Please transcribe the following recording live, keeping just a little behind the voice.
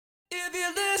If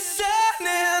you're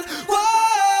listening,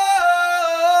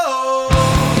 whoa,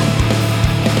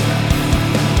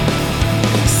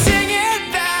 sing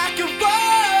it back, whoa,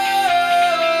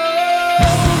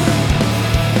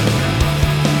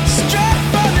 straight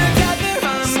from the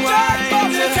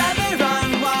top of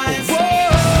unwind, whoa,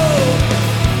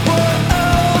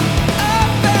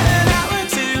 up and out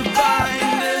to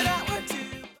find.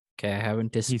 Okay, I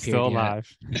haven't He's disappeared still yet. alive.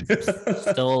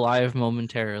 Still alive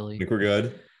momentarily. Think we're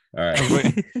good? All I was right.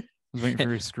 waiting, I was waiting for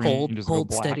your screen to just hold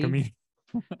go black steady. on me.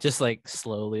 Just like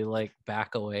slowly like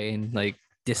back away and like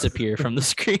disappear from the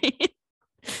screen.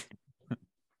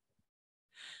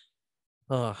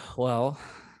 Oh, well,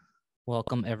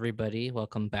 welcome everybody.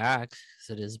 Welcome back.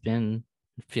 'Cause it has been,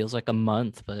 it feels like a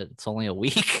month, but it's only a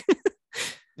week.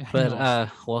 But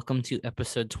welcome to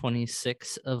episode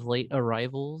 26 of Late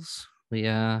Arrivals. We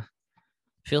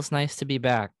feels nice to be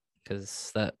back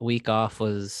because that week off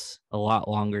was a lot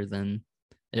longer than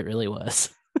it really was.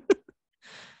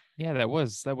 Yeah, that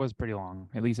was pretty long.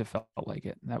 At least it felt like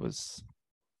it. It was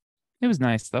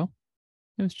nice though.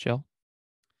 It was chill.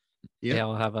 Yeah,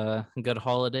 we'll have a good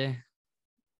holiday.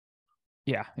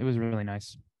 Yeah, it was really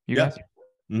nice. You Yeah. guys?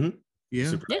 Mm-hmm. Yeah.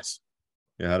 Super Yeah. nice.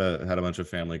 Yeah, had a bunch of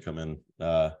family come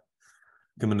into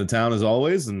town as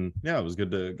always, and yeah, it was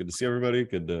good to see everybody.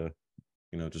 Good to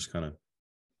just kind of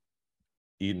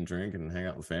eat and drink and hang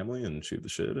out with family and shoot the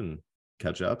shit and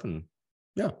catch up, and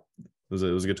yeah, it was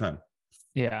a good time.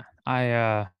 Yeah.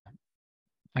 I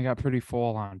got pretty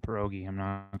full on pierogi, I'm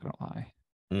not gonna lie.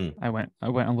 I went a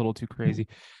little too crazy.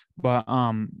 But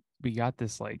we got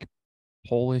this like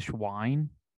Polish wine,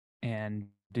 and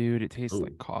dude, it tastes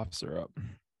like cough syrup.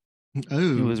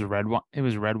 Oh, It was red wine. It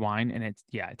was red wine, and it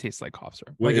tastes like cough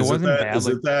syrup. Wait, Like it is it wasn't that? bad. Is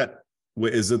like, it that?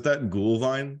 Wait, is it that ghoul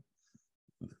vine?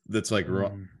 That's like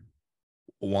mm,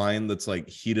 wine that's like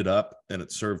heated up and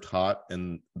it's served hot,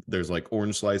 and there's like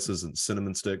orange slices and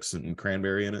cinnamon sticks and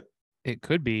cranberry in it, it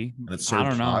could be. and it's I served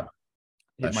don't know. hot.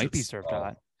 It That might be shit's- served oh,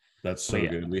 hot. That's so But yeah.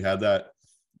 good. We had that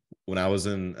when I was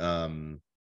in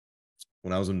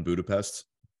Budapest,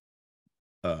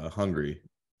 Hungary.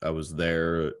 I was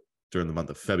there during the month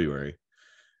of February,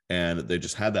 and they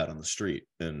just had that on the street.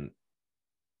 And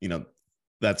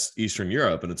that's Eastern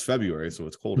Europe, and it's February, so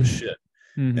it's cold as shit.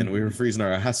 Mhm. And we were freezing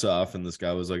our ass off, and this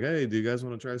guy was like, "Hey, do you guys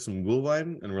want to try some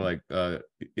Glühwein?" And we're like,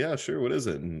 yeah, sure, what is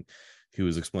it?" And he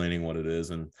was explaining what it is,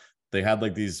 and they had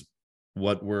like these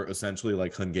what were essentially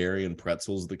like Hungarian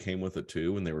pretzels that came with it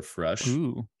too, and they were fresh.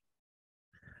 Ooh.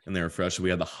 We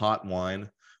had the hot wine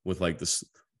with like this,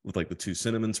 with like the 2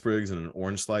 cinnamon sprigs and an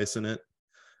orange slice in it,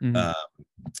 Mhm.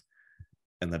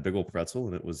 and that big old pretzel,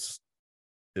 and it was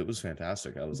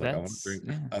fantastic. I was like, I want to That's-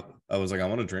 drink. yeah. I was like, I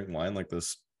want to drink wine like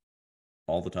this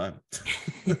all the time.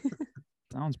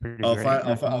 Sounds pretty I'll great. find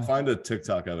not gonna I'll lie. find a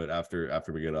TikTok of it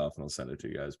after we get off, and I'll send it to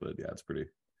you guys. But yeah, it's pretty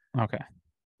Okay.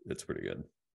 good.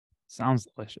 Sounds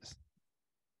delicious.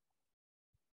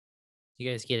 You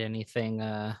guys get anything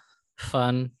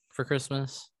fun for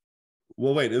Christmas?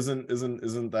 Well, wait, isn't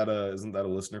that a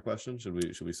listener question? Should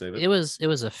we save it? It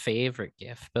was a favorite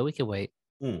gift, but we could wait.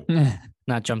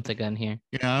 Not jump the gun here.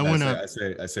 yeah. I went up.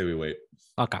 I say we wait.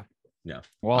 Okay.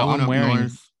 Well, I went I'm up wearing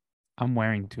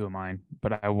north. 2 of mine,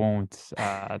 but I won't.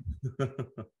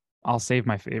 I'll save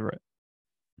my favorite.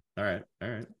 All right.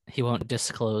 He won't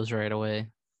disclose right away.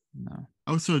 No.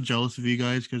 I was so jealous of you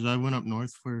guys because I went up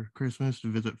north for Christmas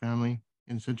to visit family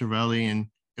in Central Valley, and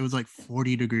it was like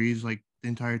 40 degrees like the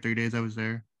entire 3 days I was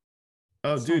there.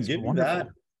 Oh, Sounds dude, give me wonderful.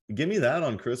 that. Give me that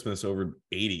on Christmas over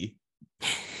 80.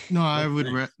 No, I No, would.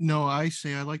 thanks. No, I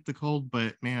say I like the cold,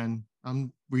 but man,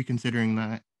 I'm reconsidering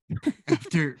that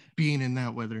after being in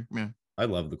that weather. Man, I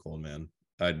love the cold, man.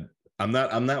 I'm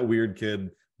that weird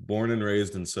kid, born and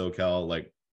raised in SoCal,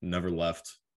 like never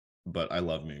left, but I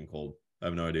love being cold. I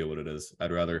have no idea what it is.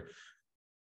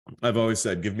 I've always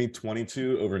said, give me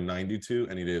 22 over 92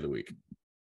 any day of the week.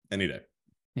 Any day.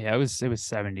 Yeah, it was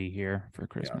 70 here for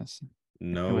Christmas.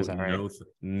 No, was all right.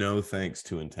 no thanks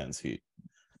to intense heat.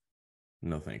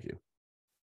 No, thank you.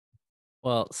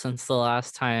 Well, since the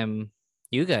last time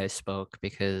you guys spoke,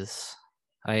 because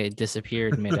I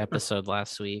disappeared mid-episode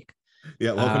last week.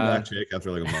 Yeah, welcome Uh, back, Jake, after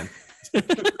like a month.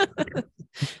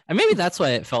 And maybe that's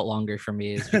why it felt longer for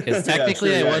me, is because Yeah, technically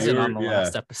true, I yeah, wasn't you on were- the yeah.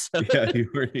 last episode. Yeah, you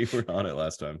were on it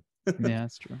last time. Yeah,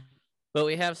 that's true. But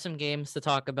we have some games to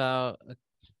talk about, a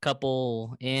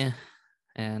couple and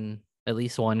at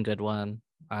least one good one,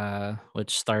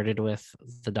 which started with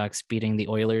the Ducks beating the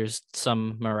Oilers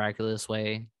some miraculous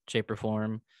way, shape, or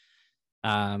form.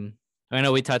 I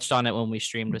know we touched on it when we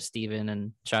streamed with Steven,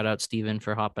 and shout out Steven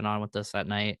for hopping on with us that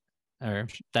night or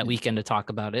that weekend to talk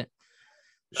about it.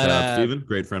 Shout out Uh, Steven,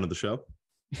 great friend of the show.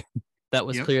 That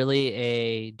was Yep. clearly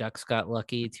a Ducks got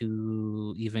lucky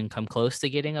to even come close to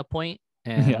getting a point,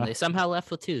 and Yeah. they somehow left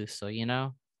with 2. So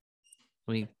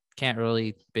we can't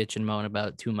really bitch and moan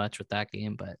about too much with that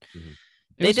game, but It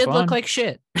they was did look fun. like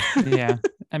shit. Yeah,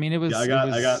 I mean, it was. Yeah, it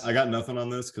was, I got nothing on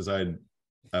this because I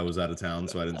was out of town,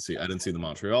 so I didn't see the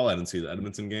Montreal, I didn't see the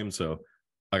Edmonton game, so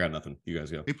I got nothing. You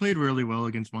guys go. They played really well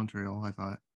against Montreal, I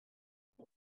thought.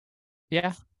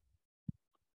 Yeah,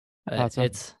 I But thought so.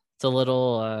 it's a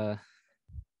little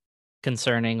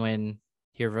concerning when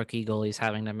your rookie goalie's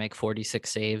having to make 46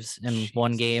 saves in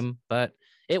one Jesus. game, but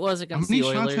it was How against many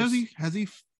the shots Oilers. has he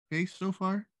faced so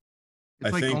far? It's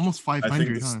I like think- almost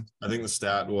 500, huh? I think the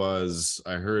stat was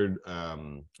I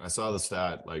saw the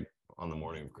stat like on the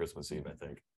morning of Christmas Eve, I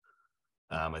think.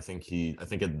 I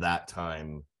think at that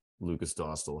time Lucas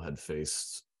Dostal had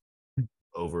faced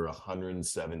over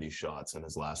 170 shots in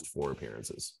his last 4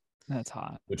 appearances, That's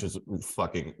hot. which is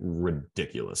fucking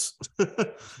ridiculous.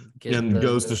 Get And the-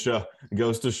 goes to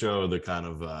show the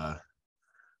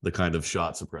kind of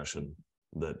shot suppression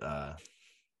that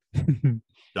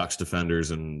Ducks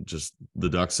defenders and just the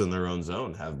Ducks in their own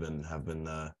zone have been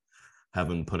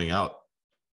putting out.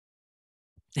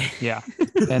 Yeah,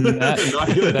 and that, Not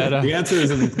good. that, The answer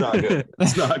is it's not good.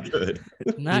 It's not good.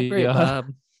 Not great, Yeah.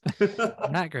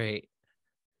 Bob. Not great.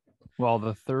 well,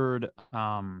 the third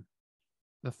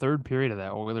period of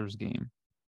that Oilers game,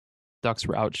 Ducks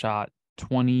were outshot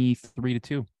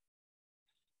 23-2.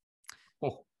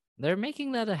 They're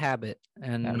making that a habit,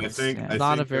 and And it's I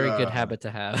not a think, very good habit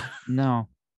to have. No,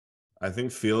 I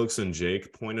think Felix and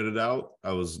Jake pointed it out.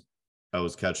 I was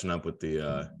catching up with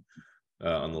the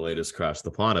on the latest Crash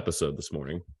the Pond episode this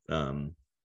morning.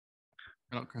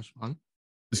 Crush Pond.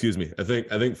 Excuse me. I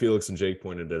think Felix and Jake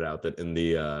pointed it out that in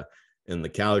the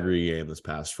Calgary game this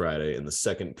past Friday, in the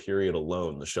second period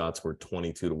alone, the shots were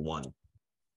 22-1.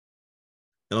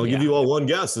 And I'll give Yeah. you all one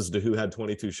guess as to who had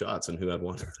 22 shots and who had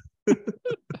 1.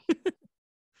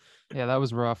 yeah, that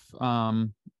was rough.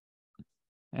 And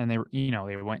they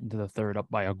went into the third up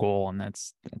by a goal, and that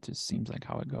just seems like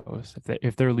how it goes.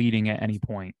 If they're leading at any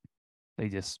point, they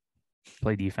just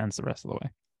play defense the rest of the way.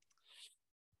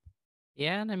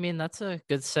 Yeah, and I mean that's a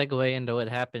good segue into what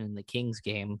happened in the Kings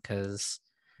game because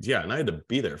Yeah, and I had to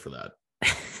be there for that.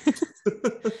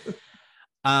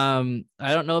 I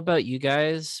don't know about you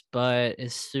guys, but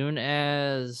as soon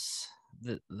as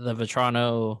the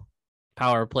Vetrano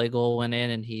power play goal went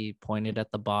in and he pointed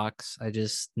at the box, I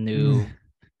just knew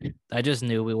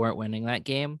we weren't winning that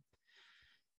game.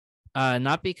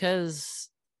 Not because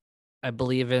I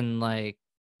believe in like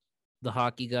the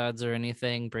hockey gods or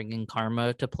anything bringing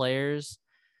karma to players,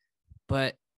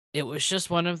 but it was just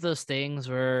one of those things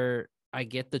where I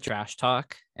get the trash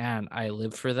talk and I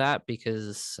live for that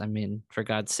because I mean, for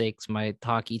God's sakes, my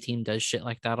hockey team does shit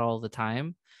like that all the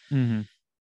time. Mm-hmm.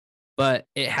 But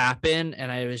it happened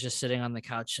and I was just sitting on the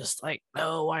couch just like,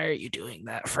 no, why are you doing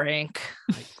that, Frank?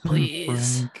 Like,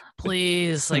 please,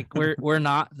 please. Like we're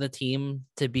not the team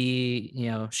to be,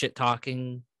 shit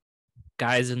talking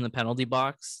guys in the penalty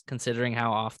box, considering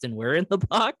how often we're in the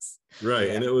box. Right.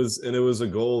 And it was a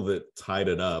goal that tied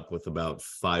it up with about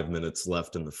 5 minutes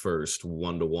left in the first,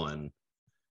 1-1.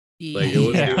 Like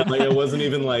it wasn't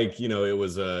even like, it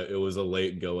was a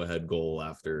late go ahead goal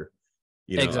after,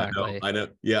 Exactly. I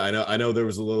know there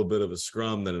was a little bit of a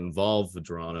scrum that involved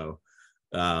Vetrano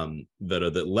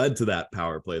that led to that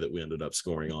power play that we ended up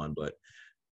scoring on. But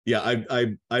yeah,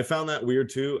 I found that weird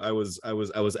too. I was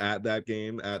at that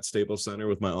game at Staples Center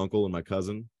with my uncle and my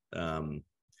cousin. And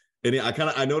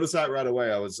I noticed that right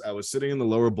away. I was sitting in the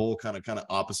lower bowl, kind of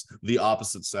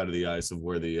opposite side of the ice of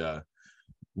where the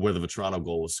Vetrano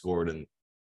goal was scored. And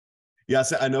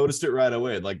yes, I noticed it right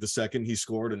away. Like the second he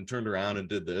scored and turned around and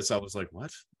did this, I was like,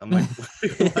 what? I'm like,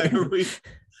 why are we?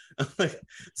 I'm like,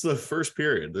 it's the first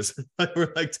period.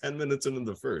 We're like 10 minutes into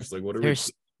the first. Like, what are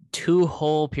There's 2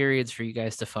 whole periods for you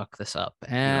guys to fuck this up.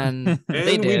 And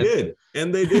they we did. did.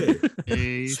 And they did.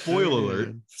 They Spoiler sure alert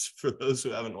did. for those who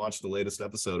haven't watched the latest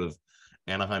episode of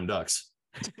Anaheim Ducks.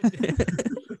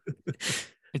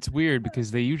 It's weird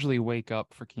because they usually wake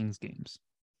up for Kings games,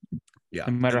 Yeah.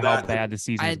 no matter And how that- bad the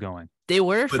season's I- going. They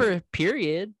were But- for a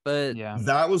period, but Yeah,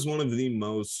 That was one of the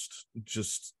most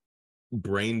just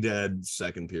brain dead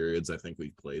second periods I think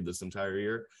we've played this entire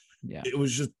year. yeah. It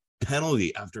was just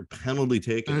penalty after penalty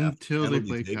taken Until they penalty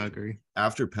play taken. Calgary.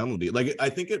 After penalty. Like I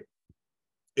think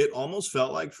it almost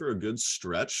felt like for a good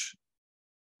stretch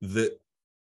that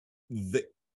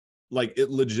like it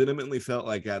legitimately felt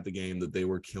like at the game that they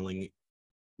were killing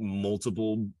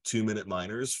multiple 2-minute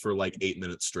minors for like 8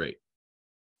 minutes straight.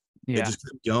 They Yeah. just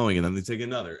kept going, and then they take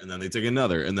another, and then they take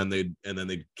another, and then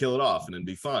they kill it off, and then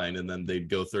be fine, and then they'd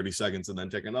go 30 seconds, and then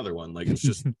take another one. Like, it's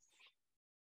just,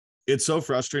 it's so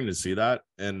frustrating to see that,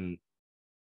 and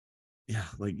yeah,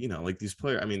 like, like these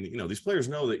players. I mean, these players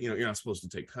know that you're not supposed to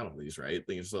take penalties, right?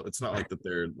 Like, so it's not like that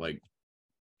they're like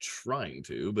trying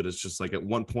to, but it's just like, at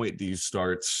one point do you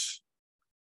start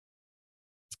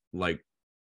like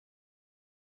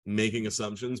making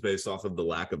assumptions based off of the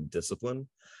lack of discipline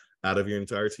out of your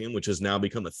entire team, which has now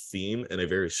become a theme, and a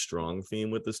very strong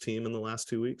theme with this team in the last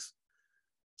 2 weeks.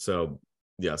 So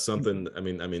yeah, something, I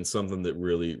mean, something that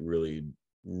really, really,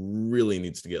 really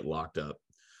needs to get locked up,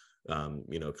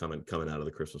 coming out of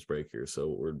the Christmas break here. So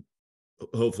we're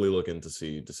hopefully looking to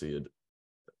see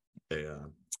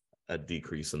a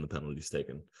decrease in the penalties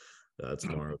taken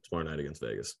tomorrow night against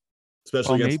Vegas,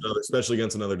 especially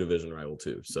against another division rival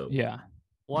too. So Yeah.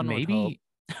 One would hope.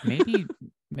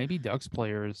 maybe Ducks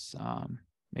players,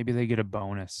 maybe they get a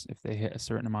bonus if they hit a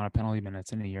certain amount of penalty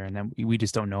minutes in a year, and then we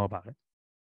just don't know about it.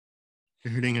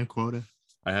 You're hitting a quota.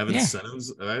 I have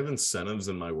incentives. I have incentives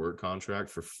in my work contract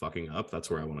for fucking up. That's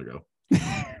where I want to go.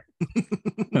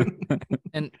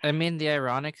 And I mean, the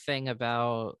ironic thing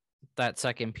about that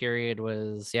second period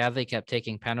was, they kept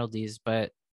taking penalties,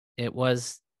 but it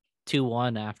was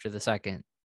 2-1 after the second.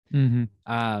 Mm-hmm.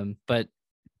 But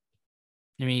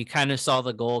I mean, you kind of saw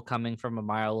the goal coming from a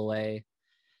mile away.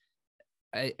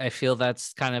 I feel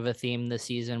that's kind of a theme this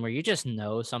season where you just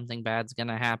know something bad's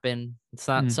gonna happen. It's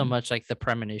not so much like the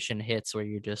premonition hits where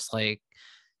you're just like,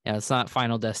 it's not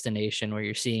Final Destination where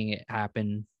you're seeing it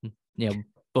happen,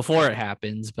 before it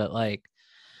happens. But like,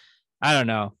 I don't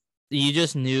know, you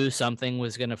just knew something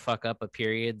was gonna fuck up a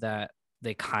period that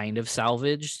they kind of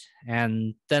salvaged,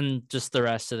 and then just the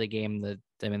rest of the game,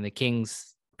 the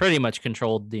Kings pretty much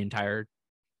controlled the entire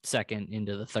second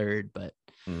into the third, but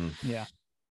Yeah.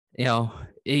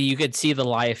 You could see the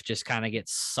life just kind of get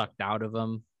sucked out of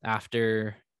them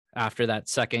after that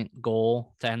second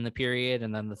goal to end the period,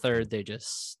 and then the third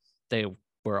they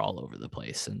were all over the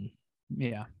place. And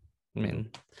yeah, I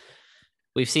mean,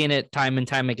 we've seen it time and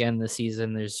time again this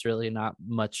season. There's really not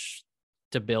much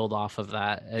to build off of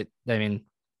that. I mean,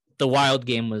 the Wild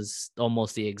game was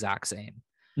almost the exact same.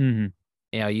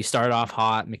 Mm-hmm. You start off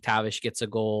hot, McTavish gets a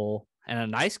goal, and a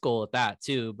nice goal at that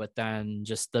too, but then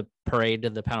just the parade to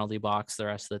the penalty box the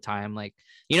rest of the time. Like,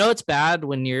 it's bad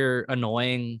when you're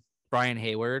annoying Brian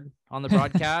Hayward on the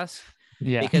broadcast.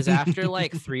 Yeah. Because after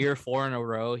like 3 or 4 in a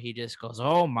row, he just goes,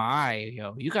 "Oh my,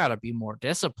 you got to be more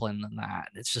disciplined than that."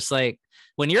 It's just like,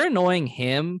 when you're annoying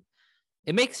him,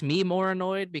 it makes me more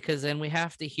annoyed, because then we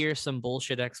have to hear some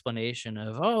bullshit explanation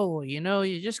of, "Oh,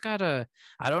 you just gotta,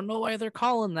 I don't know why they're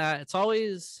calling that." It's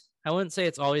always, I wouldn't say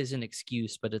it's always an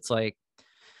excuse, but it's like,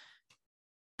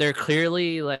 they're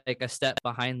clearly like a step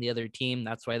behind the other team.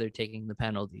 That's why they're taking the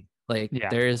penalty. Like,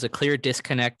 there is a clear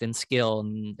disconnect in skill,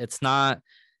 and it's not,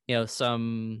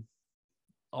 some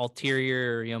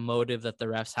ulterior, motive that the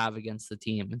refs have against the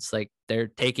team. It's like, they're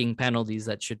taking penalties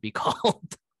that should be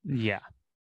called. Yeah.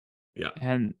 Yeah.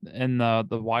 And the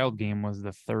Wild game was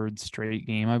the third straight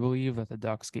game, I believe, that the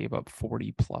Ducks gave up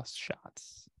 40 plus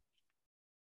shots.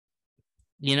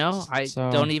 I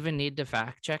don't even need to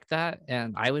fact check that,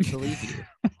 and I would believe you.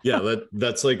 Yeah,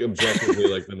 that's like objectively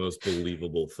like the most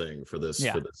believable thing for this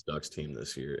Ducks team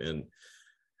this year. And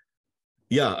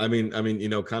yeah, I mean,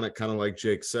 kind of like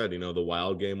Jake said, the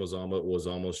Wild game was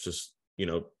almost just,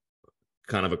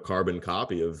 kind of a carbon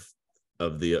copy of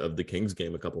the Kings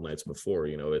game a couple nights before,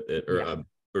 or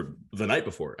the night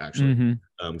before, actually.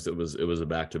 Mm-hmm. So it was a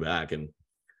back-to-back. And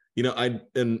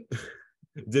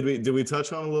did we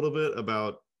touch on a little bit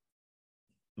about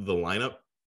the lineup?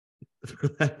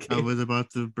 I was about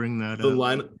to bring that the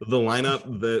up. The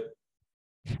lineup that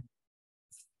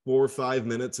 4 or 5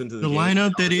 minutes into the game,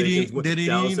 lineup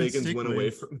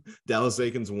Dallas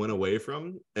Aikens went away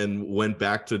from and went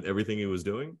back to everything he was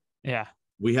doing. Yeah.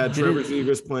 We had Trevor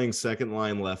Zegras playing second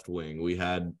line left wing. We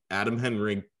had Adam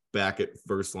Henrique back at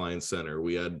first line center.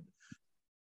 We had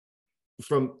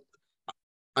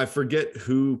I forget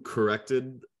who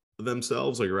corrected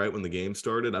themselves, like right when the game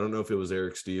started. I don't know if it was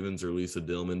Eric Stevens or Lisa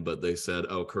Dillman, but they said,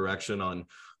 correction on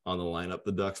the lineup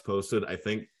the Ducks posted. I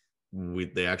think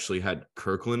they actually had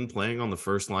Kirkland playing on the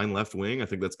first line left wing. I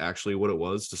think that's actually what it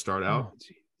was to start out.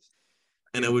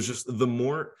 And it was just the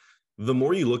more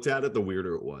you looked at it, the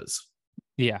weirder it was.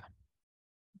 Yeah.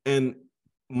 And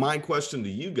my question to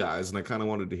you guys, and I kind of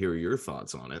wanted to hear your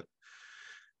thoughts on it,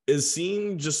 is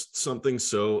seeing just something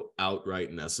so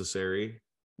outright necessary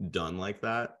done like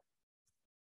that,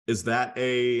 is that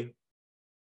if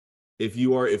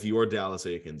you are Dallas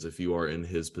Aikens, if you are in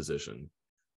his position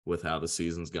with how the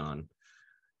season's gone,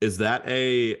 is that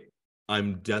a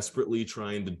I'm desperately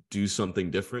trying to do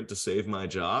something different to save my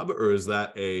job, or is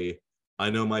that a I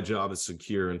know my job is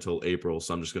secure until April,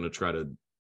 so I'm just going to try to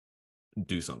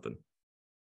do something?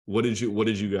 What did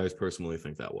you guys personally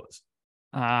think that was?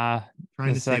 Trying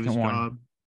The to save his second one. job.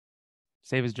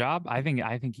 Save his job? I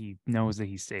think he knows that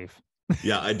he's safe.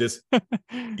 Yeah,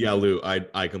 yeah, Lou,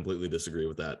 I completely disagree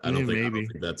with that. I don't Maybe.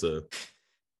 think that's a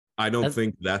I don't That's-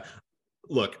 think that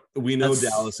look, we know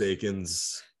That's- Dallas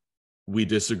Aikens, we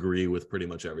disagree with pretty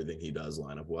much everything he does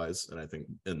lineup wise, and I think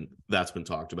and that's been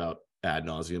talked about ad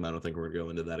nauseum. I don't think we're gonna go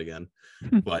into that again.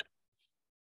 But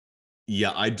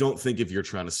yeah, I don't think if you're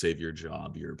trying to save your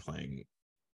job, you're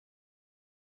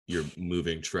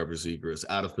moving Trevor Zegras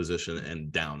out of position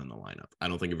and down in the lineup. I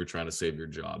don't think if you're trying to save your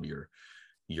job, you're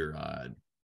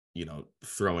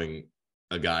throwing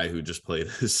a guy who just played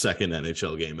his second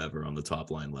NHL game ever on the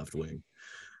top line left wing.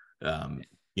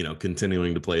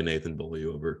 Continuing to play Nathan Bully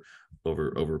over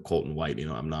Colton White.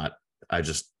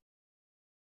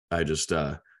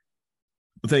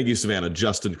 Thank you, Savannah.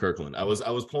 Justin Kirkland. I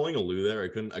was pulling a Lou there. I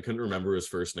couldn't remember his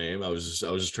first name. I was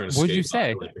just trying to. What'd you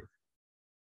say?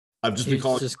 I've just been He's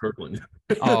calling just- him Kirkland.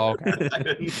 Oh,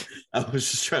 okay. I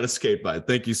was just trying to skate by.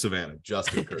 Thank you, Savannah.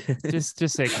 Justin Kirkland. just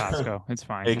say Costco. It's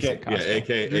fine. Just say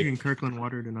Costco. Drinking Kirkland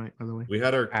water tonight, by the way. We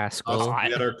had our Asshole.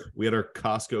 we had our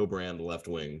Costco brand left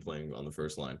wing playing on the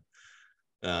first line.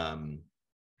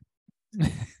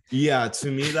 Yeah,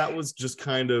 to me that was just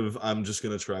kind of I'm just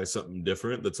gonna try something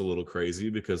different that's a little crazy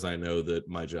because I know that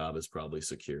my job is probably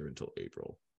secure until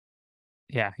April.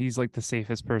 Yeah, he's like the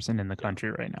safest person in the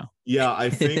country right now. Yeah, I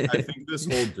think this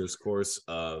whole discourse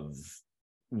of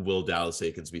will Dallas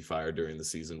Aikens be fired during the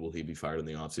season? Will he be fired in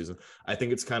the offseason? I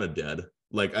think it's kind of dead.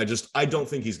 Like I don't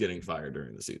think he's getting fired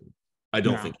during the season. I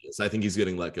don't think he is. I think he's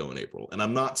getting let go in April. And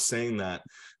I'm not saying that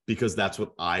because that's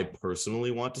what I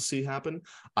personally want to see happen.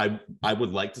 I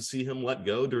would like to see him let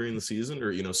go during the season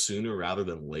or sooner rather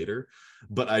than later.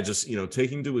 But I just,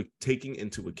 taking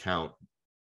into account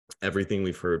everything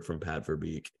we've heard from Pat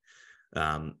Verbeek,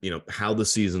 how the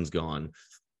season's gone,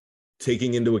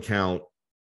 taking into account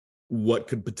what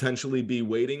could potentially be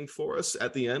waiting for us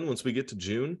at the end once we get to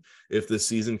June, if the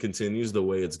season continues the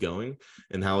way it's going,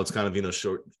 and how it's kind of,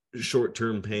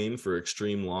 short-term pain for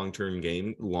extreme long-term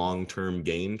gain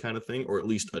kind of thing, or at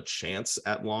least a chance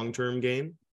at long-term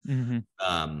gain.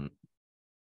 Mm-hmm.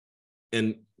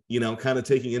 And, kind of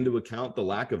taking into account the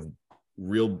lack of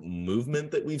real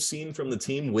movement that we've seen from the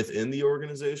team within the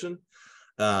organization.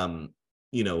 I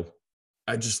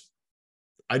just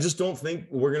don't think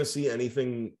we're going to see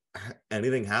anything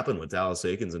happen with Dallas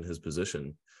Aikens in his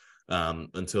position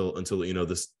until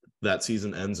that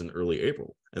season ends in early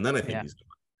April, and then I think he's gone.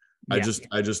 I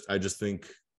just think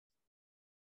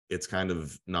it's kind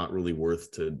of not really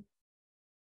worth to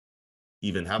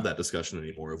even have that discussion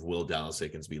anymore of will Dallas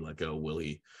Aikens be let go, will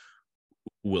he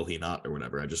not, or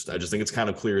whatever. I just think it's kind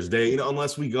of clear as day,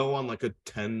 unless we go on like a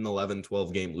 10, 11,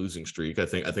 12 game losing streak. I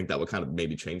think that would kind of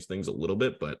maybe change things a little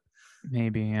bit, but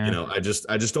maybe, yeah. I just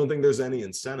don't think there's any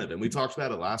incentive. And we talked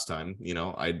about it last time.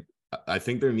 I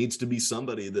think there needs to be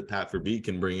somebody that Pat Verbeek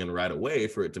can bring in right away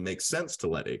for it to make sense to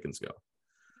let Aikens go.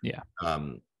 Yeah.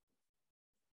 I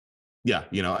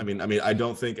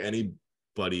don't think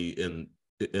anybody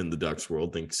in the Ducks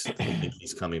world thinks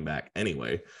he's coming back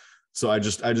anyway. So I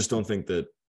just don't think that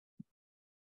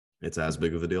it's as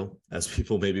big of a deal as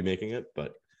people may be making it,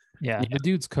 but yeah, the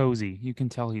dude's cozy. You can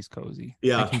tell he's cozy.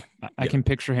 Yeah. I can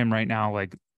picture him right now,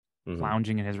 like Mhm.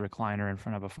 lounging in his recliner in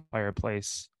front of a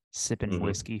fireplace, sipping Mhm.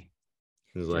 whiskey.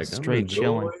 He's like, Just I'm straight gonna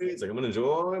chilling. enjoy. He's like, I'm gonna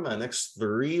enjoy my next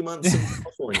 3 months in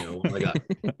California. What I got.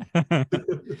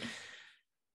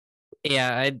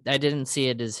 Yeah, I didn't see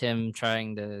it as him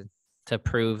trying to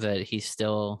prove that he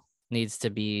still needs to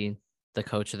be the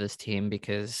coach of this team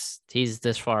because he's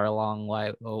this far along.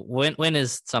 When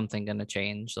is something gonna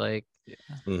change? Like,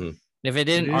 Mhm. if it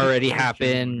didn't Dude, already it's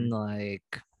happen, January.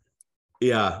 like,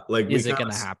 Yeah, like is we it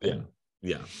kinda gonna happen?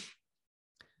 Yeah.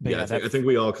 But Yeah, I think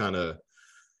we all kind of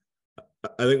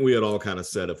I think we had all kind of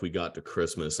said if we got to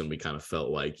Christmas and we kind of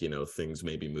felt like, things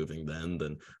may be moving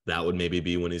then that would maybe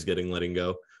be when he's letting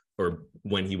go, or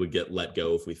when he would get let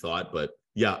go if we thought. But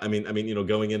yeah, I mean,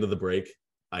 going into the break,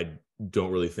 I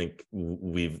don't really think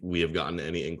we have gotten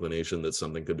any inclination that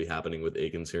something could be happening with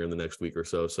Aikens here in the next week or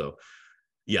so. So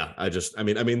yeah,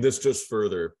 this just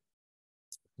further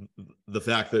the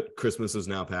fact that Christmas is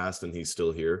now past and he's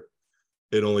still here.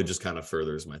 It only just kind of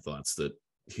furthers my thoughts that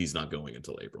he's not going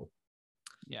until April.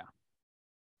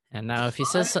 And now if he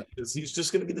says Because he's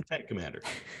just going to be the tank commander.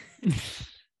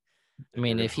 I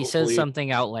mean, We're if he gonna says hopefully-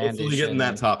 something outlandish hopefully getting that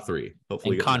and, top three.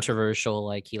 Hopefully and getting that- controversial,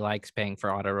 like he likes paying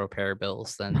for auto repair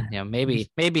bills, then maybe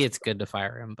it's good to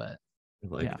fire him. But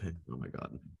Like, Yeah. oh my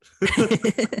god.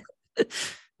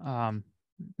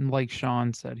 Like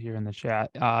Sean said here in the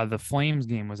chat, the Flames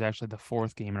game was actually the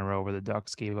fourth game in a row where the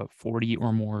Ducks gave up 40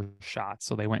 or more shots.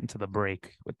 So they went into the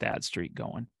break with that streak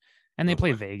going. And they Oh,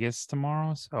 play boy. Vegas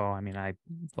tomorrow. So I mean,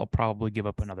 they'll probably give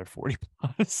up another 40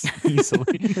 plus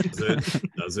easily.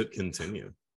 Does it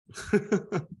continue?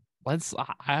 Let's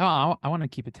I want to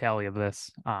keep a tally of this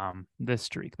this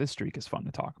streak. This streak is fun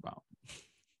to talk about.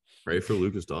 Pray for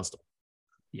Lucas Dostal.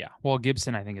 Yeah. Well,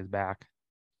 Gibson I think is back.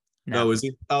 Oh, is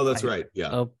he? Oh, that's I- right.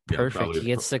 Yeah. oh, Yeah, perfect. probably. He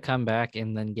gets to come back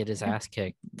and then get his ass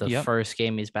kicked the Yep. first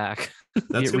game he's back.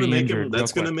 That's get gonna make him. re-injured real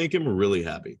That's gonna quick. make him really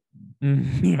happy. Yeah.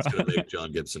 It's gonna make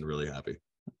John Gibson really happy.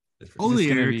 Only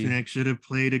gonna Eric be- Nick should have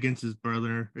played against his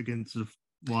brother against the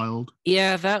Wild.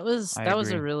 Yeah, that was I a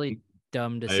agree. really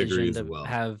dumb I agree decision as to well.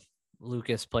 have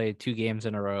Lucas play 2 games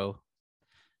in a row.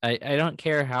 I don't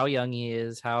care how young he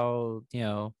is, how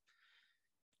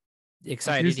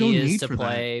excited there's no he is need to for that.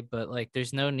 play, but like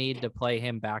there's no need to play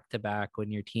him back to back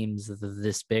when your team's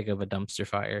this big of a dumpster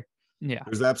fire. Yeah.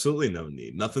 There's absolutely no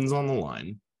need. Nothing's on the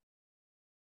line.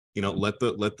 Let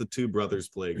the two brothers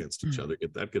play against each other.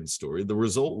 Get that good story. The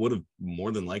result would have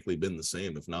more than likely been the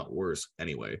same, if not worse.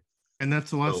 Anyway, And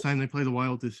that's the last So- time they play the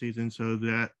Wild this season. So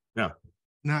that Yeah.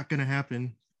 not going to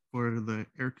happen for the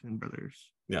Erickson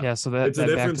brothers. Yeah. Yeah. So that it's a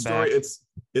different back-to-back- story.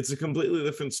 It's a completely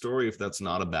different story if that's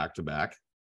not a back to back.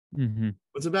 Mhm.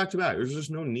 It's a back to back. There's just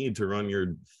no need to run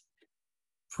your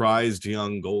prized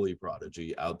young goalie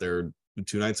prodigy out there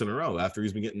 2 nights in a row after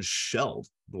he's been getting shelled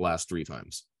the last 3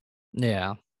 times.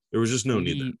 Yeah. There was just no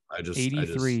need. 80 There. I just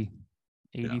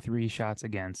 83 shots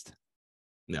against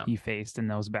Yeah. he faced in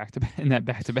those back to back in that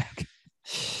back to back.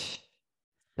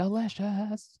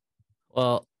 Delicious.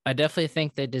 Well, I definitely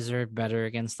think they deserve better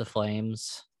against the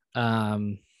Flames.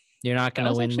 You're not That going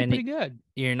to was win actually many. pretty good.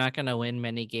 You're not going to win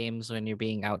many games when you're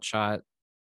being outshot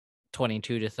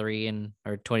 22-3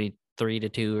 or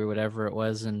 23-2 or whatever it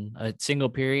was in a single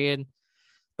period.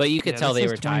 But you could Yeah, tell that they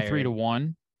says were 23 tired. to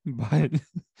 1, but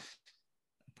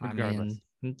I regardless.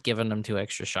 mean, giving them 2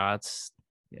 extra shots,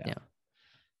 yeah,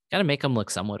 got to make them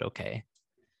look somewhat okay.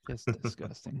 just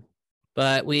disgusting.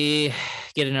 But we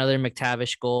get another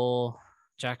McTavish goal.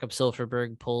 Jakob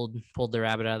Silfverberg pulled the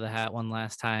rabbit out of the hat one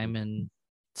last time and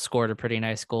scored a pretty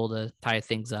nice goal to tie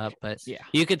things up. But Yeah.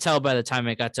 you could tell by the time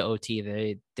it got to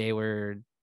OT, they were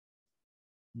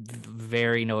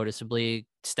very noticeably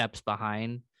steps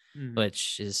behind, Mhm.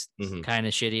 which is Mhm. kind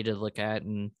of shitty to look at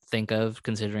and think of,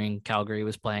 considering Calgary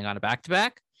was playing on a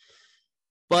back-to-back.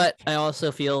 But I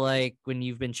also feel like when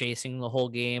you've been chasing the whole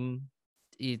game,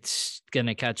 it's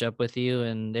gonna catch up with you,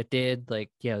 and it did.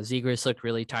 Like, Zegras looked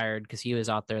really tired because he was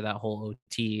out there that whole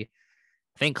OT.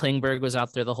 I think Klingberg was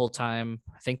out there the whole time.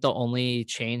 I think the only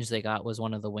change they got was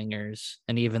one of the wingers,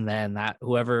 and even then, that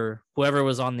whoever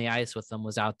was on the ice with them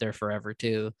was out there forever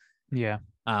too. Yeah.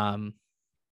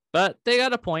 But they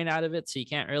got a point out of it, so you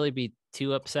can't really be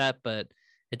too upset. But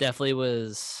it definitely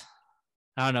was,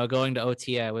 I don't know, going to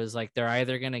OT, I was like, they're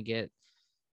either gonna get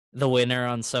the winner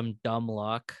on some dumb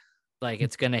luck, like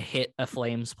it's gonna hit a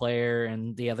Flames player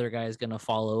and the other guy's gonna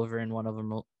fall over and one of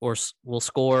them will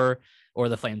score, or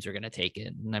the Flames are gonna take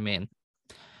it. And I mean,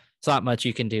 it's not much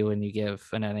you can do when you give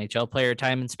an NHL player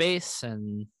time and space.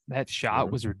 And That shot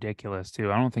Mhm. was ridiculous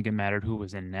too. I don't think it mattered who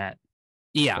was in net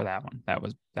for yeah, that one. That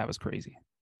was crazy.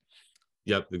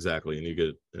 Yep, exactly. And you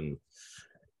get,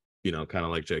 kind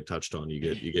of like Jake touched on, you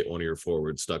get one of your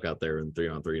forwards stuck out there in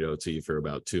 3-on-3 to OT for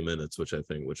about 2 minutes, which I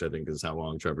think is how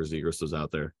long Trevor Zegras was out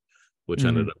there, which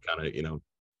ended up kind of,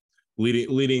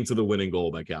 leading to the winning goal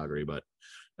by Calgary. But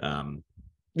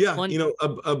yeah, One-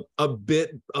 a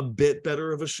bit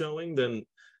better of a showing than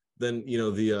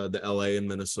the LA and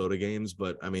Minnesota games.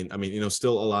 But I mean,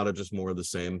 still a lot of just more of the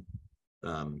same.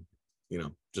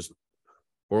 Just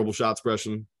horrible shot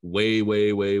suppression, way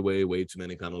too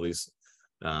many penalties.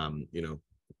 Your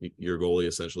goalie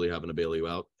essentially having to bail you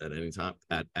out at any time.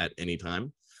 At any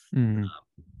time. Mhm.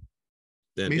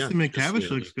 Then, Mason yeah, just, McTavish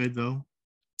looks good though.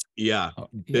 Yeah, Oh,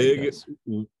 yeah, he big, does.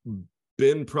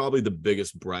 been probably the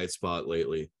biggest bright spot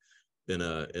lately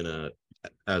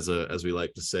as we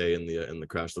like to say in the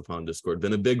Crash the Pond Discord,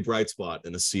 been a big bright spot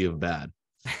in a sea of bad.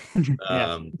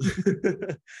 Yeah.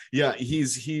 Yeah,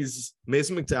 he's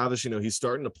Mason McTavish, he's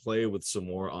starting to play with some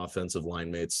more offensive line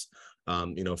mates.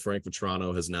 Frank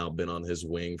Vetrano has now been on his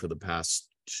wing for the past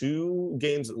 2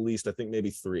 games at least, I think maybe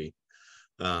 3.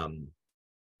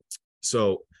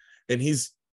 So, and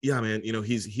he's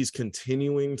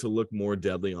continuing to look more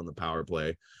deadly on the power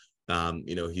play.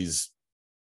 He's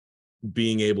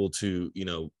being able to,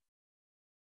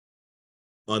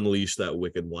 unleash that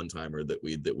wicked one-timer that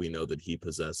we know that he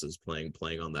possesses, playing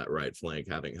on that right flank,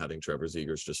 having Trevor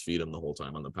Zegers just feed him the whole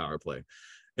time on the power play.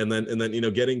 And then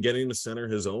getting to center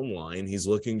his own line, he's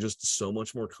looking just so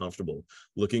much more comfortable,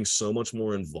 looking so much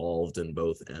more involved in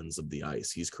both ends of the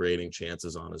ice. He's creating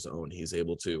chances on his own. He's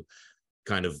able to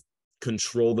kind of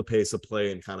control the pace of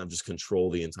play and kind of just control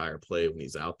the entire play when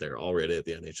he's out there already at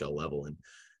the NHL level. And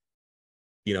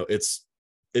it's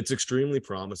extremely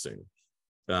promising.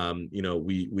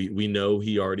 We know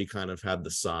he already kind of had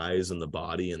the size and the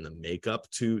body and the makeup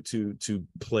to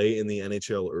play in the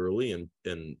NHL early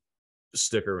and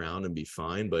stick around and be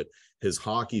fine, but his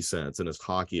hockey sense and his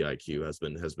hockey IQ has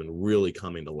been really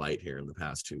coming to light here in the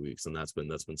past 2 weeks, and that's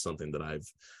been something that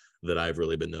I've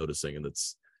really been noticing, and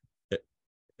that's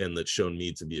shown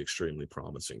me to be extremely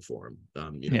promising for him.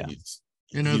 He's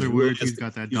in other words, he's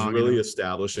got that dog. He's really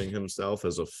establishing himself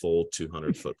as a full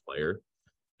 200-foot player,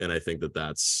 and I think that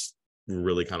that's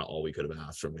really kind of all we could have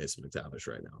asked from Mason McTavish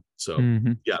right now. So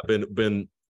yeah, been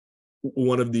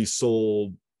one of the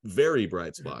sole very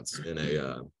bright spots in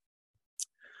a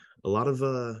lot of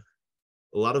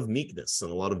meekness and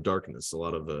a lot of darkness, a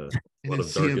lot of dark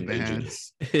and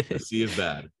dinginess. A sea of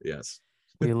bad. Yes.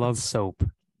 We love soap.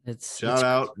 Shout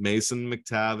out Mason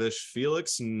McTavish.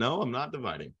 Felix, no, I'm not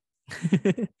dividing.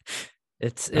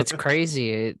 It's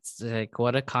crazy. It's like,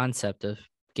 what a concept of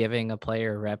giving a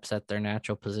player reps at their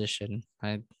natural position.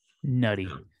 Nutty.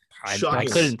 I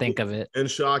couldn't think of it.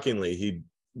 And shockingly, he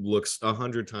looks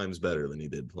 100 times better than he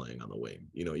did playing on the wing.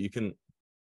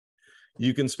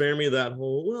 You can spare me that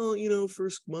whole,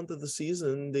 first month of the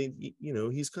season,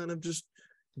 he's kind of just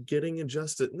getting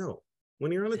adjusted. No,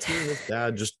 when you're on a team that's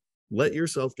bad, just let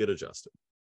yourself get adjusted.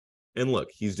 And look,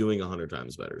 he's doing 100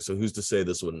 times better. So who's to say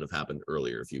this wouldn't have happened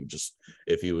earlier if he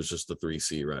was just the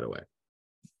 3C right away?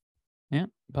 Yeah,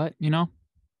 but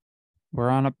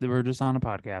we're just on a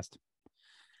podcast.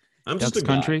 I'm Ducks just a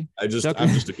country. Guy. I'm just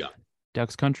a guy.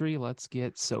 Ducks country, let's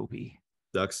get soapy.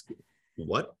 Ducks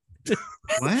what?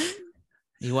 What?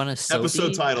 You want a soapy?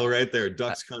 Episode title right there,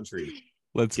 Ducks country.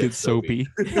 Let's get soapy.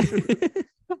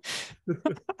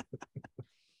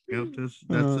 Yep, that's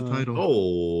the title.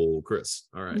 Oh, Chris.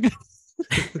 All right.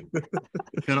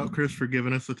 Shout out Chris for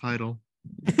giving us the title.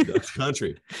 Ducks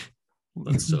country.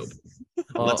 Let's soap.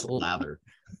 Let's lather.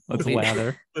 Let's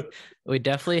lather. We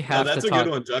definitely have that's to a talk.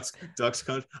 good one. Ducks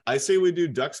country. I say we do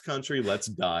Ducks country, let's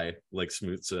die, like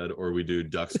Smoot said, or we do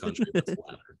Ducks country, let's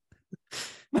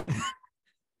lather.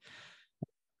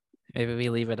 Maybe we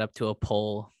leave it up to a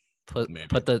poll. Put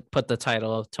the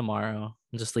title of tomorrow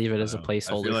and just leave it as a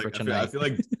placeholder for tonight.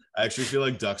 I actually feel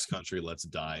like Ducks country, let's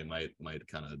die might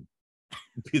kind of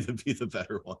be the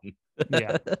better one.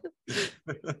 Yeah.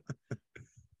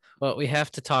 Well, we have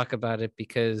to talk about it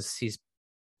because he's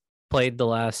played the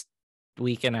last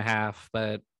week and a half,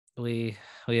 but we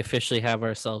officially have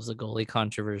ourselves a goalie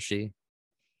controversy.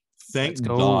 Thank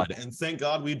God. And thank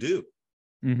God we do.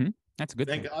 Mm-hmm. That's a good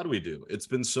Thank thing. God we do. It's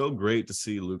been so great to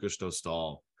see Lukas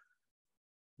Dostal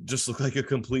just look like a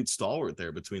complete stalwart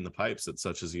there between the pipes at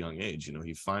such as a young age.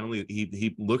 He finally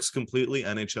he looks completely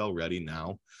NHL ready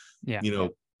now. Yeah.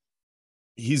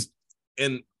 He's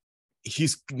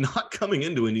not coming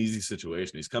into an easy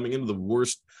situation. He's coming into the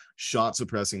worst shot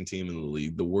suppressing team in the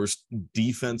league, the worst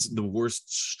defense, the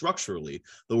worst structurally,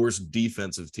 the worst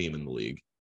defensive team in the league.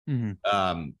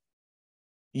 Mm-hmm.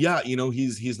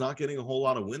 He's not getting a whole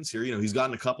lot of wins here. He's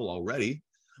gotten a couple already.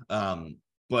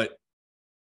 But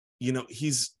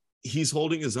he's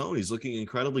holding his own. He's looking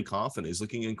incredibly confident. He's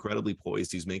looking incredibly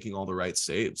poised. He's making all the right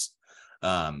saves.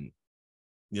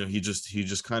 He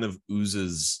just kind of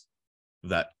oozes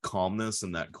that calmness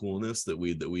and that coolness that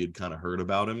we had kind of heard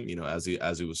about him, as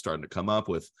he was starting to come up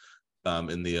with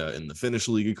in the Finnish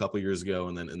league a couple years ago,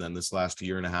 and then this last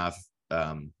year and a half,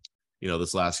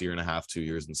 2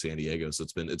 years in San Diego. So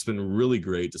it's been really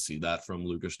great to see that from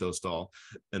Lukas Dostal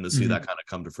and to see that kind of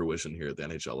come to fruition here at the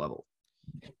NHL level.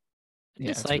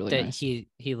 It's like really that nice.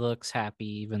 He looks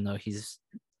happy even though he's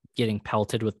getting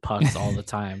pelted with pucks all the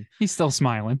time. He's still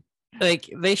smiling. Like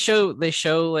they show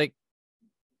like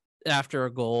after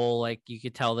a goal, like you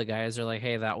could tell the guys are like,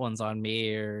 hey, that one's on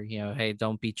me, or hey,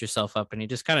 don't beat yourself up, and he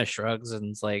just kind of shrugs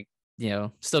and is like,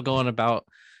 still going about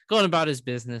his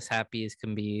business, happy as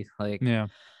can be. Like, yeah,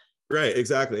 right,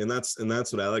 exactly. And that's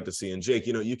what I like to see. And Jake,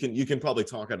 you can probably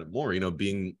talk on it more,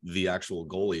 being the actual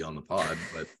goalie on the pod,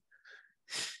 but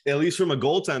at least from a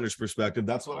goaltender's perspective,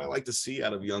 that's what I like to see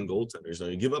out of young goaltenders.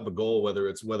 You give up a goal, whether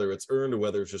it's earned or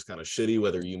whether it's just kind of shitty,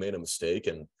 whether you made a mistake.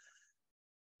 And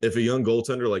if a young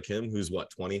goaltender like him, who's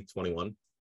 20, 21,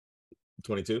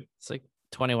 22. It's like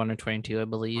 21 or 22, I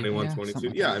believe. 21, Yeah, 22. something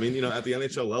like Yeah, that. I mean, at the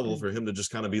NHL level, for him to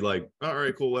just kind of be like, all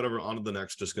right, cool, whatever, on to the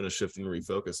next, just going to shift and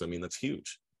refocus. I mean, that's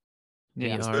huge.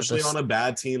 Yeah. Especially on a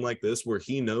bad team like this, where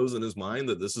he knows in his mind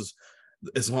that this is,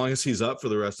 as long as he's up for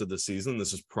the rest of the season,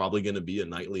 this is probably going to be a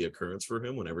nightly occurrence for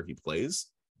him whenever he plays.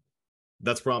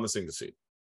 That's promising to see.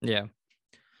 Yeah.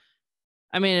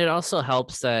 I mean, it also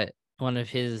helps that one of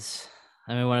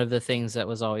the things that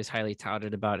was always highly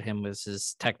touted about him was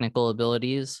his technical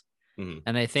abilities. Mhm.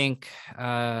 And I think,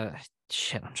 I'm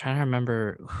trying to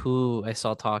remember who I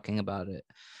saw talking about it,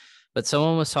 but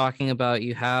someone was talking about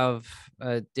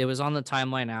it was on the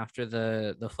timeline after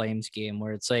the Flames game,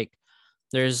 where it's like,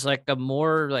 there's like a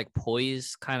more like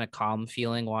poised kind of calm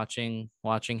feeling watching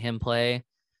him play.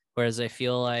 Whereas I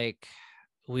feel like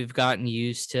we've gotten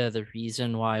used to the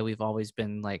reason why we've always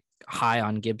been like high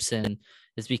on Gibson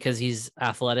is because he's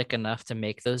athletic enough to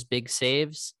make those big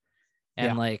saves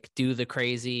and like do the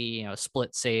crazy,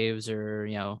 split saves or,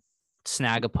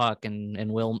 snag a puck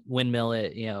and windmill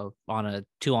it, on a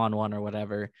 2-on-1 or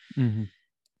whatever. Mhm.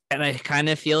 And I kind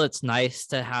of feel it's nice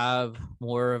to have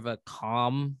more of a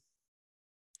calm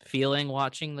feeling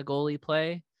watching the goalie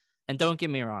play. And don't get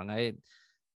me wrong,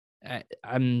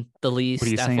 I'm the least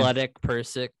you saying? athletic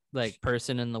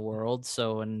person in the world.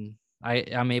 So when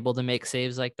I'm able to make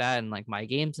saves like that in like my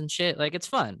games and shit, like it's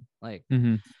fun. Like,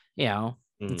 Mhm.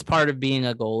 it's part of being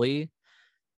a goalie.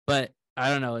 But I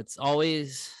don't know. It's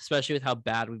always, especially with how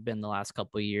bad we've been the last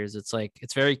couple of years, it's like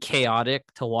it's very chaotic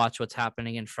to watch what's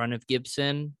happening in front of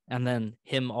Gibson and then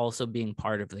him also being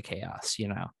part of the chaos,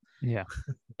 Yeah.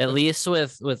 At least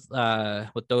with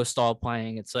Dostal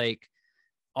playing, it's like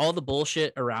all the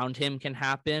bullshit around him can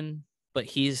happen, but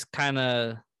he's kind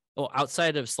of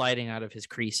outside of sliding out of his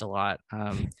crease a lot.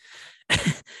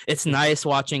 It's nice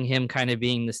watching him kind of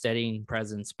being the steadying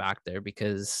presence back there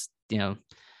because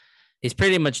he's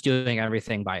pretty much doing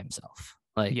everything by himself.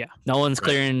 Like, no one's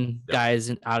clearing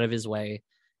guys out of his way.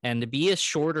 And to be a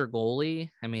shorter goalie,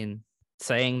 I mean,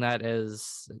 saying that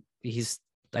as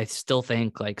I still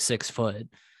think like 6 foot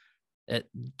at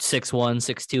 6'1",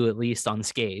 6'2", at least on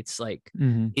skates. Like,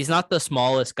 Mhm. he's not the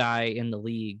smallest guy in the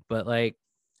league, but like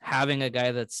having a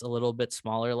guy that's a little bit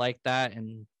smaller like that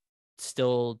and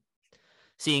still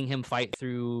seeing him fight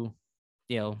through,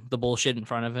 the bullshit in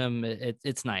front of him,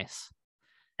 it's nice.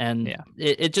 And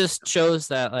it just shows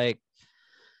that like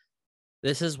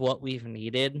this is what we've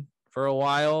needed for a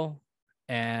while,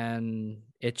 and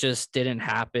it just didn't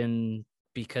happen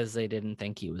because they didn't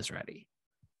think he was ready.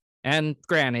 And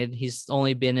granted, he's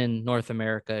only been in North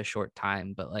America a short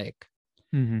time, but like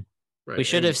Mhm. we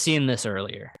should have seen this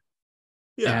earlier.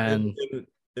 Yeah, And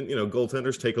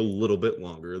goaltenders take a little bit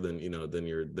longer than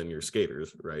your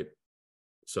skaters, right?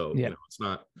 So it's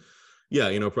not.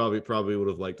 Yeah, probably would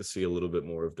have liked to see a little bit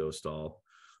more of Dostal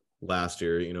last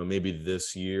year. Maybe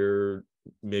this year,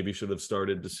 maybe should have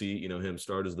started to see him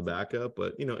start as the backup.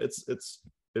 But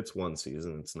it's one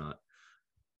season. It's not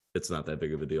that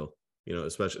big of a deal.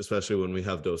 Especially when we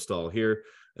have Dostal here,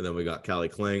 and then we got Calle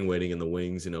Klang waiting in the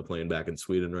wings. Playing back in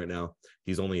Sweden right now.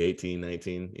 He's only 18,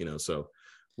 19. So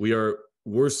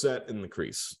we're set in the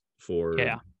crease for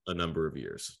a number of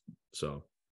years. So.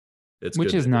 It's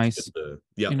Which good is nice.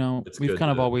 we've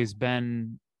kind of always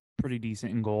been pretty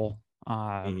decent in goal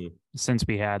since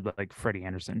we had like Freddie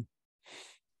Anderson.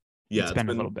 Yeah, it's been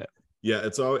a little bit. Yeah,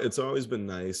 it's always been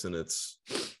nice, and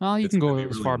you can go as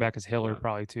really far back as Hiller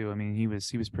probably too. I mean, he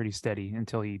was pretty steady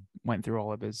until he went through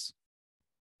all of his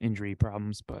injury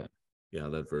problems. But yeah,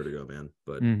 that vertigo, man.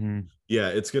 But Mhm. yeah,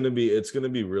 it's gonna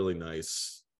be really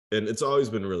nice, and it's always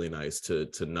been really nice to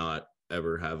not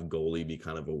ever have goalie be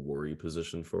kind of a worry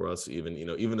position for us,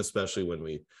 even especially when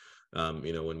we when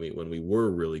we were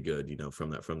really good, from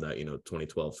that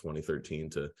 2012 2013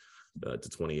 to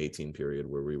 2018 period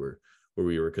where we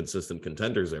were consistent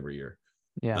contenders every year.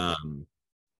 And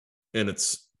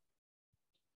it's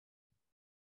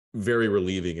very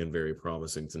relieving and very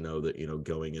promising to know that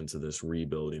going into this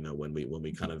rebuild, when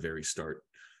we kind of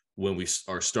when we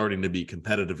are starting to be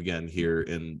competitive again here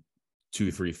in 2,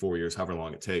 3, 4 years, however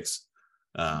long it takes,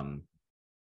 that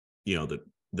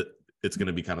it's going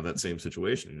to be kind of that same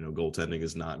situation. Goaltending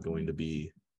is not going to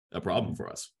be a problem for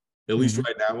us. At least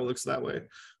right now it looks that way.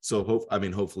 So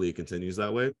hopefully it continues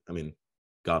that way. I mean,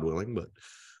 God willing, but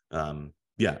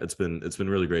it's been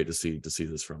really great to see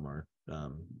this from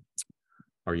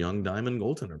our young diamond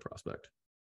goaltender prospect.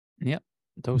 Yep.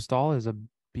 Dostal is a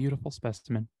beautiful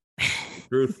specimen.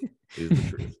 Truth is the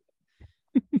truth.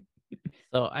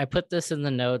 So I put this in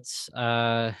the notes.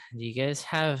 Do you guys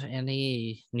have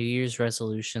any New Year's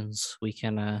resolutions we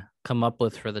can come up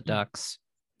with for the Ducks?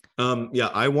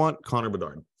 I want Connor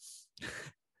Bedard.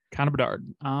 Connor Bedard.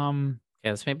 Yeah,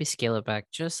 let's maybe scale it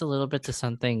back just a little bit to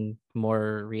something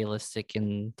more realistic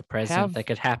in the present that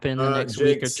could happen in the next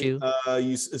week or two.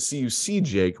 You see,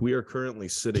 Jake, we are currently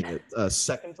sitting at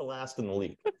second to last in the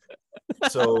league.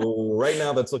 So right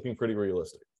now, that's looking pretty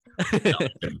realistic.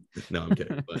 No, I'm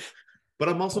kidding. But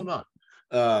I'm also not.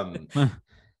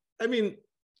 I mean,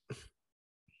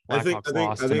 I think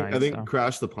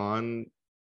Crash the Pond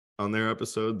on their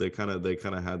episode, they kind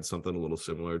of had something a little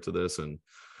similar to this, and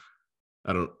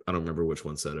I don't remember which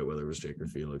one said it, whether it was Jake or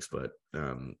Felix, but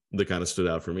they kind of stood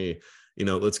out for me. You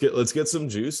know, let's get some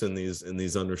juice in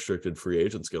these unrestricted free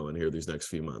agents going here these next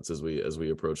few months as we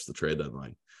approach the trade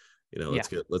deadline. You know,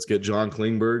 let's get John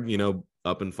Klingberg, you know,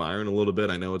 up and firing a little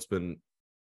bit. I know it's been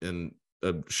in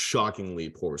a shockingly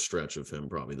poor stretch of him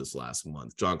probably this last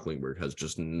month. John Klingberg has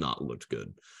just not looked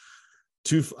good.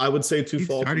 I would say two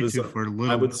fault of his own.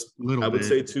 I would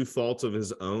say two fault of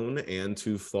his own and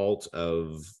two fault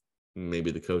of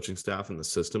maybe the coaching staff and the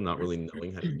system not really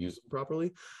knowing how to use it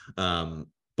properly.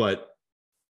 But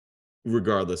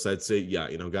regardless, I'd say, yeah,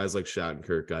 you know, guys like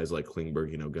Shattenkirk, guys like Klingberg,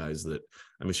 you know, guys that,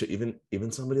 I mean,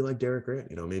 even somebody like Derek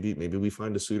Grant, you know, maybe we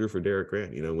find a suitor for Derek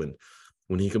Grant, you know,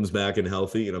 when he comes back and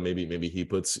healthy, you know, maybe he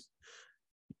puts,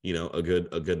 you know, a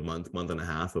good month and a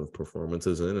half of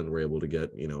performances in, and we're able to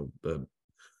get, you know,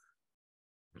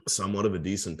 somewhat of a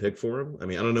decent pick for him. I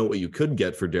mean, I don't know what you could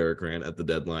get for Derek Grant at the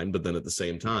deadline, but then at the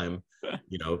same time,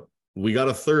 you know, we got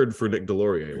a third for Nick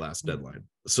Delorier last deadline.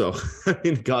 So, I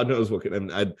mean, God knows what can,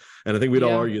 and I think we'd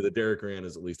all argue that Derek Grant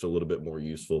is at least a little bit more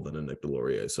useful than a Nick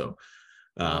Delorier. So,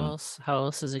 how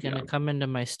else is it going to come into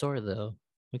my store though?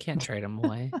 We can't trade him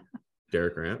away.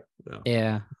 Derek Grant? No.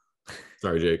 Yeah.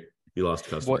 Sorry, Jake. You lost a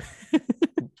customer.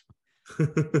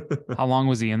 How long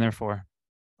was he in there for?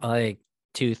 Like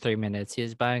 2-3 minutes. He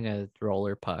was buying a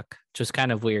roller puck, which was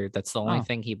kind of weird. That's the only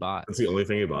thing he bought. That's the only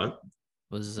thing he bought?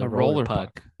 Was a roller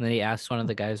puck. And then he asked one of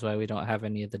the guys why we don't have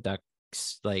any of the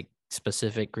Ducks like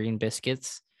specific green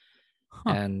biscuits.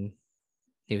 And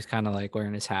he was kind of like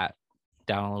wearing his hat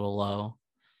down a little low.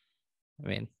 I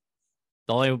mean,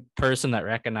 the only person that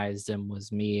recognized him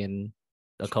was me and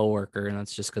a coworker, and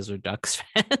that's just because we're Ducks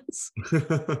fans. It's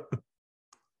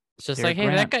just Derek like, hey,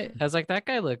 Grant. That guy. I was like, that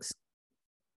guy looks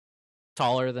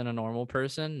taller than a normal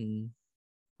person and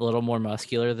a little more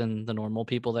muscular than the normal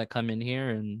people that come in here.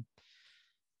 And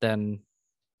then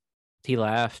he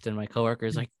laughed, and my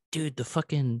coworker's like, dude,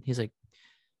 he's like,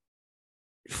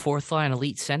 fourth line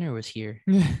elite center was here.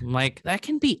 I'm like, that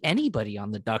can be anybody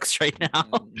on the Ducks right now.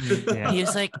 Yeah. He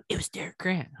was like, it was Derek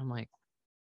Grant. I'm like,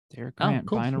 Derek Grant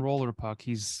buying a roller puck.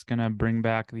 He's gonna bring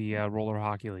back the roller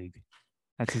hockey league.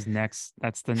 That's the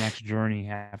next journey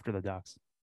after the Ducks.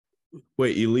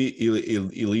 Wait,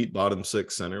 elite bottom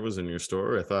six center was in your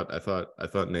store? I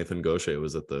thought Nathan Gaucher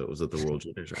was at the World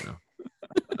Juniors right now.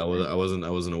 I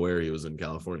wasn't aware he was in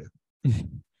California.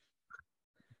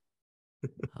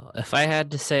 If I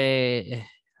had to say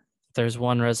there's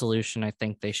one resolution I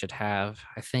think they should have,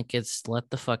 I think it's let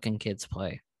the fucking kids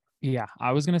play. Yeah,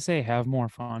 I was gonna say have more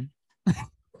fun.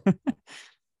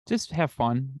 Just have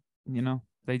fun, you know.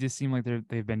 They just seem like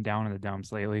they've been down in the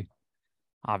dumps lately,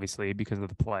 obviously because of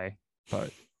the play. But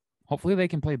hopefully they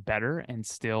can play better and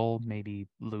still maybe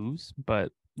lose.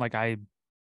 But like I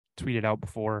tweeted out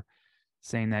before,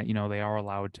 saying that, you know, they are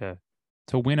allowed to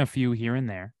win a few here and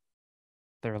there.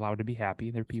 They're allowed to be happy.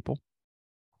 They're people.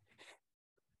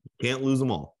 Can't lose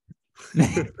them all.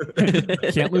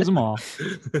 Can't lose them all.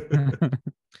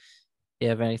 You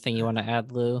have anything you want to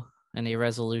add, Lou? Any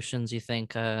resolutions you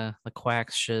think the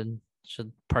Quacks should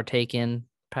partake in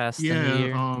past the new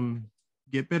year?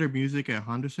 Get better music at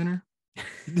Honda Center.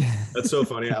 That's so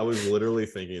funny. I was literally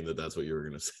thinking that's what you were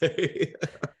gonna say.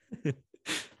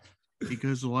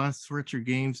 Because the last Switcher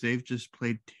games, they've just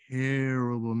played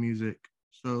terrible music.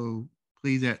 So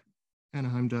please, at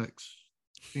Anaheim Ducks,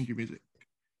 change your music.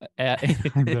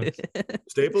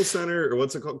 Staples Center, or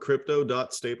what's it called?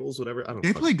 Crypto.Staples, whatever. I don't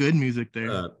know. They play good music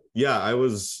there. Yeah, I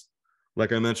was,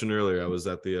 like I mentioned earlier, I was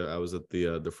at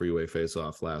the Freeway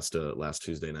Face-Off last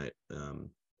Tuesday night.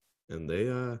 And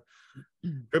they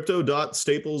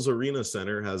Crypto.Staples Arena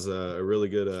Center has a really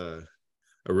good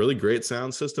a really great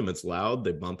sound system. It's loud,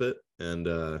 they bump it, and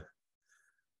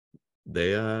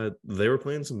they were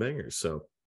playing some bangers. So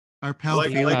our pal I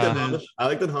like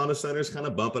that Honda Center's kind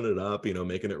of bumping it up, you know,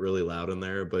 making it really loud in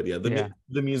there. But yeah,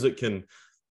 the music can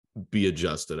be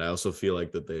adjusted. I also feel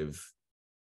like that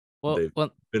Well, they've been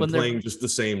when they're playing just the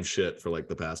same shit for like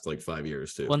the past like 5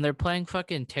 years too. when they're playing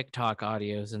fucking TikTok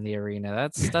audios in the arena,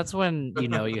 that's when you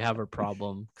know you have a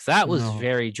problem. Because that was No.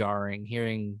 very jarring.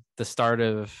 Hearing the start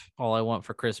of "All I Want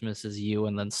for Christmas Is You"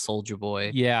 and then "Soldier Boy."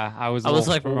 Yeah, I was. I a was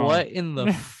little like, thrown. "What in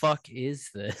the fuck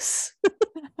is this?"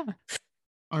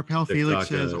 Our pal Felix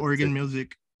TikTok, says Oregon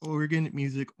music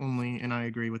only, and I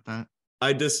agree with that.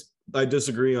 I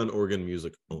disagree on organ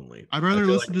music only. I'd rather I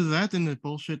feel listen to that than the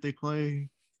bullshit they play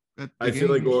at the I feel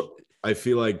like games. I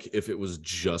feel like if it was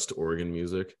just organ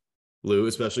music, Lou,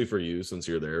 especially for you since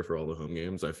you're there for all the home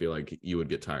games, I feel like you would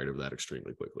get tired of that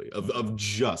extremely quickly. Of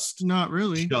just Not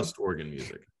really. organ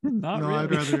music. Not No,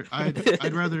 really.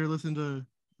 I'd rather listen to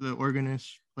the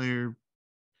organist player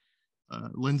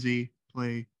Lindsay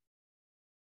play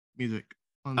music.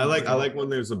 I like when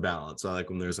there's a balance. I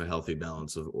like when there's a healthy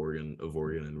balance of organ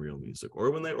and real music, or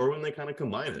when they kind of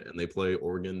combine it and they play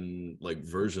organ like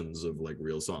versions of like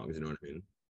real songs. You know what I mean?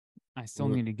 I still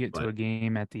need to get to a But-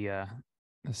 game at the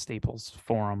Staples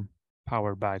Forum,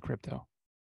 powered by crypto.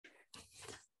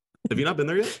 Have you not been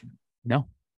there yet? No,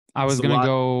 I was It's a gonna lot-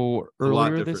 go It's a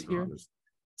lot earlier this different than year. Honda-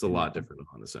 It's a lot different than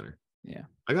Honda Center. Yeah.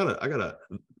 They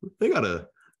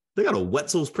got a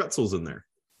Wetzel's Pretzels in there.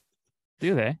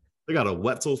 Do they? They got a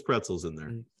Wetzel's Pretzels in there.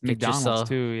 Get McDonald's yourself-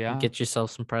 too. Yeah. Get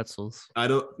yourself some pretzels. I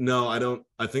don't know.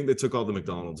 I think they took all the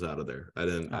McDonald's out of there. I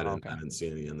didn't see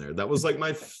any in there. That was like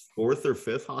my 4th or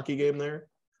 5th hockey game there.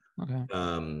 Okay.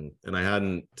 And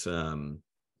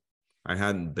I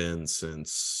hadn't been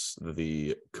since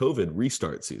the COVID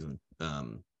restart season.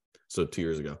 So 2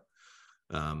 years ago.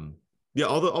 Yeah,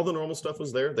 all the normal stuff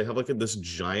was there. They have like this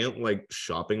giant like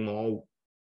shopping mall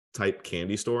type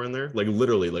candy store in there, like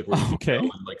literally like where you can Okay. go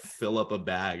and, like fill up a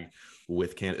bag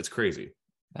with candy. It's crazy.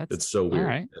 That's It's so weird.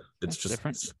 right. It's That's just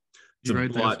different. It's, you a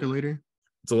ride the lot, escalator.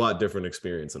 it's a lot different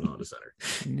experience in Honda Center.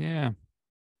 yeah.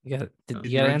 You got Did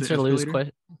you you got to ride the answer Lou's escalator?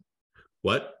 question.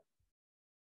 What?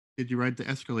 Did you ride the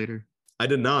escalator? I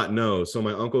did not know. So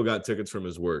my uncle got tickets from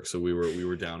his work, so we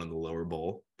were down in the lower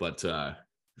bowl. But yeah,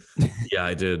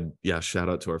 I did. Yeah, shout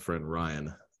out to our friend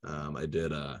Ryan. I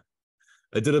did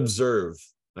observe.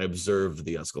 I observed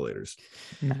the escalators.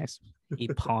 Nice. He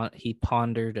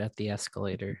pondered at the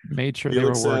escalator. Made sure they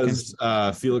were Felix working. says,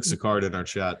 Felix Sicard in our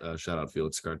chat, shout out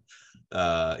Felix Sicard.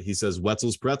 He says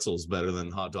Wetzel's Pretzels better than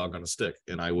hot dog on a stick,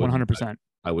 and I would 100%.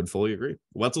 I would fully agree.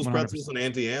 Wetzel's 100%. Pretzels and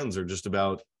Auntie Anne's are just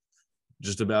about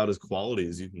as quality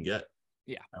as you can get.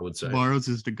 Yeah. I would say. Barrows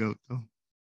is the goat though.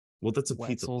 Well, that's a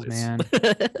pizza Wetzel's, place. man.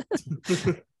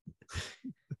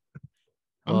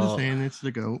 I'm Well- just saying it's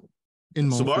the goat. In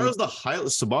Malta.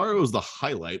 Sbarro is the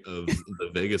highlight of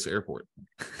the Vegas airport.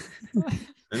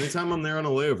 Anytime I'm there on a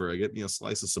layover, I get a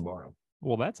slice of Sbarro.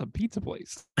 Well, that's a pizza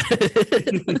place.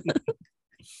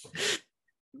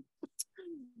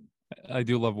 I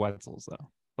do love Wetzel's though.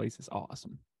 Place is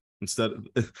awesome. Instead of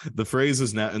the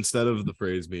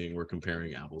phrase being we're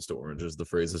comparing apples to oranges, the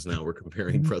phrase is now we're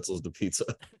comparing pretzels to pizza.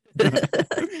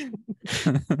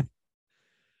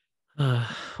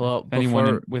 Well, If anyone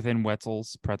before within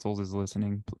Wetzel's Pretzels is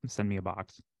listening, send me a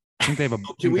box. I think they have a.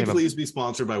 Oh, can we please be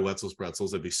sponsored by Wetzel's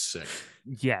Pretzels? That'd be sick.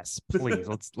 Yes, please.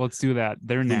 Let's do that.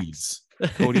 They're next. Please.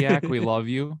 Kodiak, we love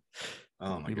you.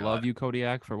 Oh my We god. love you,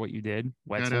 Kodiak, for what you did. Shout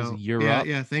Wetzel's, out. you're yeah, up.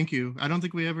 yeah, thank you. I don't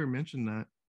think we ever mentioned that.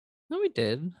 no, we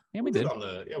did. Yeah, we did.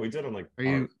 We did on like Are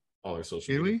you- all our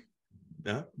social Did media.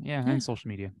 we? Yeah. Yeah, Yeah. and social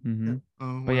media. Hmm.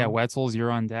 Oh, But yeah, wow. Wetzel's,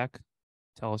 you're on deck.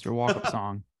 Tell us your walk-up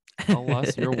song. Tell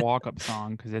us your walk-up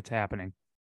song because it's happening.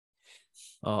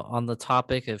 On the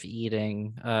topic of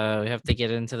eating, we have to get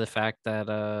into the fact that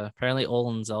apparently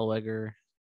Olin Zellweger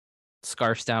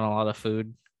scarfs down a lot of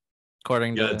food,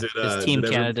 according Yeah, to did, his Team did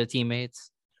every- Canada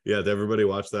teammates. Yeah, did everybody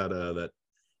watch that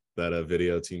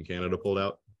video Team Canada pulled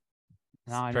out?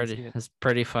 No, I didn't see Pretty, it. it's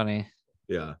pretty funny.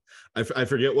 Yeah. I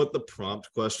forget what the prompt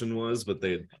question was, but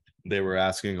they were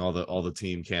asking all the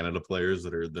Team Canada players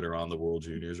that are on the World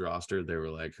Juniors roster. They were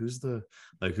like, who's the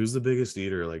biggest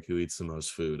eater? Like, who eats the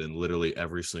most food? And literally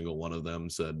every single one of them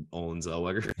said Olin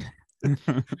Zellweger.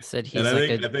 Said he's And I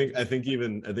like think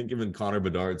even Connor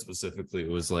Bedard specifically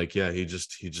was like, yeah, he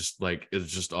just like is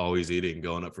just always eating,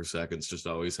 going up for seconds, just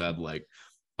always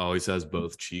has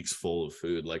both cheeks full of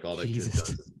food. Like all that kid Jesus. does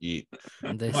is eat.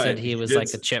 they but said he he was did like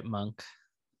a s- chipmunk.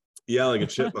 Yeah, like a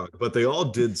chipmunk. But they all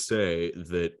did say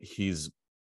that he's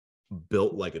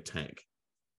built like a tank,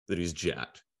 that he's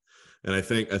jacked. And I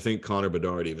think Connor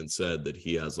Bedard even said that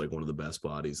he has like one of the best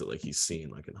bodies that like he's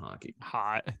seen like in hockey.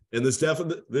 Hot. And this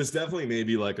definitely may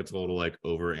be like a total like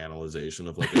over analyzation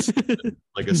of like a stupid,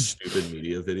 like a stupid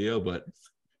media video, but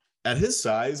at his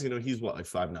size, he's what, like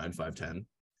 5'9", 5'10".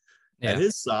 Yeah. At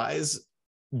his size,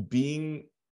 being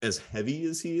as heavy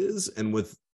as he is, and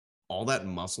with all that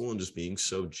muscle and just being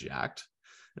so jacked,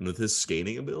 and with his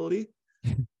skating ability,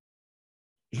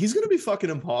 he's going to be fucking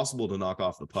impossible to knock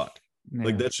off the puck.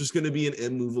 Like, that's just going to be an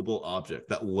immovable object.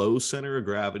 That low center of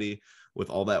gravity with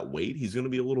all that weight, he's going to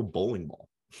be a little bowling ball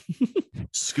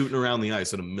scooting around the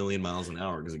ice at 1,000,000 miles an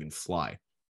hour because he can fly.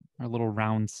 Our little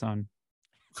round son.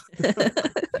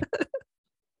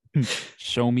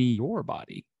 Show me your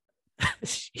body.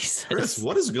 Jesus. Chris,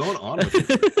 what is going on with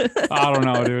you? I don't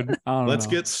know, dude. I don't Let's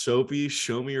know. get soapy.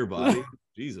 Show me your body.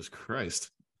 Jesus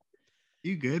Christ.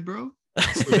 You good, bro?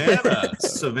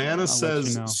 Savannah I'll says.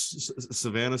 let you know.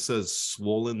 Savannah says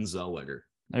swollen Zellweger.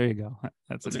 There you go.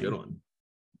 That's That's a name. good one.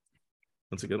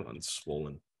 That's a good one.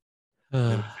 Swollen.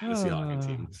 Fantasy hockey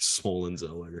team. Swollen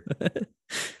Zellweger.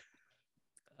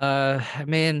 I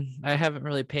mean, I haven't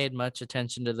really paid much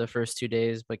attention to the first 2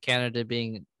 days, but Canada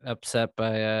being upset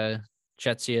by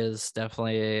Chetsia is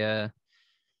definitely a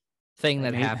thing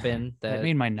that happened That that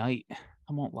made my night.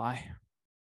 I won't lie.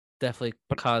 definitely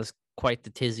caused quite the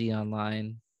tizzy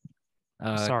online.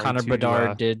 Sorry Connor to,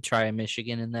 Bedard did try a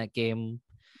Michigan in that game.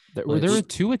 There Which- were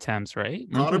 2 attempts, right?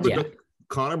 Connor, Remember? Yeah.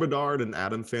 Connor Bedard and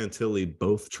Adam Fantilli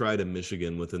both tried a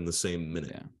Michigan within the same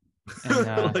minute. Yeah. And,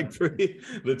 Like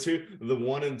the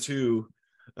 1 and 2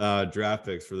 draft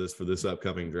picks for this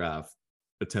upcoming draft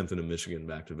attempted a Michigan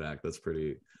back to back. That's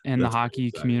pretty. And the That's pretty hockey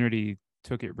exciting. community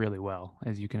took it really well,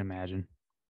 as you can imagine.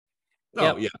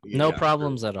 Oh, Yep. yeah. No yeah,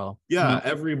 problems at all. Yeah, No.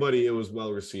 everybody. It was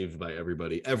well received by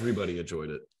everybody. Everybody enjoyed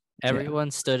it.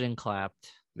 Everyone stood and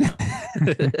clapped.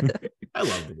 I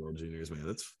love the World Juniors,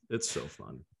 man. It's so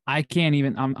fun. I can't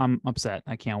even. I'm upset.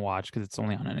 I can't watch because it's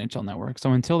only on NHL Network.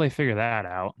 So until they figure that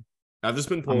out, I've just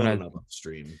been pulling gonna- it up on the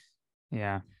stream.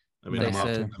 yeah. I mean, They I'm off.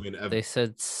 said- I mean, They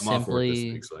said I'm off work this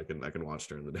simply. week, so I can watch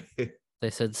during the day. They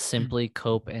said simply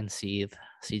cope and seethe.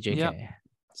 CJK. Yep.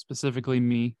 Specifically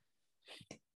me.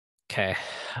 Okay,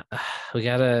 we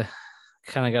gotta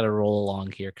roll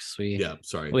along here because Yeah,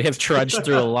 sorry. we have trudged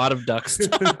through a lot of duck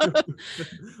stuff.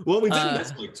 Well, we did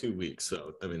this for like 2 weeks,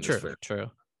 so I mean, that's True, fair.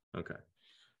 true. Okay.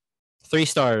 3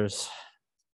 stars.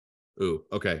 Ooh,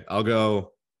 okay. I'll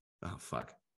go. Oh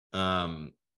fuck.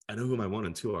 I know who my 1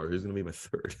 and 2 are. Who's gonna be my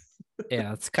 3rd? Yeah,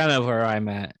 that's kind of where I'm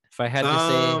at. If I had to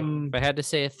say, Um, if I had to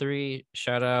say a 3,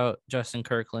 shout out Justin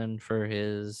Kirkland for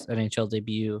his NHL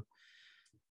debut.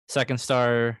 2nd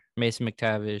star, Mason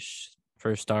McTavish.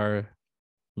 1st star,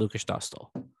 Lucas Dostal.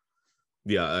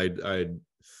 Yeah, I'd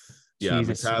yeah,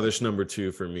 Jesus. McTavish number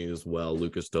 2 for me as well.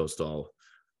 Lucas Dostal,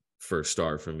 1st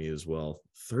star for me as well.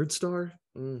 3rd star?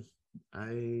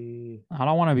 I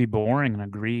don't want to be boring and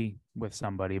agree with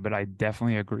somebody, but I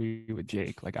definitely agree with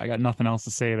Jake. Like I got nothing else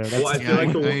to say there. That's, well, I Yeah, feel like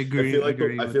I the agree- I feel like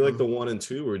agree the, I with feel like them. the 1 and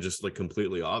 2 were just like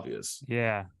completely obvious.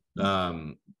 yeah.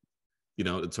 You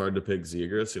know, it's hard to pick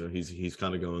Zegras. You know, he's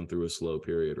kind of going through a slow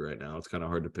period right now. It's kind of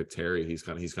hard to pick Terry. He's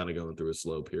kind of going through a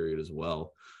slow period as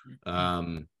well.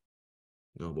 Oh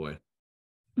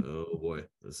boy,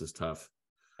 this is tough.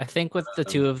 I think with the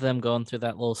 2 of them going through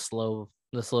that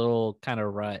this little kind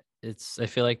of rut, I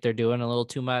feel like they're doing a little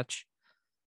too much.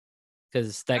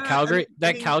 Because that Calgary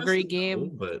yes and game, no,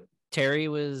 but Terry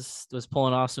was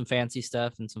pulling off some fancy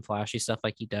stuff and some flashy stuff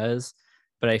like he does,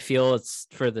 but I feel it's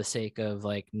for the sake of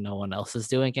like no one else is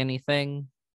doing anything.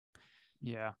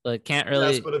 Yeah. But can't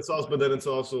really. yes, but it's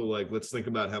also like, let's think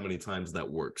about how many times that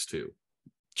works too.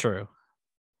 True.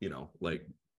 You know, like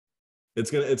it's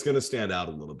gonna stand out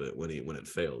a little bit when it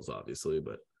fails, obviously.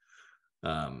 But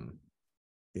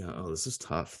yeah. Oh, this is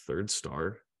tough. 3rd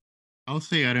star. I'll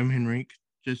say Adam Henrique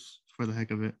just for the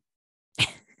heck of it,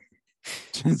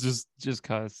 just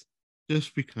cause.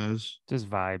 just because. Just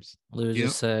vibes. Lou Yep.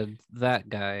 just said that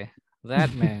guy,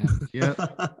 that man. Yeah,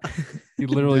 He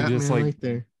literally that just man like right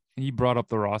there. he brought up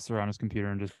the roster on his computer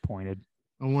and just pointed.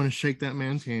 I want to shake that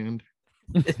man's hand.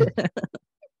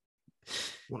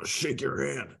 Want to shake your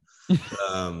hand.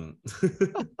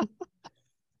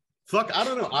 Fuck, I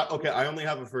don't know. Okay, I only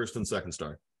have a 1st and 2nd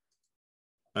star.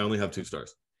 I only have 2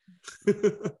 stars.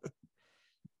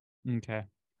 Okay.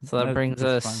 So that brings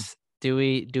that's us. fine. Do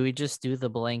we just do the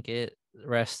blanket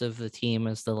rest of the team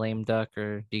as the lame duck,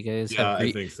 or do you guys Yeah, have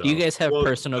I think so. do you guys have Well,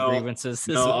 personal no, grievances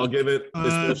this No, I'll week? give it.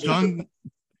 John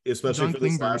Especially for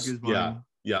this Klingberg last. is Yeah, mine.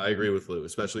 yeah, I agree with Lou.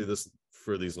 Especially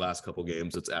for these last couple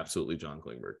games, it's absolutely John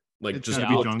Klingberg. Like, It's just gotta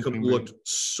be looked, John Klingberg. looked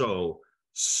so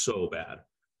bad.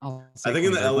 I'll I say think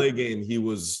in the Klingberg. LA game, he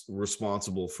was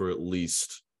responsible for at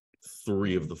least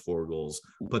 3 of the 4 goals,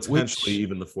 potentially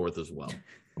even the 4th as well.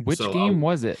 Which So game I'll-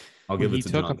 was it? I'll Where give he it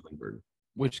to took John a- Klingberg.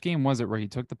 Which game was it where he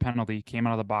took the penalty, came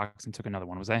out of the box, and took another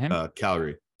one? Was that him?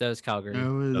 Calgary. That was Calgary. That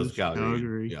was, That was Calgary.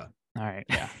 Calgary. Yeah, All right.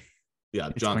 Yeah. yeah.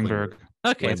 It's John Klingberg.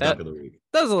 Okay, lame that duck of the week.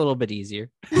 was a little bit easier.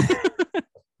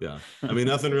 Yeah. I mean,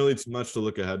 nothing really too much to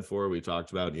look ahead for. We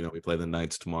talked about, we play the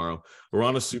Knights tomorrow. We're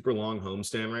on a super long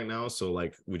homestand right now. So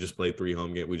like we just played 3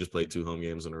 home games. We just played 2 home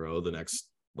games in a row. The next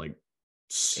like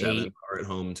 7 8. are at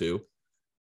home too.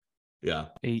 Yeah.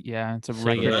 8, yeah, it's a So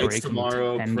regular Knights break.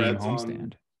 tomorrow, 10-game Preds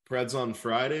homestand. Preds on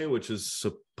Friday, which is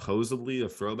supposedly a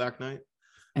throwback night.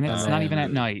 And it's not even at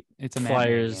then night. It's a matinee game.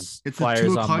 Flyers. It's Flyers a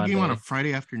 2 on o'clock game on a Monday.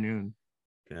 Friday afternoon.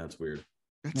 Yeah, it's weird.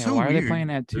 That's Yeah, so why are weird. they playing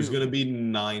at 2? There's gonna be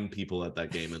 9 people at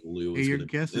that game, and Lou Hey, is your gonna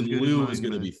guess is and good as Lou mine, is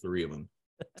gonna but- be 3 of them.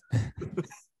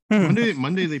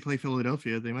 Monday they play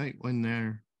Philadelphia. They might win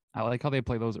there. I like how they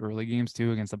play those early games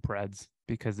too against the Preds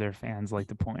because their fans like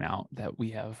to point out that we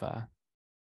have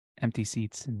empty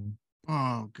seats and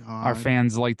Oh god. our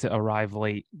fans like to arrive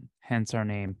late, hence our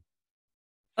name.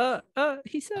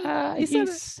 He said he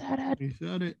said it. You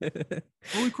said it.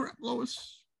 Holy crap,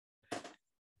 Lois.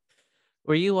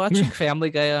 Were you watching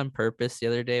Family Guy on purpose the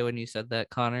other day when you said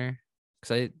that, Connor?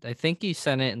 Because I think you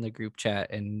sent it in the group chat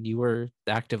and you were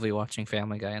actively watching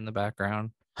Family Guy in the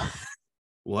background.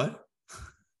 What?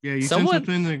 Yeah, you Someone- sent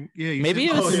something in the you maybe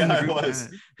sent it was- something in the I group was.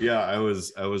 chat. Yeah, I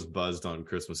was buzzed on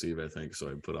Christmas Eve, I think, so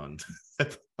I put on I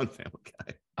put on Family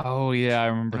Guy. Oh yeah, I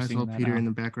remember I seeing saw that. Peter now. in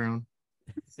the background.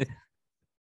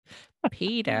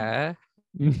 Peter.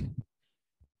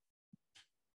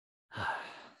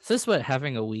 This is what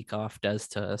having a week off does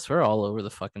to us. We're all over the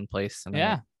fucking place tonight.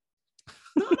 Yeah,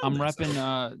 I'm That's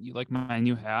repping. You like my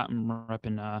new hat? I'm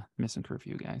repping. Missing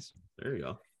curfew, guys. There you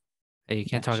go. Hey, you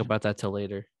can't talk Gotcha. about that till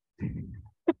later.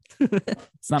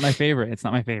 It's not my favorite. It's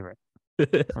not my favorite.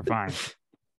 We're fine.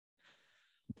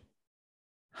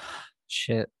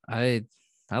 Shit, I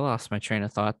lost my train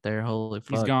of thought there. Holy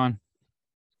fuck. He's gone.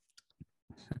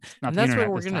 Not And the that's where internet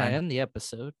we're this gonna time. end the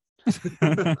episode.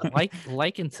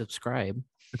 Like and subscribe.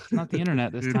 It's not the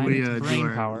internet this Should time. we It's do brain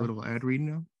our power. little ad read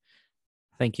now?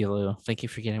 Thank you, Lou. Thank you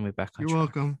for getting me back on You're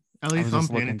track. welcome. At I least was I'm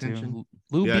just paying looking to. attention.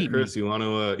 Lou Yeah, beat Chris, me. you want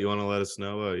to let us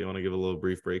know? You want to give a little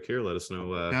brief break here? Let us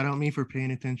know. Shout out me for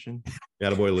paying attention.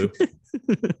 Boy, Lou.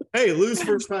 Hey, Lou's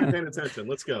first time paying attention.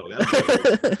 Let's go.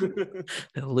 Attaboy.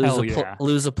 Hell yeah.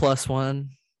 Lose a +1.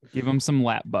 Give him some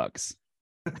lap bucks.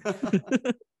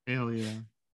 Hell yeah.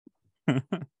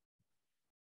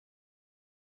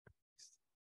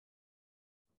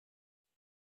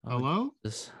 Hello?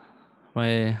 This-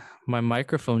 My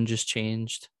microphone just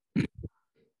changed.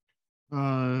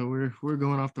 We're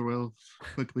going off the rails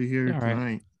quickly here All right.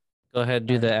 tonight. Go ahead,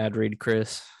 do the ad read,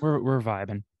 Chris. We're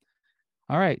vibing.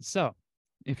 All right. So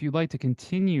if you'd like to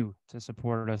continue to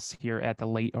support us here at the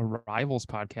Late Arrivals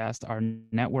podcast, our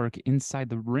network Inside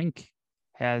the Rink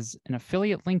has an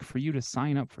affiliate link for you to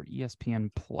sign up for ESPN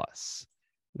Plus.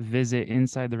 Visit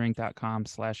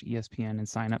insidetherink.com/ESPN and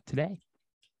sign up today.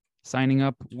 Signing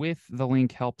up with the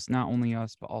link helps not only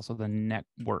us, but also the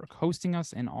network hosting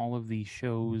us and all of the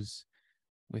shows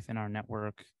within our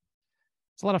network.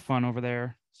 It's a lot of fun over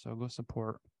there. So go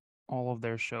support all of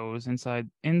their shows. Inside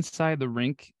the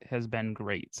Rink has been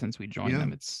great since we joined Yeah.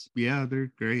 them. It's Yeah,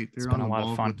 they're great. It's They're been on a lot of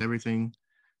involved fun. with everything.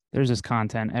 there's just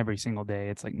content every single day.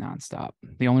 It's like nonstop.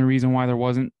 The only reason why there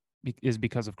wasn't is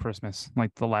because of Christmas,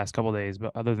 like the last couple of days.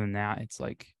 But other than that, it's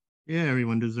like, Yeah,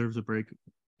 everyone deserves a break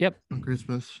yep. on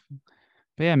Christmas.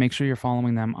 But yeah, make sure you're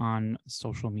following them on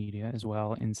social media as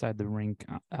well. Inside the Rink,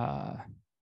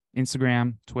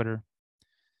 Instagram, Twitter.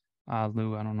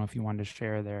 Lou, I don't know if you wanted to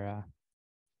share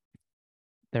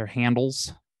their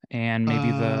handles and maybe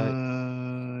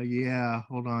Yeah,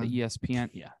 hold on. the ESPN.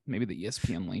 Yeah, maybe the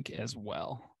ESPN link as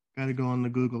well. Gotta go on the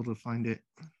Google to find it.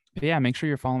 But yeah, make sure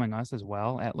you're following us as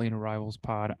well at Late Arrivals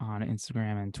Pod on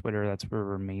Instagram and Twitter. That's where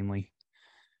we're mainly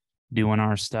doing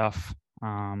our stuff.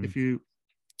 If you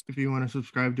want to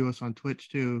subscribe to us on Twitch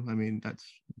too, I mean that's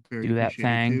very Do that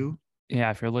appreciated thing. too.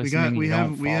 Yeah, if you're We listening, we you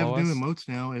have don't we have follow new us, emotes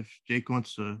now. If Jake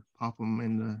wants to pop them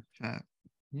in the chat.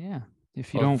 yeah.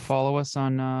 If you Well, don't follow us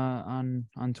on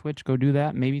Twitch, go do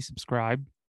that. Maybe subscribe.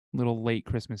 Little late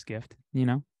Christmas gift. You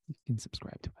know, you can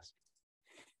subscribe to us.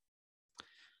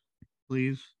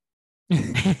 Please.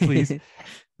 Please.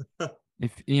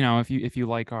 If you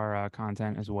like our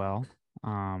content as well,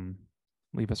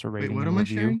 leave us a rating. Wait, what and am I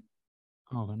review. sharing?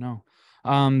 Oh no.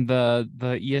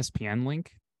 The ESPN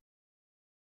link,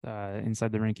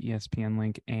 Inside the Rink ESPN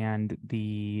link, and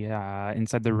the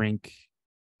Inside the Rink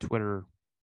Twitter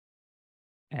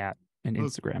at and Oh.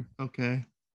 Instagram. Okay.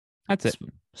 That's it.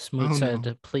 Smooth Oh, said,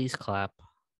 no. please clap.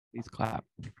 Please clap.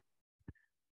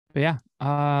 But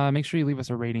yeah, make sure you leave us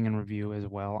a rating and review as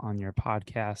well on your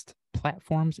podcast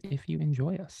platforms if you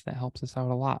enjoy us. That helps us out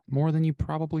a lot, more than you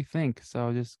probably think.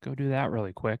 So just go do that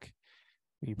really quick.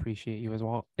 We appreciate you as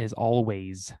well as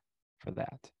always for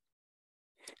that.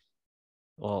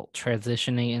 Well,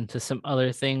 transitioning into some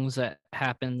other things that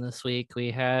happened this week,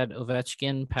 we had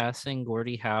Ovechkin passing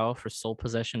Gordie Howe for sole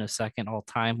possession of second all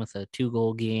time with a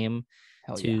 2-goal game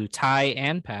Hell to yeah. tie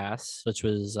and pass, which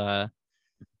was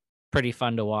pretty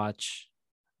fun to watch.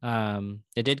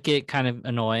 It did get kind of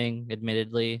annoying,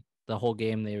 admittedly. The whole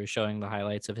game they were showing the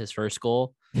highlights of his first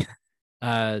goal,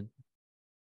 even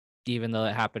though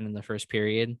it happened in the first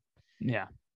period. Yeah.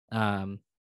 But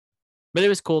it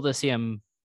was cool to see him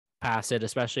pass it,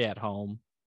 especially at home.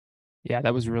 Yeah,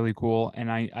 that was really cool.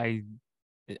 And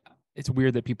it's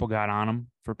weird that people got on him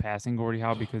for passing Gordie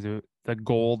Howe because the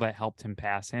goal that helped him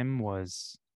pass him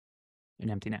was an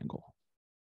empty net goal.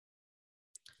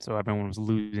 So everyone was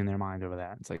losing their mind over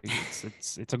that. It's like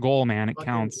it's a goal, man. It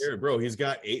counts. Here, bro, he's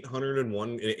got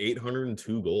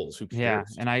 802 goals. Who cares?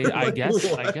 Yeah, and I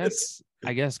guess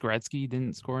Gretzky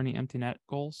didn't score any empty net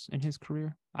goals in his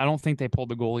career. I don't think they pulled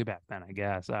the goalie back then. I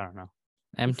guess I don't know.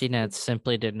 Empty nets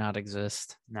simply did not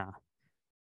exist. Nah.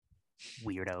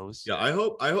 Weirdos. Yeah, I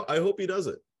hope he does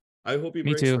it. I hope he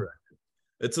Me breaks too. the record.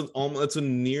 It's a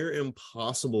near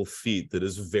impossible feat that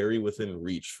is very within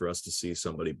reach for us to see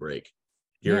somebody break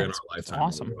here in our lifetime.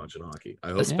 awesome. When we're watching hockey. I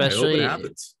hope it Especially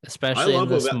happens. Especially in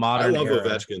this modern I love era.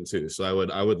 Ovechkin too, so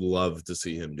I would love to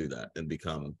see him do that and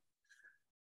become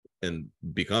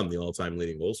the all-time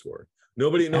leading goal scorer.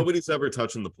 Nobody's ever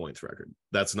touching the points record.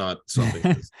 That's not something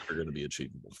that's ever going to be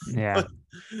achievable. Yeah.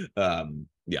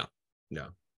 Yeah.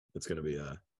 It's going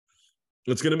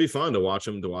to be fun to watch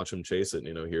him chase it,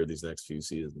 here these next few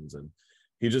seasons. And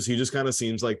he just kind of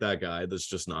seems like that guy that's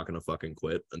just not going to fucking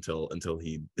quit until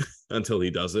he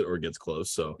does it or gets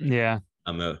close. So Yeah.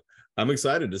 I'm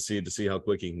excited to see how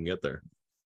quick he can get there.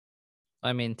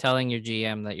 I mean, telling your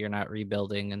GM that you're not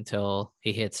rebuilding until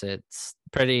he hits it's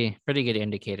pretty good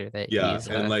indicator that he's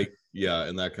and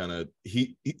that kind of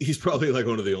he's probably like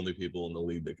one of the only people in the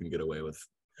league that can get away with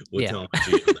telling a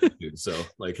GM that, dude. So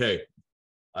like, hey,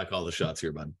 I call the shots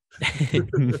here, bud.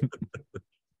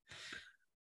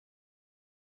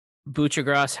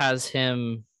 Buchagras has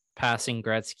him passing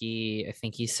Gretzky. I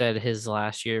think he said his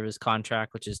last year of his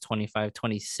contract, which is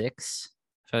 25-26.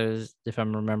 If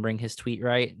I'm remembering his tweet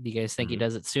right. Do you guys think he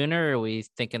does it sooner, or are we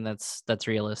thinking that's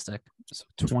realistic? So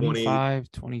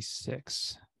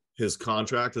 25-26. His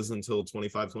contract is until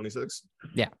 25-26.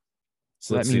 Yeah.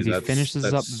 So that means he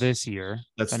finishes up this year.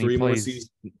 That's 3 more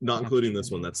seasons, not including this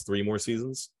one. That's 3 more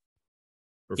seasons.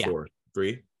 Or 4?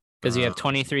 3? Because you have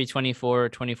 23, 24,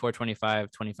 24, 25,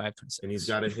 25, 26. And he's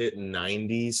got to hit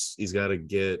 90s. He's got to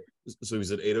get, so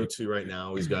he's at 802 right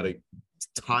now. He's got to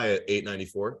tie at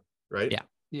 894, right? Yeah.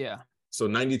 Yeah. So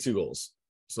 92 goals.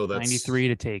 So that's 93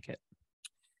 to take it.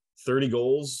 30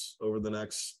 goals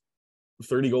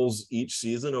each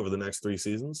season over the next 3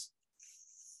 seasons.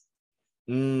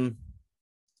 I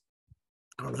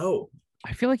don't know.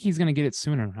 I feel like he's going to get it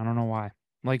sooner. I don't know why.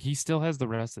 Like, he still has the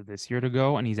rest of this year to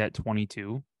go, and he's at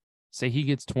 22. Say he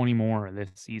gets 20 more this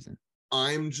season.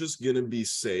 I'm just going to be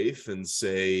safe and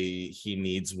say he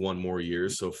needs 1 more year.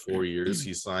 So 4 years,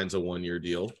 he signs a 1-year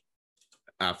deal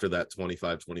after that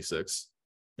 25-26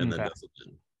 and then does it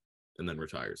and then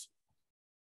retires.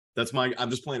 I'm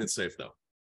just playing it safe, though.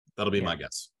 That'll be my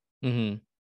guess. Mm-hmm.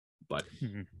 But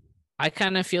I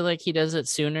kind of feel like he does it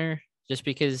sooner just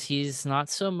because he's not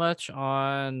so much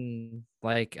on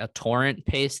like a torrent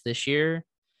pace this year.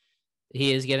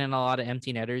 He is getting a lot of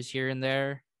empty netters here and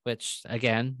there, which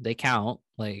again, they count.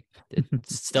 Like,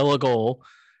 it's still a goal.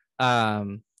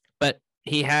 But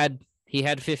he had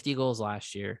 50 goals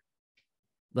last year.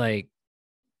 Like,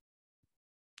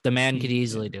 the man could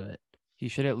easily do it. He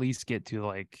should at least get to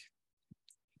like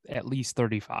at least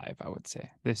 35, I would say.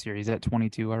 This year he's at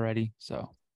 22 already.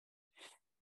 So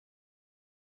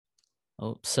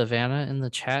Savannah in the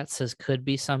chat says could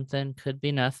be something, could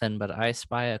be nothing, but I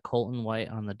spy a Colton White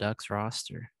on the Ducks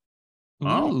roster.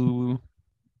 Ooh.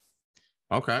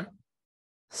 Okay.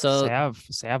 So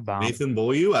Sav bomb. Nathan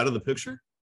Beaulieu out of the picture?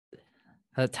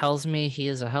 That tells me he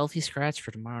is a healthy scratch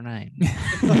for tomorrow night.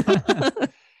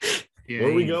 Yeah,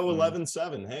 Where we he go ain't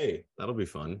fun. 11-7. Hey, that'll be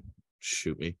fun.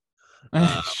 Shoot me.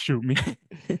 Shoot me.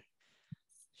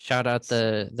 Shout out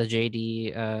the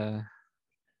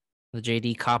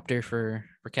JD copter for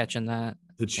catching that.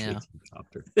 The Yeah.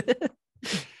 copter.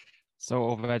 So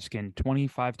Ovechkin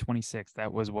 25-26.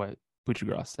 That was what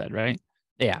Buchagras said, right?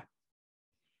 Yeah.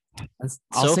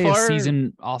 I'll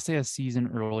say a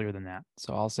season earlier than that.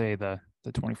 So I'll say the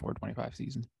 24-25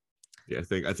 season. Yeah,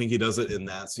 I think he does it in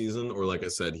that season, or like I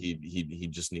said, he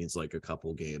just needs like a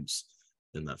couple games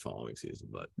in that following season.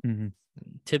 But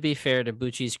to be fair to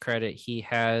Bucci's credit, he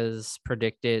has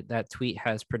predicted that tweet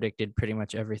has predicted pretty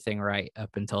much everything right up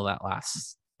until that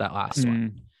last that last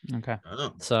one. Okay.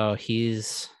 Oh, So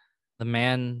he's the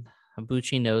man.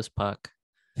 Ibuchi knows puck.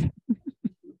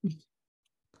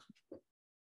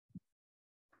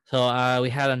 So we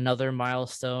had another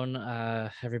milestone.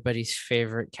 Everybody's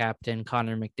favorite captain,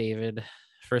 Connor McDavid,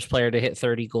 first player to hit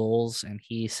 30 goals, and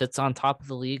he sits on top of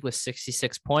the league with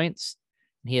 66 points.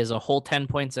 He has a whole 10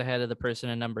 points ahead of the person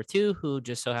in number 2, who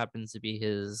just so happens to be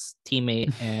his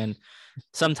teammate and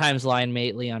sometimes line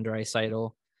mate, Leon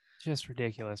Draisaitl. Just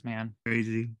ridiculous, man.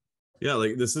 Crazy. yeah,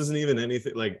 like this isn't even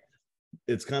anything. Like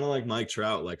it's kind of like Mike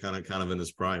Trout, like kind of in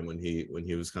his prime when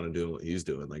he was kind of doing what he's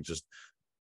doing, like just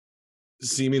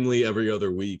seemingly every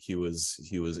other week he was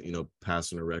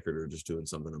passing a record or just doing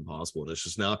something impossible. And it's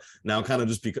just now kind of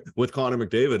just with Connor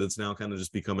McDavid, it's now kind of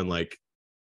just becoming like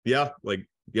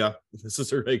this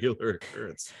is a regular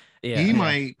occurrence. He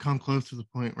might come close to the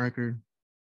point record.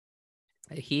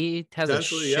 He has a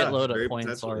shitload of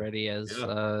points already as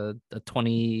a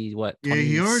 20 what? Yeah,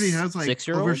 he already has like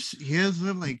 6-year-old. He has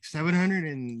like 700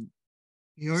 and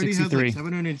he already 63. has like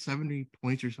 770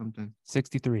 points or something.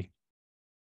 63.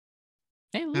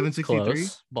 Hey, 763?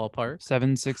 close ballpark.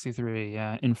 763,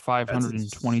 yeah, in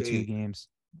 522 insane. games.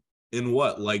 In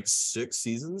what, like 6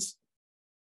 seasons?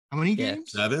 How many Yeah.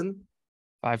 games? 7?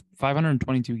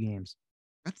 522 games.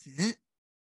 That's it.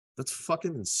 That's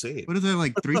fucking insane. What is that,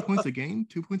 like 3 points a game?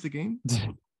 2 points a game?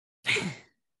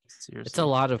 Seriously. It's a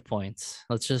lot of points.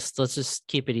 Let's just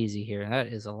keep it easy here. That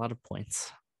is a lot of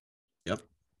points. Yep.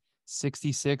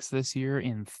 66 this year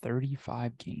in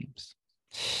 35 games.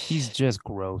 He's just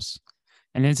gross.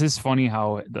 And it's just funny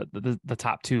how the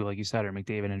top 2, like you said, are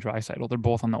McDavid and Draisaitl. They're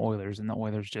both on the Oilers, and the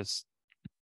Oilers just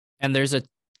And there's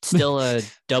still a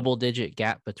double-digit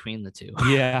gap between the two.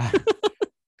 yeah.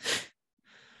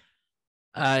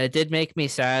 It did make me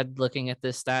sad looking at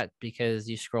this stat because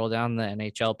you scroll down the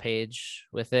NHL page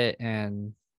with it,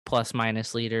 and plus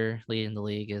minus leader leading the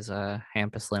league is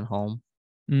Hampus Lindholm.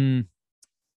 Wonder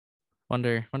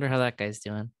how that guy's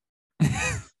doing.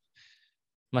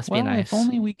 Must be nice. If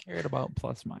only we cared about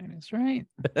plus minus, right?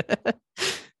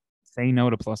 Say no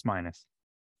to plus minus.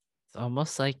 It's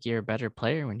almost like you're a better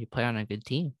player when you play on a good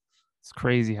team. It's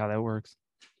crazy how that works.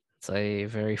 It's a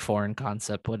very foreign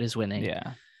concept. What is winning?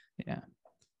 Yeah.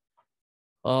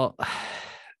 Well,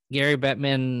 Gary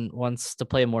Bettman wants to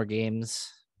play more games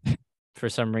for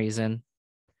some reason.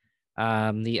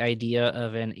 The idea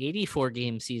of an 84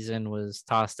 game season was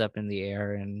tossed up in the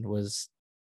air and was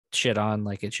shit on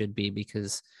like it should be,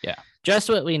 because just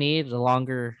what we need, a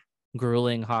longer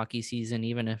grueling hockey season,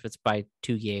 even if it's by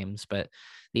 2 games. But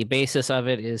the basis of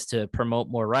it is to promote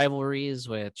more rivalries,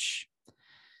 which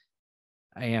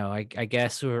I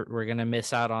guess we're gonna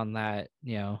miss out on that,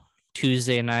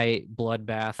 Tuesday night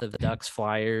bloodbath of the Ducks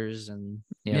Flyers and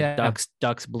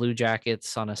Ducks Blue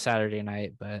Jackets on a Saturday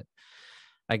night. But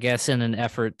I guess in an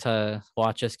effort to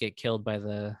watch us get killed by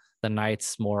the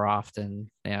Knights more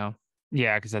often, Yeah,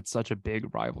 because that's such a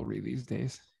big rivalry these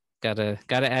days. Gotta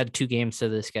add 2 games to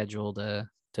the schedule to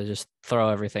just throw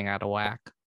everything out of whack.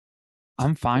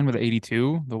 I'm fine with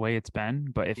 82 the way it's been,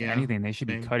 but if Yeah, anything, they should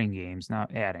be same. cutting games,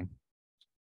 not adding.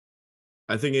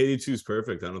 I think 82 is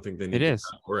perfect. I don't think they need It to is.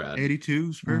 cut or add. 82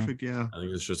 is perfect. Yeah. I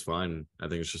think it's just fine. I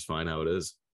think it's just fine how it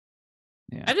is.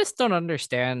 Yeah. I just don't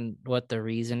understand what the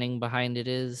reasoning behind it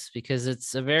is, because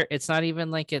it's not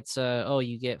even like it's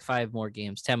you get 5 more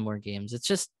games, 10 more games. It's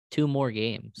just 2 more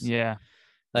games. Yeah.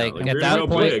 Like Like, at you're that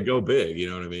gonna point, go big. You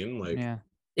know what I mean? Like,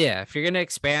 yeah, if you're gonna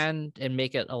expand and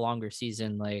make it a longer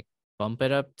season, like bump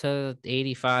it up to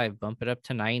 85, bump it up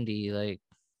to 90, like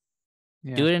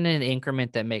do it in an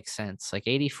increment that makes sense. Like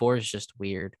 84 is just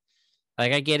weird.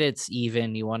 Like I get it's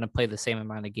even, you want to play the same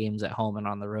amount of games at home and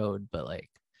on the road, but like.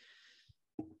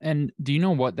 And do you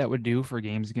know what that would do for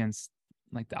games against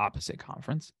like the opposite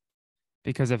conference?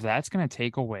 Because if that's going to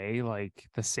take away like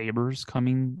the Sabres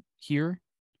coming here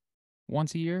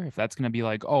once a year, if that's going to be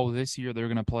like, oh, this year they're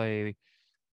going to play,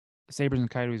 Sabres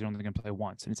and Coyotes are only going to play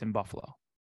once and it's in Buffalo.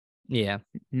 Yeah.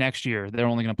 Next year they're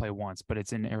only going to play once, but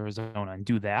it's in Arizona, and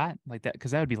do that like that,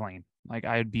 because that would be lame. Like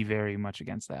I would be very much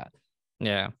against that.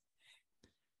 Yeah.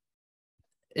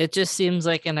 It just seems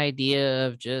like an idea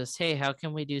of just, hey, how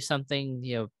can we do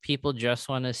something, people just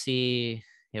want to see,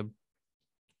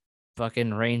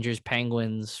 fucking Rangers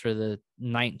Penguins for the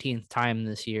 19th time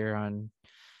this year on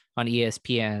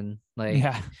ESPN. Like,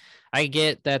 Yeah. I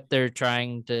get that they're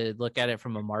trying to look at it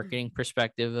from a marketing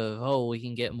perspective of, we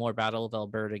can get more Battle of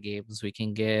Alberta games. We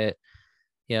can get,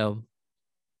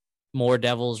 more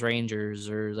Devils Rangers,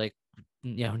 or like,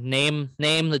 name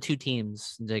the 2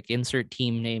 teams, like insert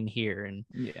team name here, and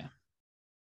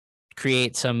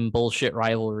create some bullshit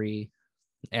rivalry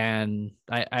And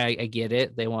I get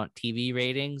it. They want TV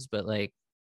ratings, but like,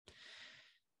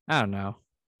 I don't know.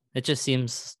 It just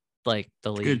seems like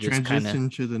the Good league is kind transition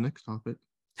of to the next topic.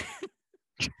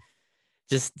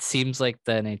 just seems like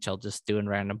the NHL just doing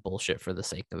random bullshit for the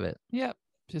sake of it. Yep,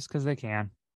 just because they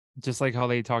can. Just like how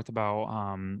they talked about,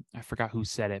 I forgot who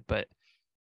said it, but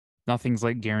nothing's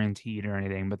like guaranteed or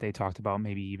anything. But they talked about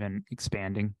maybe even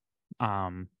expanding,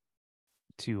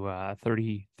 to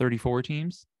 34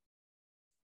 teams.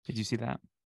 Did you see that?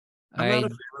 I'm not a I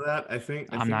fan of that. I think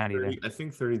I'm not either. I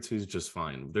think 32 is just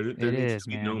fine. There It needs is, to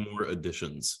be no man. more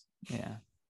additions. Yeah.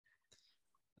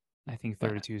 I think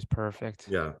 32 is perfect.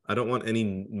 Yeah, I don't want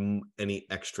any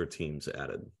extra teams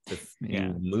added. If Yeah.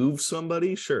 you move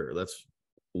somebody, sure, that's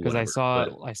Because I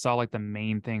whatever, but saw like the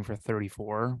main thing for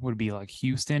 34 would be like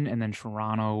Houston and then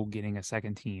Toronto getting a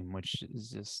second team, which is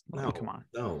just like, no, come on.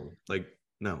 no, like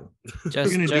no. If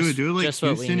just you're gonna do it like just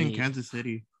what we Houston and need. Kansas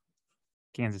City.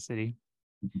 Kansas City.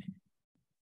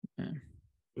 Yeah.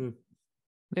 Mm.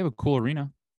 They have a cool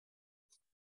arena.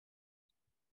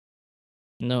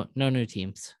 No new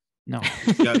teams. No.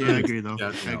 Yeah, I agree though.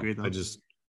 Yeah, I no, agree though. I just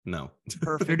no.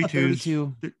 Perfect.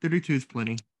 32 is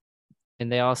plenty.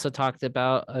 And they also talked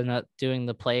about not doing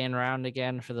the play-in round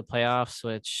again for the playoffs,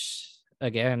 which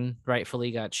again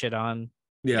rightfully got shit on.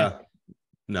 Yeah,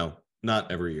 no,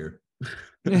 not every year.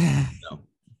 Yeah, No.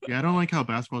 Yeah, I don't like how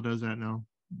basketball does that now.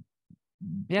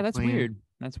 that's Playing. weird.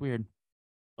 That's weird.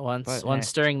 But,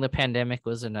 Once during the pandemic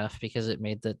was enough because it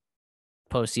made the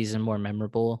postseason more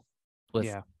memorable with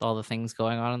Yeah. all the things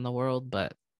going on in the world.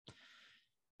 But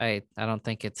I don't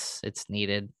think it's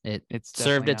needed. It It's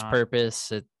served definitely its not.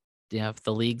 purpose. If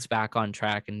the league's back on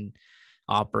track and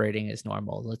operating as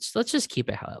normal, let's just keep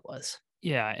it how it was.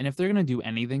 Yeah, and if they're gonna do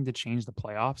anything to change the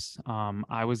playoffs,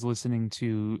 I was listening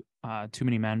to Too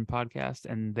Many Men podcast,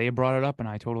 and they brought it up, and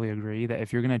I totally agree that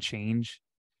if you're gonna change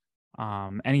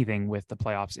anything with the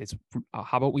playoffs, it's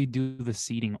how about we do the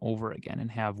seeding over again and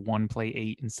have one play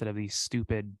 8 instead of these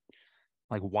stupid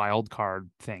like wild card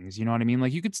things. You know what I mean?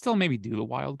 Like you could still maybe do the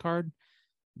wild card,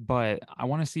 but I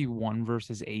want to see 1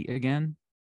 versus 8 again,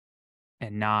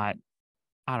 and not.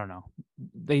 I don't know.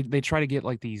 They try to get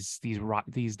like these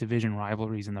division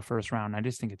rivalries in the first round. I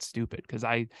just think it's stupid because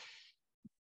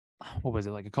what was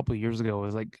it, like a couple of years ago? It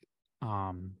was like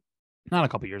not a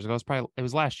couple of years ago. It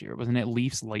was last year. Wasn't it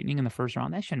Leafs Lightning in the first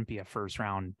round? That shouldn't be a first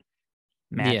round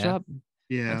matchup.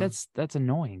 Yeah. Like, that's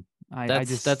annoying.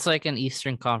 That's like an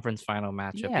Eastern Conference final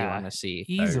matchup you Yeah, want to see.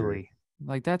 easily.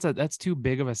 Like that's too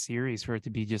big of a series for it to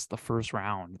be just the first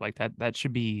round. Like that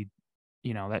should be,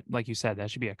 that, like you said,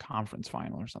 that should be a conference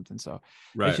final or something. So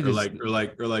Right, should or just-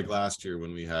 like last year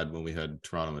when we had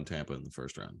Toronto and Tampa in the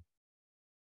first round.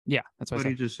 yeah, that's what What I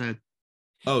he said. just said.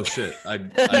 Oh shit!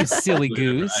 You silly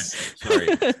goose. Sorry.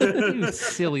 You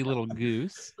silly little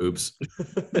goose. Oops.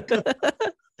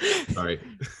 Sorry.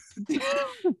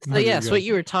 So yes, what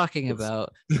you were talking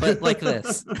about, but like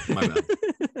this. My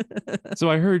bad. So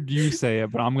I heard you say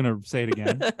it, but I'm gonna say it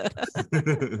again.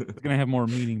 It's gonna have more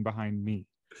meaning behind me.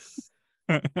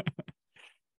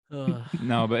 Ugh.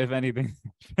 No, but if anything,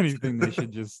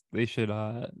 they should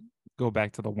go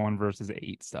back to the 1 versus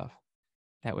 8 stuff.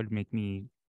 That would make me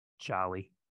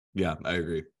jolly. Yeah, I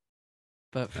agree.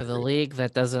 But for the league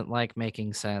that doesn't like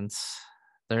making sense,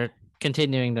 they're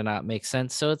continuing to not make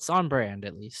sense. So it's on brand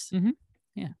at least. Mhm.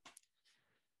 Yeah.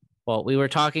 Well, we were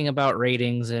talking about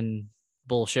ratings and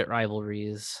bullshit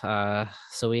rivalries.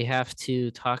 So we have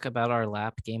to talk about our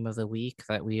lap game of the week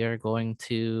that we are going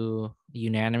to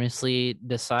unanimously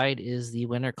decide is the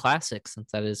Winter Classic, since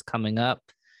that is coming up.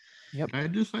 Did I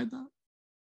decide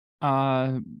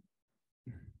that?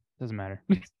 Doesn't matter.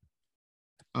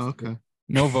 Oh, okay.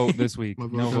 No vote this week. My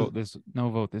No vote.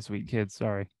 vote this week, kids.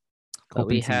 Sorry. But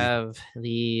we Open season. have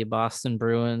the Boston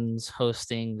Bruins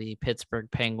hosting the Pittsburgh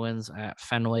Penguins at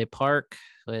Fenway Park,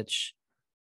 which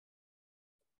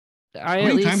How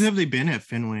many times have they been at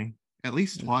Fenway? At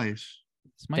least twice.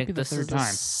 This might be the this is third the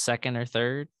time. second or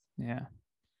third. Yeah.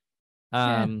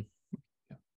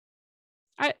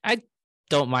 I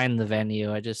don't mind the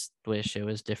venue. I just wish it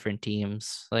was different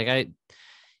teams.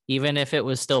 Even if it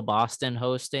was still Boston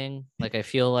hosting, like I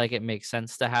feel like it makes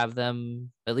sense to have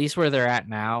them at least where they're at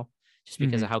now, just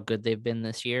because of how good they've been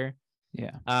this year.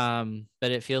 Yeah.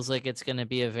 But it feels like it's going to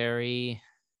be a very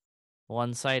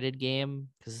one-sided game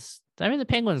because I mean the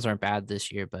Penguins aren't bad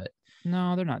this year, but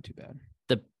No, they're not too bad.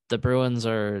 the Bruins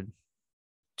are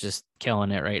just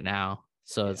killing it right now.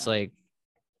 So it's Yeah. like,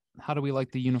 How do we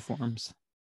like the uniforms?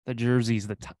 The jerseys,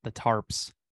 the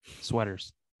tarps,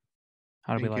 sweaters.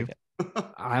 How do we Thank like you. it?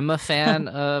 I'm a fan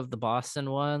of the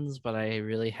Boston ones, but I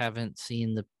really haven't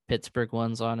seen the Pittsburgh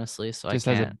ones, honestly. So Just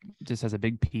I has can't. just has a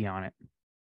big P on it.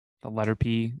 The letter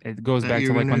P. It goes Thought back you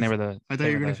to were like when gonna they were the. I thought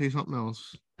they you were were gonna the- say something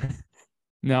else.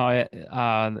 No,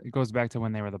 it goes back to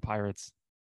when they were the Pirates.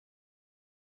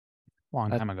 Long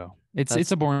That- time ago. It's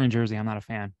that's- a boring jersey. I'm not a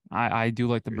fan. I do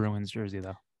like the Jersey. Bruins jersey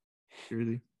though.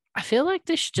 Jersey. I feel like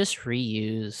they should just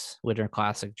reuse Winter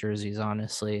Classic jerseys,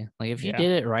 honestly. Like if you Yeah.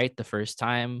 did it right the first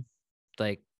time,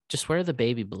 like just wear the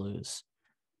baby blues.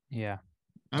 Yeah.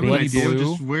 I have an Baby idea. blue.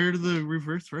 Just wear the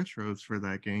reverse retros for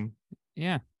that game.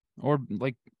 Yeah. Or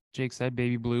like Jake said,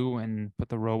 baby blue, and put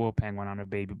the Robo Penguin on a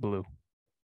baby blue.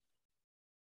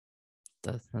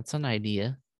 That's an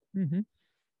idea. Mm-hmm.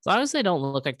 As long as they don't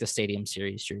look like the Stadium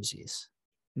Series jerseys.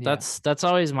 Yeah. That's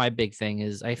always my big thing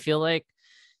is I feel like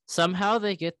somehow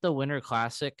they get the Winter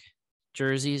Classic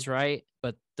jerseys right,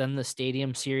 but then the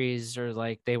Stadium Series are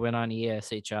like they went on E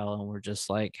ESHL and were just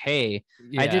like, hey,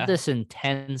 I did this in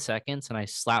 10 seconds and I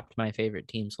slapped my favorite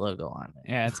team's logo on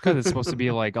it. Yeah, it's because it's supposed to be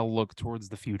like a look towards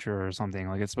the future or something.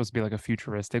 Like it's supposed to be like a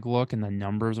futuristic look, and the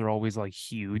numbers are always like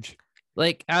huge.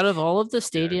 Like out of all of the Yeah,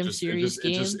 Stadium Series it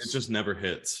games, just never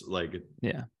hits. Like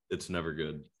Yeah. it's never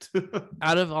good.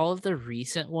 out of all of the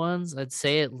recent ones, I'd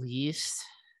say at least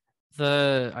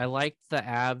I liked the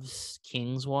Avs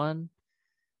Kings one.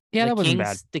 Yeah, the that wasn't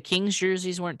bad. The Kings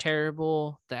jerseys weren't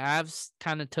terrible. The Avs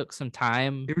kind of took some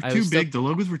time. They were I too was still- big. The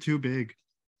logos were too big.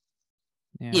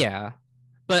 Yeah.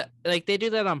 But like they do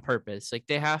that on purpose. Like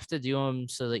they have to do them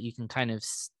so that you can kind of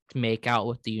make out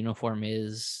what the uniform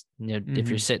is, if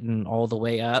you're Mhm. sitting all the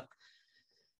way up.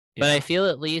 But I feel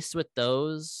at least with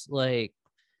those, like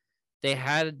they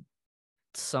had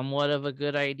somewhat of a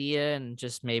good idea and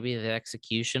just maybe the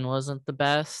execution wasn't the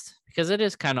best because it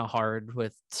is kind of hard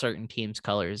with certain teams'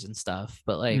 colors and stuff.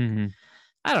 But like, Mhm.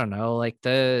 I don't know, like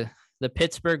the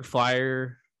Pittsburgh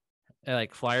Flyers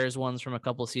ones from a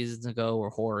couple seasons ago were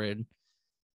horrid.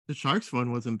 The Sharks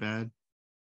one wasn't bad.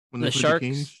 When The they played Sharks,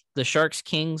 Kings. the Sharks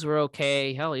Kings were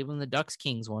okay. Hell, even the Ducks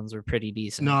Kings ones were pretty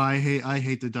decent. No, I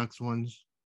hate the Ducks ones.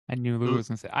 I knew Lou Those- was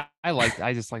gonna say.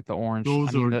 I just like the orange. Those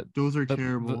I mean, are those are the-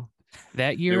 terrible.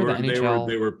 that they year were, the NHL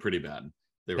they were pretty bad.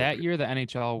 They were that pretty year the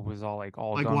NHL was all Like,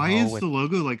 gung-ho why is with, the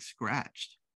logo like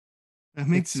scratched? That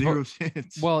makes It's zero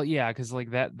sense. well, yeah, because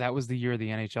like that was the year the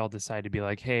NHL decided to be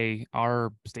like, hey,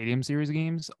 our Stadium Series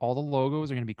games, all the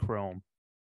logos are gonna be chrome.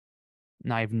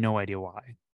 And I have no idea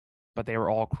why, but they were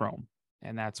all chrome,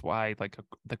 and that's why like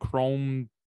the chrome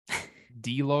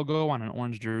D logo on an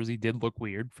orange jersey did look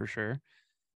weird for sure.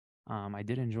 I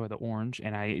did enjoy the orange,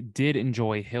 and I did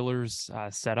enjoy Hiller's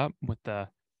setup with the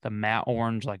matte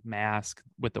orange like mask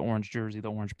with the orange jersey, the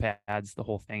orange pads, the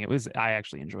whole thing. I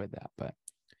actually enjoyed that, but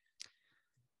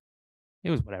it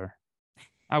was whatever.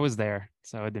 I was there,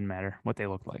 so it didn't matter what they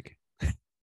looked like.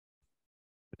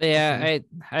 But yeah,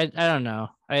 I don't know.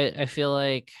 I feel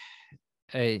like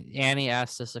Annie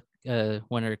asked us a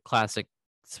Winter Classic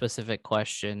specific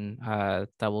question that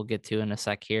we'll get to in a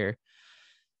sec here.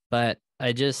 But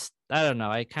I don't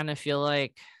know. I kind of feel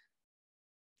like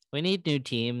we need new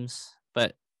teams,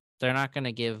 but they're not going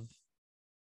to give,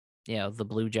 the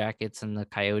Blue Jackets and the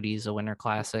Coyotes a Winter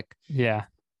Classic. Yeah.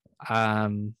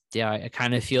 Yeah, I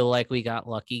kind of feel like we got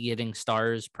lucky getting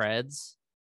Stars Preds.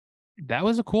 That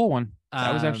was a cool one.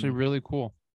 That was actually Um, really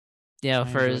cool. Yeah, I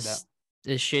for enjoyed as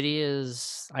shitty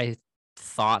as I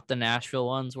thought the Nashville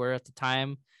ones were at the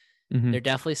time, Mhm. they're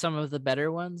definitely some of the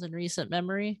better ones in recent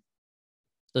memory.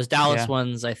 Those Dallas Yeah.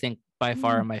 ones, I think, by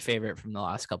far are my favorite from the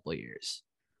last couple of years.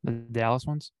 The Dallas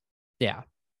ones. Yeah.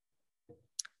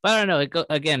 But I don't know.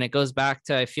 It goes back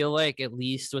to I feel like at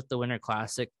least with the Winter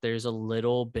Classic, there's a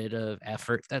little bit of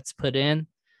effort that's put in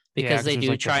because they there's, do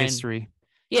like, the try and history.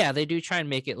 they do try and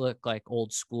make it look like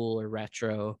old school or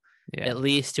retro, Yeah. at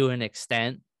least to an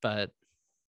extent. But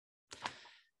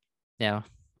yeah,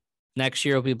 next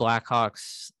year will be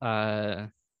Blackhawks,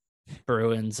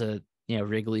 Bruins at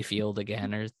Wrigley Field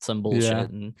again or some bullshit, Yeah.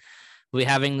 and we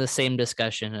having the same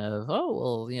discussion of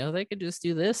they could just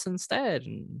do this instead,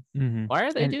 and Mhm. why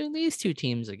are they And- doing these two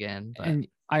teams again? But And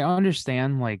I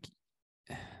understand like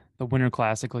the Winter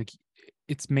Classic, like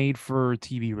it's made for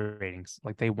TV ratings.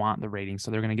 Like they want the ratings,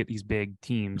 so they're gonna get these big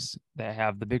teams that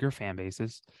have the bigger fan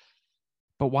bases.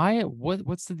 But why?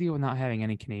 What's the deal with not having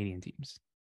any Canadian teams?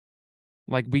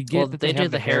 Like we get well, that they do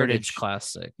have the Heritage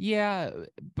Classic. Yeah,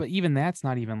 but even that's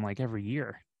not even like every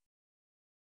year.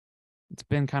 It's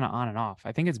been kind of on and off.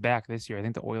 I think it's back this year. I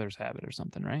think the Oilers have it or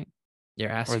something, right? You're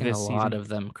asking a this lot season. of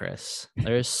them, Chris.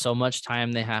 There's so much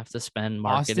time they have to spend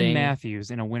Austin marketing.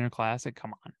 Matthews in a Winter Classic.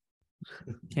 Come on.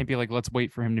 Can't be like, let's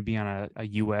wait for him to be on a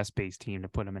US based team to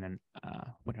put him in a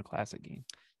Winter Classic game.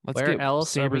 Let's Where get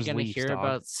else are we Sabres going to Leafs, hear dog.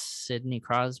 about Sidney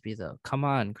Crosby though? Come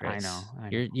on, Chris. know.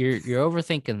 You're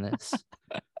overthinking this.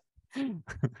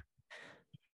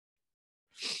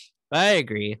 I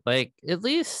agree. Like, at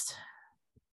least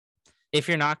if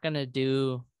you're not going to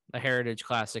do a Heritage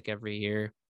Classic every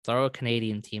year, throw a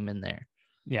Canadian team in there.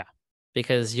 Yeah.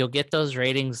 Because you'll get those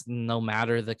ratings no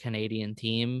matter the Canadian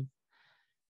team,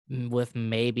 with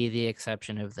maybe the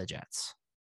exception of the Jets.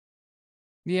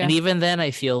 Yeah. And even then,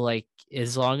 I feel like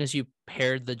as long as you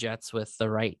paired the Jets with the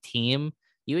right team,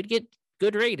 you would get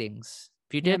good ratings.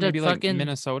 If you did maybe a like fucking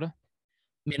Minnesota.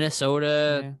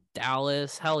 Minnesota,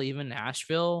 Dallas, hell, even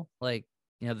Nashville, like,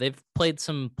 they've played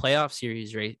some playoff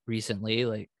series recently.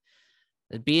 Like,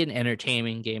 it'd be an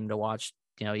entertaining game to watch,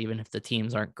 even if the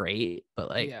teams aren't great, but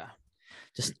like,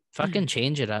 just fucking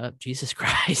change it up. Jesus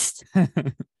Christ. I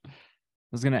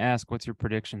was gonna ask, what's your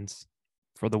predictions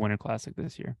for the Winter Classic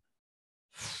this year?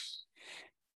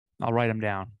 I'll write them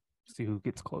down. See who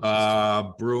gets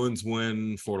closest. Bruins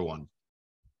win 4-1.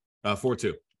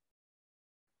 4-2.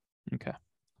 Okay.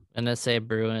 I'm gonna say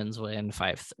Bruins win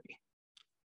 5-3.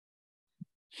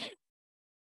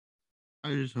 I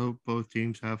just hope both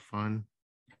teams have fun.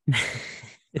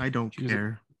 I don't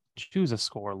care. Choose a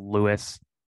score, Lewis.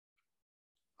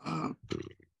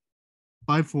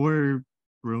 5-4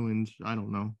 Bruins. I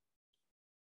don't know.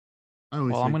 I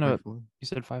always Well, I'm say gonna. 5-4. You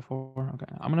said 5-4.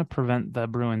 Okay. I'm gonna prevent the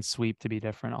Bruins sweep to be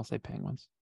different. I'll say Penguins.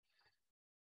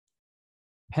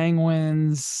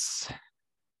 Penguins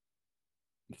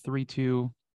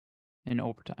 3-2 in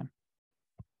overtime.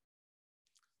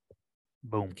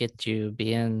 Boom. Get you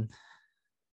being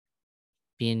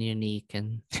unique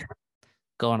and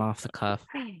going off the cuff.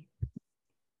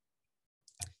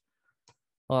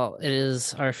 Well, it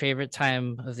is our favorite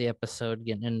time of the episode,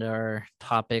 getting into our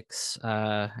topics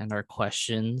and our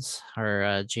questions.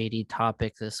 Our JD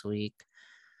topic this week.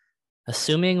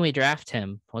 Assuming we draft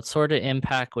him, what sort of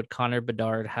impact would Connor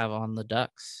Bedard have on the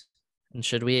Ducks? And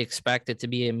should we expect it to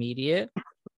be immediate?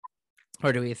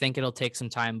 Or do we think it'll take some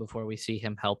time before we see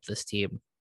him help this team?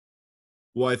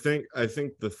 Well, I think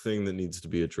the thing that needs to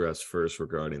be addressed first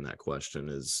regarding that question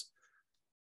is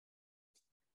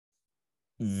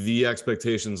the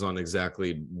expectations on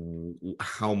exactly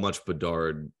how much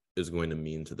Bedard is going to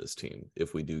mean to this team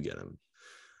if we do get him.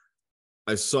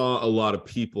 I saw a lot of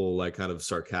people like kind of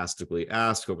sarcastically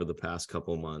ask over the past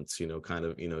couple months, kind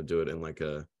of, do it in like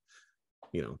a,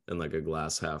 in like a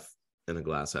glass half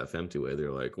empty way.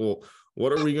 They're like, well,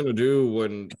 what are we going to do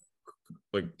when,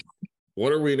 like,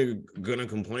 what are we going to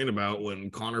complain about when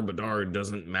Connor Bedard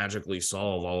doesn't magically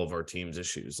solve all of our team's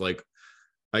issues? Like,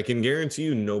 I can guarantee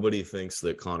you nobody thinks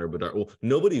that Connor Bedard, well,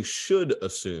 nobody should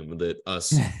assume that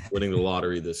us winning the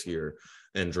lottery this year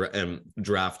and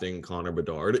drafting Connor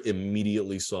Bedard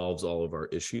immediately solves all of our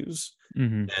issues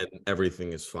and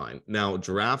everything is fine. Now,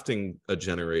 drafting a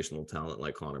generational talent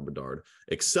like Connor Bedard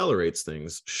accelerates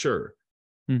things, sure.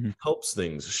 Helps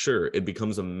things, sure. It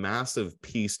becomes a massive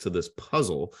piece to this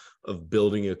puzzle of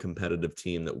building a competitive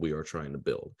team that we are trying to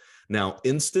build. Now,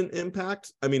 instant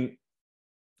impact, I mean,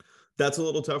 that's a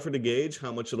little tougher to gauge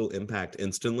how much it'll impact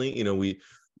instantly.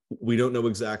 We don't know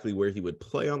exactly where he would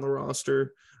play on the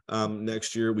roster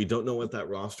next year. We don't know what that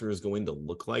roster is going to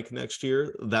look like next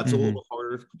year. That's a little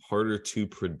harder to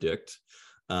predict.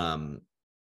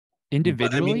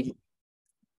 Individually,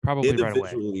 probably right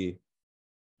away.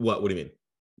 What do you mean?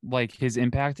 Like his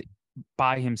impact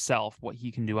by himself, what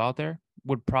he can do out there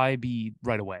would probably be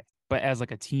right away. But as like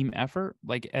a team effort,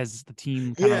 like as the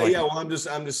team, Well, I'm just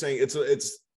saying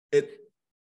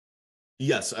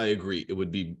yes, I agree. It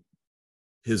would be,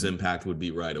 his impact would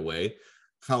be right away.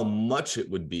 How much it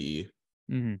would be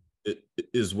it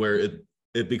is where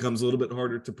it becomes a little bit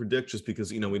harder to predict, just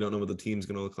because we don't know what the team's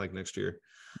going to look like next year.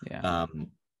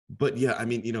 But yeah, I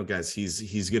mean, guys,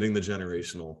 he's getting the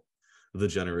generational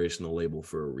label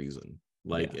for a reason.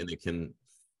 Like, and it can,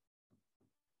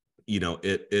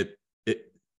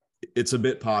 it's a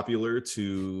bit popular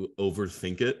to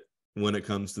overthink it when it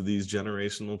comes to these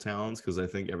generational talents, because I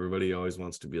think everybody always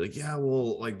wants to be like, yeah,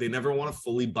 well, like they never want to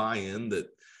fully buy in that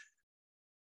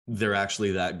they're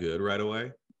actually that good right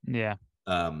away.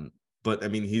 But I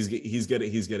mean, he's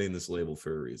getting this label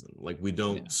for a reason. Like, we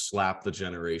don't slap the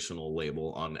generational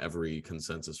label on every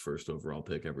consensus first overall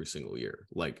pick every single year.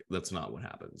 Like, that's not what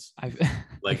happens.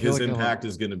 Like, his impact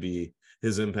is going to be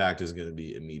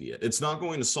immediate. It's not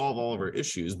going to solve all of our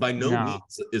issues. By no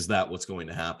means is that what's going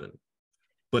to happen.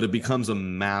 But it becomes a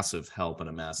massive help and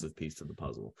a massive piece to the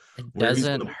puzzle. It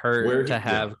doesn't hurt to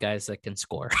have guys that can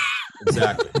score.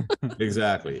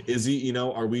 Exactly. Is he,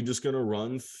 are we just going to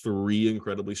run 3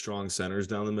 incredibly strong centers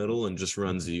down the middle and just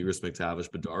run Zegras,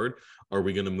 McTavish, Bedard? Are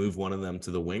we going to move one of them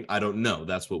to the wing? I don't know.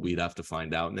 That's what we'd have to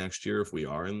find out next year if we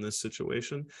are in this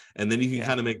situation. And then you can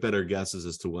kind of make better guesses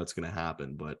as to what's going to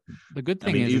happen. But the good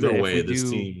thing is either way,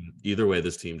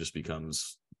 this team just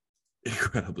becomes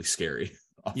incredibly scary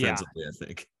offensively, I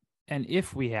think. And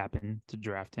if we happen to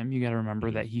draft him, you got to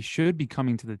remember that he should be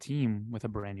coming to the team with a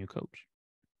brand new coach.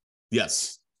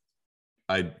 Yes.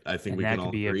 I think we can all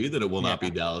agree that it will not be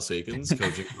Dallas Eakins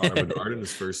coaching Connor Bedard in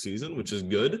his first season, which is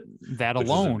good. That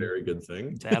alone, is a very good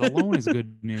thing. That alone is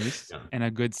good news and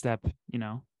a good step.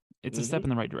 It's a step in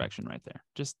the right direction right there.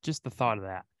 Just the thought of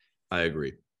that. I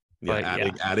agree. Yeah,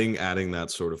 but adding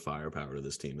that sort of firepower to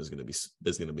this team is going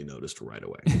to be noticed right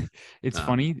away. It's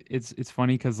funny. It's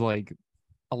funny because like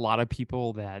a lot of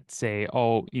people that say,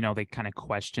 they kind of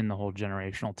question the whole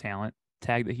generational talent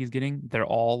tag that he's getting. They're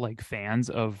all like fans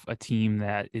of a team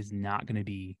that is not going to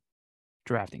be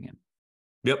drafting him.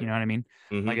 Yep. You know what I mean?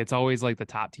 Mm-hmm. Like it's always like the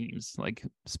top teams, like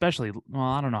especially,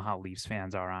 I don't know how Leafs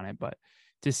fans are on it, but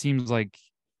it just seems like,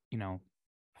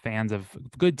 fans of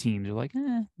good teams are like,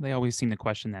 they always seem to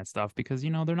question that stuff because, they're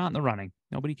not in the running.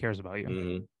 Nobody cares about you.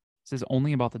 Mm-hmm. This is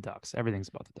only about the Ducks. Everything's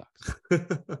about the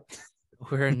Ducks.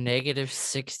 We're a negative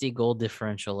 60 goal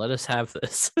differential. Let us have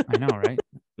this. I know, right?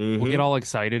 Mm-hmm. We'll get all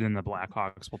excited and the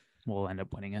Blackhawks will end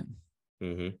up winning it.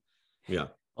 Mm-hmm. Yeah.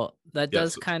 Well, that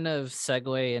does kind of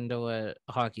segue into what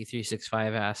Hockey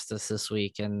 365 asked us this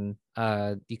week. And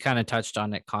you kind of touched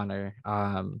on it, Connor.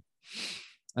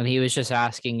 And he was just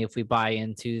asking if we buy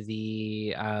into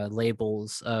the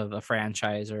labels of a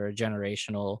franchise or a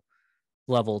generational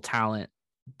level talent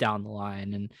down the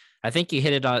line. And I think you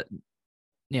hit it on,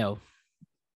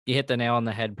 you hit the nail on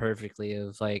the head perfectly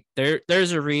of like,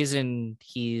 there's a reason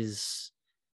he's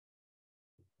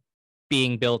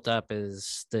being built up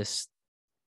as this,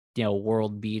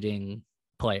 world beating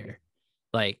player.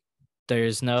 Like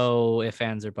there's no ifs,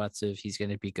 ands, or buts if he's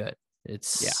going to be good.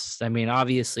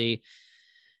 Obviously,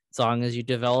 as long as you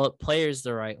develop players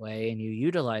the right way and you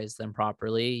utilize them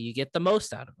properly, you get the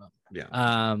most out of them.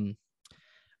 Yeah.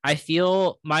 I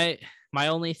feel my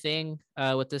only thing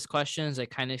with this question is I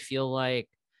kind of feel like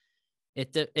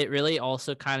it really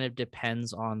also kind of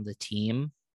depends on the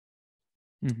team.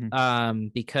 Mm-hmm.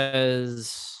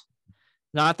 Because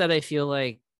not that I feel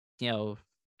like,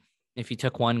 if you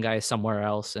took one guy somewhere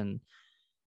else and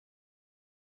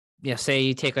say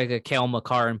you take like a Cale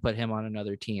Makar and put him on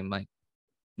another team, like,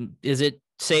 is it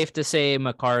safe to say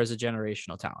Makar is a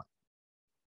generational talent?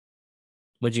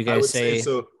 Would you guys say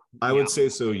so? I would say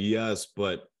so, yes,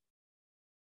 but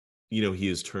he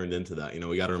has turned into that.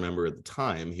 We got to remember at the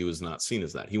time he was not seen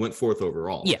as that. He went 4th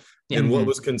overall. Yeah. And what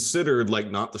was considered like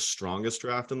not the strongest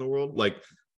draft in the world. Like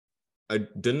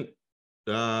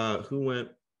who went?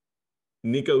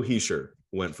 Nico Hischier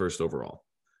went 1st overall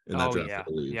in that draft, I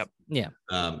believe. Yep. Yeah.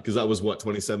 Because that was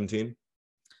 2017.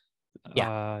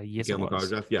 Yes, it was.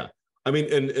 Draft. Yeah. I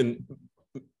mean, and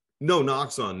no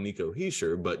knocks on Nico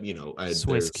Hischier, but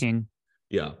Swiss King.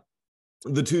 Yeah.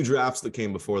 The 2 drafts that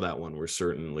came before that one were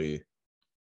certainly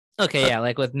okay. Yeah,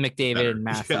 like with McDavid and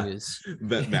Matthews.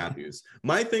 Yeah. Matthews.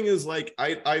 My thing is like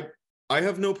I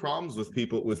have no problems with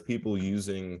people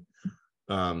using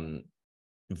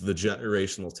the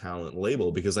generational talent label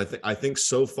because I think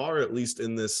so far, at least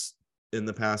in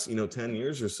the past 10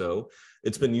 years or so,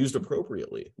 it's been used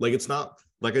appropriately. Like it's not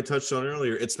like I touched on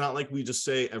earlier, it's not like we just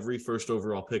say every 1st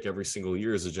overall pick every single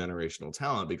year is a generational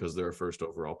talent because they're a 1st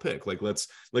overall pick. Like let's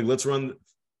run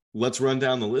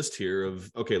down the list here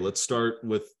of, okay, let's start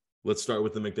with the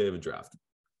McDavid draft.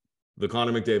 The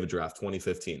Connor McDavid draft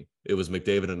 2015. It was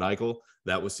McDavid and Eichel.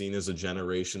 That was seen as a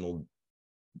generational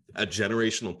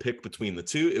pick between the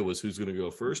two. It was who's going to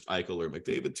go first, Eichel or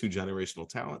McDavid, 2 generational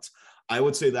talents. I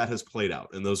would say that has played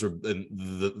out, and those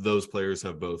players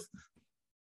have both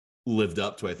lived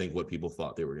up to, I think, what people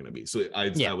thought they were going to be. So I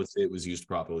would say it was used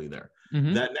properly there.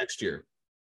 Mm-hmm. That next year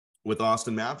with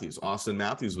Austin Matthews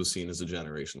was seen as a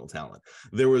generational talent.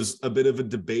 There was a bit of a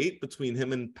debate between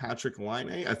him and Patrick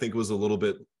Laine. I think it was a little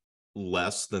bit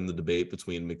less than the debate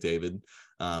between McDavid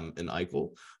and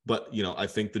Eichel. But, I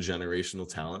think the generational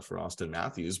talent for Austin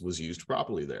Matthews was used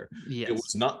properly there. Yes. It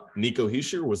was not, Nico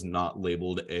Hischier was not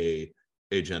labeled a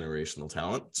generational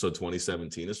talent. So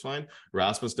 2017 is fine.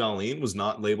 Rasmus Dahlin was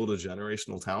not labeled a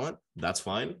generational talent. That's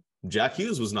fine. Jack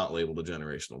Hughes was not labeled a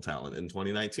generational talent in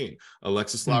 2019.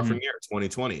 Alexis Lafreniere,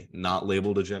 2020, not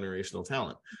labeled a generational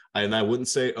talent. And I wouldn't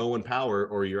say Owen Power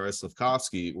or Juraj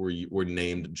Slafkovsky were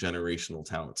named generational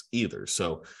talents either.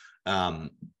 So I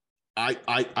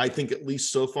I think at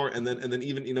least so far, and then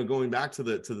even going back to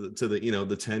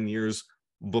the 10 years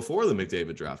before the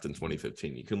McDavid draft in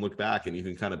 2015, you can look back and you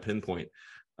can kind of pinpoint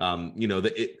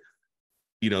the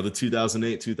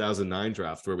 2008-2009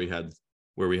 draft where we had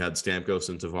Stamkos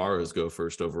and Tavares go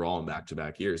first overall in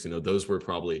back-to-back years. Those were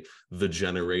probably the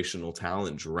generational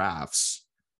talent drafts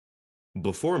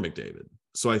before McDavid.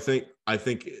 So I think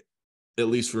at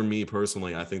least for me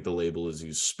personally, I think the label is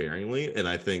used sparingly, and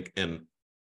I think when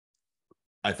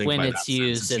it's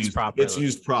used, it's properly. It's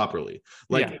used properly.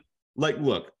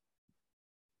 Look,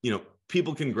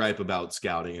 people can gripe about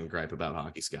scouting and gripe about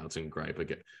hockey scouts and gripe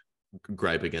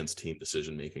against team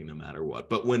decision making no matter what.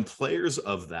 But when players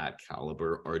of that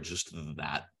caliber are just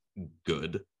that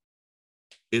good,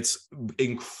 it's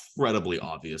incredibly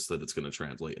obvious that it's going to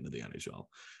translate into the NHL,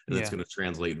 and it's going to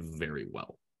translate very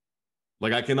well.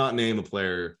 Like, I cannot name a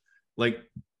player, like,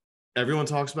 everyone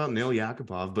talks about Nail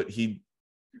Yakupov, but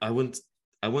I wouldn't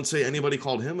say anybody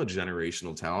called him a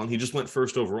generational talent. He just went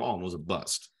first overall and was a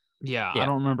bust. Yeah. I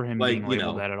don't remember him being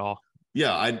labeled that at all.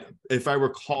 Yeah, if I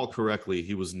recall correctly,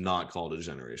 he was not called a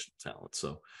generational talent.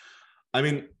 So, I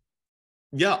mean,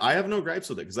 yeah, I have no gripes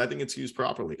with it because I think it's used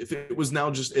properly.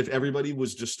 If everybody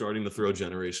was just starting to throw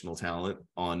generational talent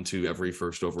onto every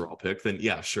first overall pick, then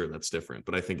yeah, sure, that's different.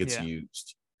 But I think it's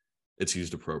used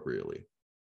appropriately.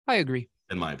 I agree.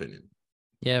 In my opinion.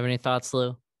 You have any thoughts,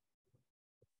 Lou?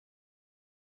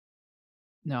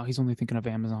 No, he's only thinking of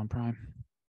Amazon Prime.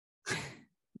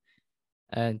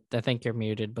 I think you're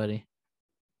muted, buddy.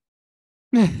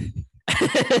 Yeah,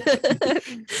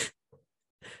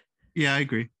 I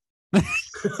agree.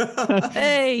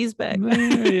 Hey, he's back.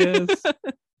 There he is.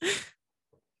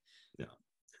 Yeah.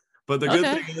 But the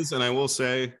good thing is, and I will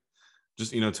say,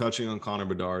 just touching on Connor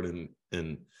Bedard and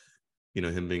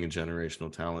him being a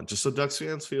generational talent, just so Ducks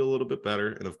fans feel a little bit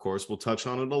better. And of course, we'll touch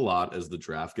on it a lot as the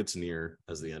draft gets near,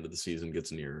 as the end of the season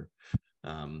gets nearer,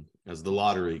 as the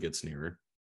lottery gets nearer.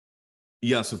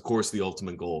 Yes, of course, the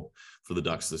ultimate goal for the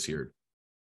Ducks this year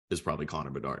is probably Connor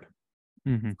Bedard.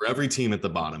 Mm-hmm. For every team at the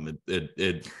bottom,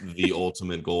 the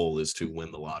ultimate goal is to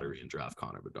win the lottery and draft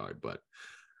Connor Bedard. But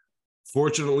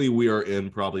fortunately, we are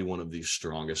in probably one of the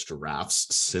strongest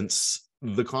drafts since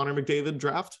the Connor McDavid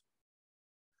draft.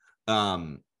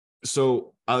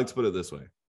 So I like to put it this way.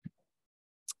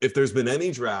 If there's been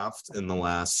any draft in the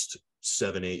last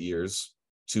 7-8 years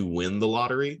to win the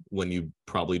lottery when you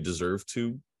probably deserve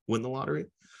to win the lottery,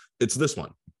 it's this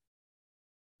one,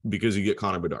 because you get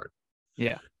Connor Bedard.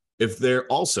 Yeah. If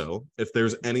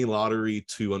there's any lottery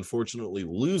to unfortunately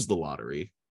lose the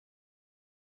lottery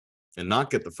and not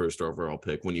get the first overall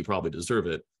pick when you probably deserve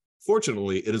it,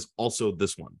 fortunately, it is also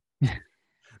this one.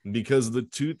 Because the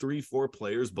 2, 3, 4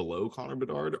 players below Connor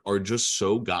Bedard are just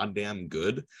so goddamn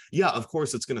good. Yeah, of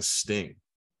course it's gonna sting.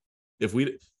 If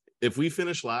we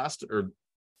finish last, or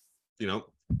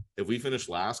if we finish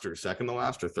last or second to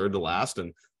last or third to last,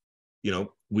 and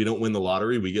we don't win the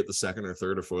lottery, we get the second or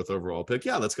third or fourth overall pick.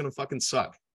 Yeah, that's gonna fucking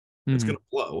suck. It's gonna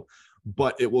blow.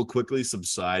 But it will quickly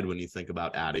subside when you think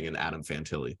about adding an Adam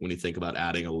Fantilli, when you think about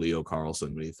adding a Leo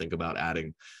Carlsson, when you think about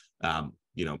adding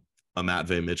a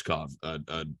Matvei Michkov,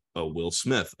 a Will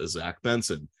Smith, a Zach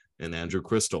Benson, and Andrew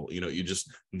Crystal.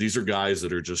 These are guys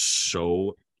that are just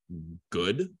so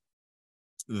good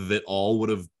that all would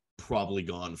have probably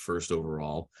gone first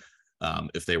overall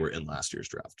if they were in last year's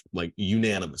draft, like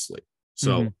unanimously.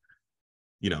 So,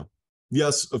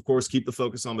 yes, of course, keep the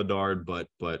focus on Bedard, but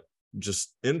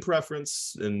just in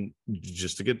preference and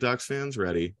just to get Ducks fans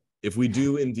ready, if we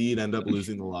do indeed end up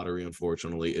losing the lottery,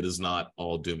 unfortunately, it is not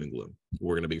all doom and gloom.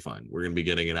 We're going to be fine. We're going to be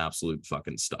getting an absolute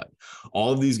fucking stud.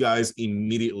 All of these guys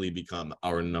immediately become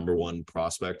our number one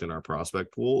prospect in our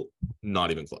prospect pool. Not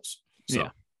even close.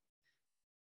 So,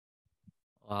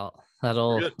 well,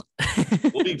 that'll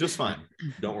we'll be just fine.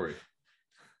 Don't worry.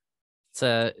 It's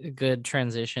a good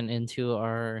transition into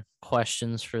our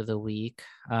questions for the week.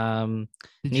 Did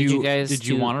you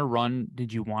want to run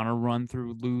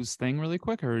through Lou's thing really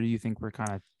quick, or do you think we're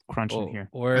kind of crunching here?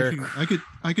 Or I could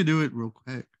do it real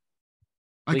quick.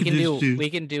 we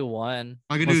can do one.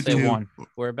 I could do two. One.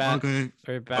 We're back. Okay.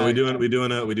 We're back. Are we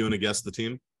doing a guess the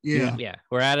team? Yeah. Yeah,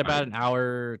 we're at about an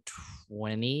hour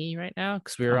 20 right now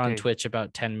because we were on Twitch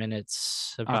about 10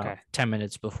 minutes, 10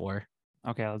 minutes before.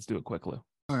 Okay, let's do it quick, Lou.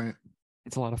 All right.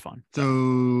 It's a lot of fun. So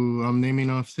I'm naming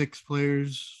off 6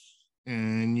 players,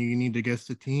 and you need to guess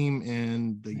the team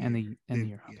and the year. Okay,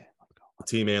 yeah. let's go. The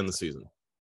team and the season.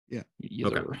 Yeah. Yes,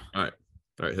 okay. sir. All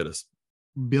right. Hit us.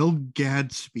 Bill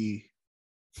Gadsby,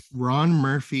 Ron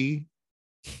Murphy,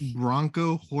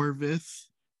 Bronco Horvath,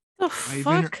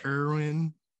 Ivan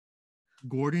Irwin,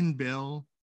 Gordon Bell,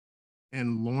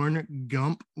 and Lorne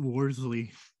Gump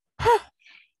Worsley.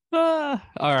 All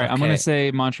right, I'm Okay. gonna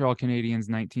say Montreal Canadiens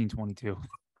 1922.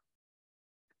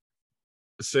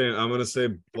 I'm gonna say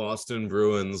Boston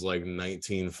Bruins like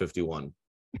 1951.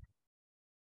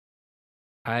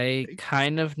 I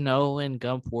kind of know when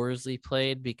Gump Worsley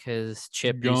played because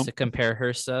Chip used to Gump. compare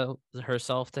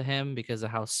herself to him because of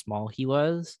how small he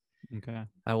was. Okay.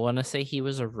 I want to say he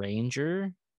was a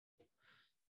Ranger,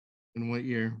 In what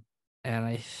year? and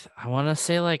I want to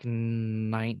say like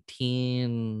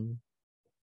 19.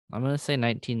 I'm gonna say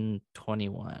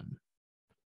 1921.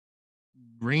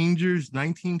 Rangers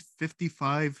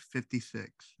 1955-56.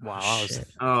 Wow. I was Shit.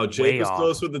 Oh, way Jake was off.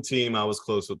 close with the team. I was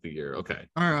close with the year. Okay.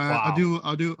 All right, Wow.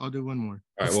 I'll do one more.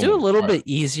 All right. Let's one do a more. little All bit right.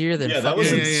 easier than Yeah, that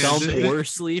fucking was Gump insane.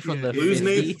 Worsley from Yeah, the yeah. Lose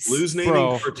 50s. naming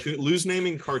Bro.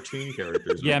 naming cartoon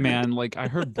characters. Yeah, man. Like I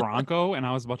heard Bronco and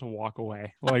I was about to walk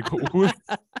away. Like who?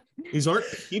 These aren't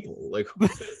people. Like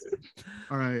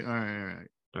All right. all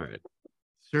right.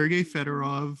 Sergei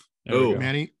Fedorov, There we Oh. go.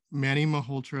 Manny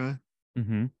Malhotra,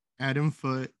 Mm-hmm. Adam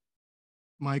Foote,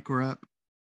 Mike Rupp,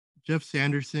 Jeff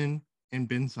Sanderson, and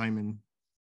Ben Simon.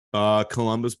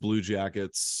 Columbus Blue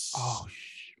Jackets. Oh,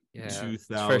 Yeah,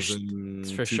 2000,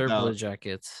 it's for sure Blue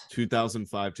Jackets.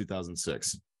 2005,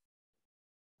 2006.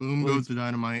 Boom Blue- goes the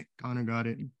dynamite. Connor got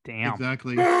it. damn.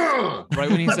 Exactly. Right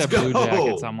when he Let's said Blue go.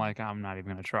 Jackets, I'm like, I'm not even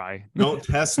gonna try. Don't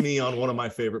test me on one of my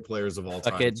favorite players of all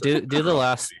time. Okay, do the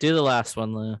last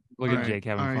one, Lou. Look All at right, Jake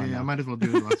having all right, fun. yeah, I now. might as well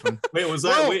do the last one. Wait, was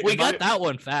that? Well, wait, we am got I, that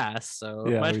one fast, so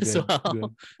Yeah, might we as did. well. Yeah.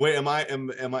 Wait, am I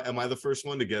the first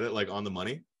one to get it like on the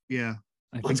money? Yeah.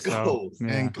 I think Let's so. go.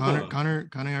 Yeah. And Huh. Connor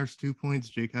has 2 points.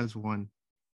 Jake has 1.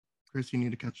 Chris, you need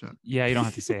to catch up. Yeah, you don't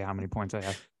have to say how many points I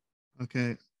have.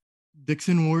 Okay.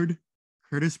 Dixon Ward,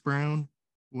 Curtis Brown,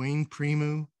 Wayne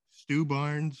Primo, Stu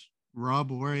Barnes, Rob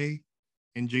Ray,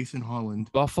 and Jason Holland.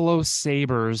 Buffalo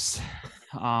Sabres.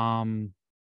 Buffalo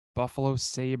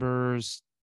Sabres.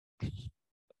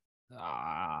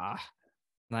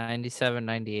 97,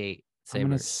 98 I'm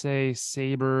gonna Sabres. say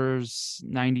Sabres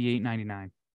 98,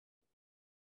 99.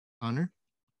 Connor?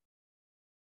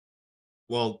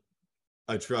 Well,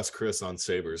 I trust Chris on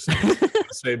Sabres. So I'm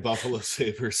gonna say Buffalo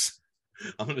Sabres.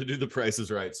 I'm gonna do the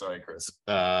prices right. Sorry, Chris.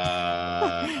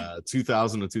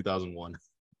 2000 to 2001.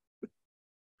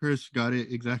 Chris got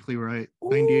it exactly right.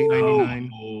 98,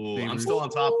 99. Oh, I'm Sabres. still on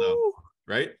top though,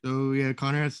 right? So yeah,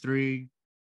 Connor has 3,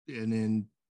 and then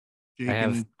Jake I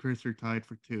have- and Chris are tied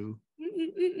for 2.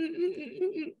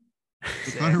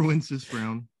 So Connor wins this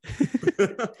round.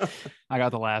 I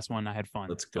got the last one. I had fun.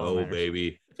 Let's That's all that go, matters.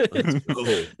 baby. Let's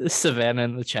go. Savannah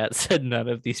in the chat said none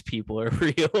of these people are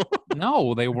real.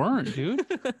 No, they weren't, dude.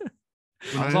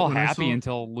 I was all when happy saw,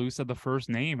 until Lou said the first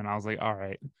name, and I was like, all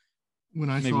right. when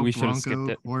I maybe saw we should have skipped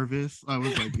Bronco it. Corvus, I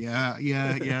was like, yeah,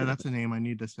 that's a name I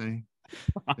need to say.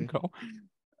 Bronco.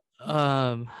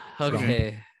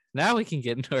 Okay. Now we can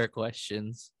get into our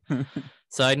questions.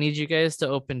 So I need you guys to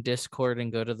open Discord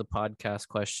and go to the podcast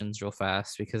questions real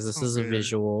fast because this is a Okay.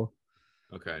 visual.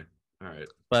 Okay. All right.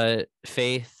 But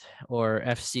Faith or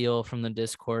FCO from the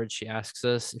Discord, she asks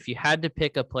us if you had to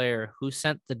pick a player who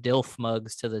sent the DILF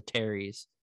mugs to the Terrys.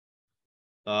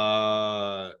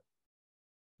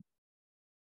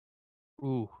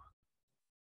 Ooh.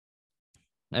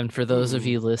 And for those of Ooh.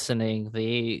 you listening,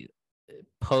 the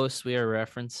post we are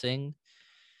referencing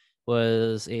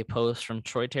was a post from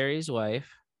Troy Terry's wife.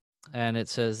 And it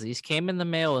says, "These came in the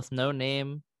mail with no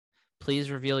name.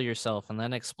 Please reveal yourself and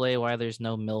then explain why there's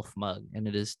no MILF mug." And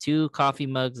it is 2 coffee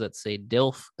mugs that say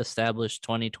DILF established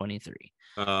 2023.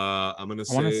 I'm gonna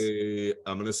say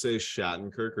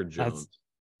Shattenkirk or Jones.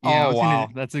 Yeah, I Oh was wow,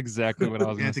 gonna- that's exactly what I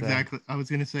was Yeah, gonna that's say. exactly. I was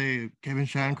gonna say Kevin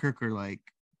Shattenkirk or like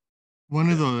one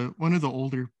of the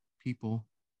older people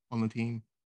on the team.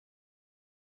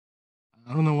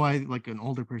 I don't know why like an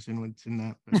older person would send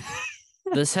that. But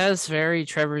This has very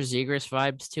Trevor Zegras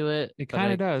vibes to it. It but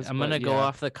kinda I- does, I'm but gonna go yeah.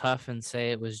 off the cuff and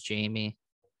say it was Jamie.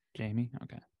 Jamie.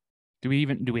 Okay. Do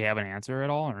we have an answer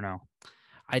at all or no?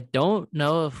 I don't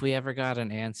know if we ever got an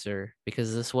answer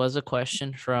because this was a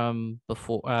question from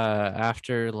before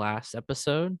after last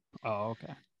episode, Oh,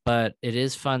 okay. but it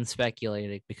is fun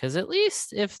speculating because at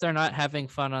least if they're not having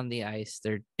fun on the ice,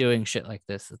 they're doing shit like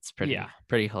this. It's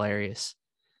pretty hilarious.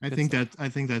 I Good think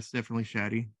stuff. that's definitely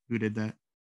Shaddy who did that.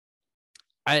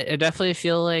 I definitely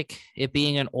feel like it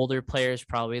being an older player is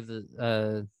probably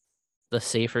the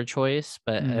safer choice,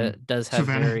 but it does have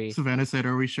very Savannah said,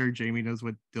 "Are we sure Jamie knows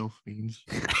what DILF means?"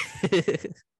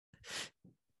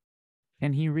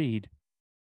 Can he read?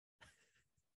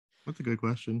 That's a good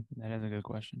question. That is a good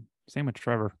question. Same with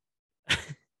Trevor.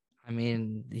 I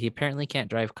mean, he apparently can't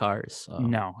drive cars. So.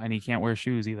 No, and he can't wear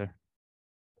shoes either.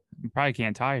 You probably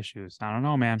can't tie his shoes. I don't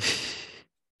know, man.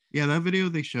 Yeah, that video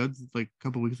they showed like a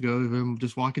couple weeks ago of him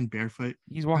just walking barefoot.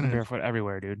 He's walking Kinda- barefoot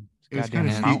everywhere, dude. It was Goddamn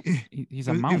kinda mount- ske- He's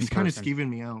a It mountain was kind of person. skeeving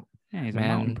me out. Yeah, he's a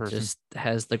mountain Man person. just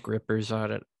has the grippers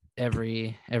on it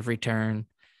every turn.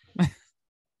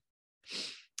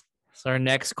 So our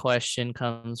next question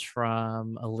comes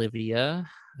from Olivia.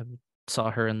 I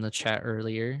saw her in the chat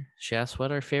earlier. She asked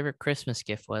what our favorite Christmas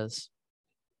gift was.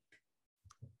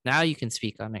 Now you can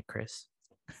speak on it, Chris.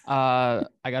 I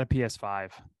got a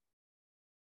PS5.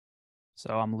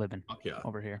 So I'm living Fuck yeah.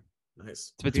 over here.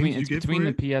 Nice. It's between you it's get for between the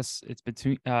it? PS it's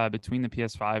between the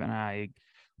PS5 and I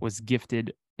was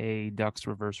gifted a Ducks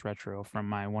Reverse Retro from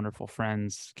my wonderful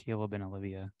friends Caleb and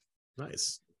Olivia.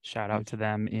 Nice. Shout out to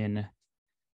them in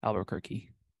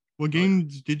Albuquerque. What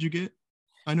games did you get?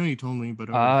 I know you told me, but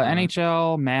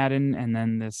NHL, Madden, and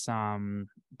then this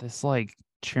like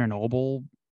Chernobyl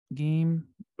game.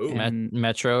 Ooh. And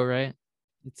Metro, right?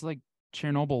 it's like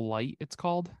Chernobyl Light, it's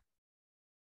called.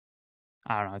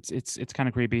 I don't know. It's kind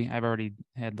of creepy. I've already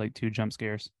had like 2 jump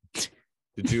scares.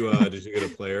 Did you get a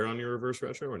player on your reverse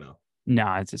retro or no?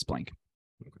 Nah, it's just blank.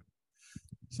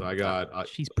 So I got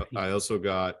She's pretty. I also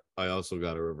got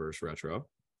a reverse retro.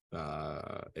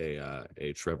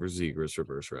 A Trevor Zegras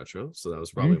reverse retro. So that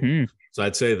was probably Mhm. so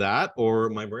I'd say that or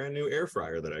my brand new air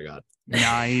fryer that I got.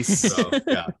 Nice. So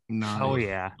yeah, nah. Oh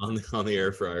yeah, on the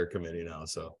air fryer committee now.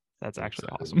 So that's actually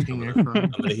excited. awesome. King air fryer.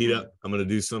 I'm gonna heat up. I'm gonna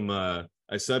do some.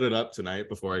 I set it up tonight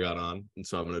before I got on, and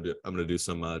so I'm gonna do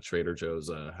some Trader Joe's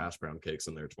hash brown cakes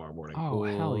in there tomorrow morning. Oh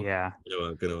hell Cool. yeah!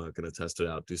 I'm gonna test it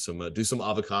out. Do some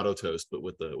avocado toast, but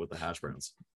with the hash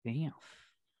browns. Damn.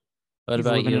 What He's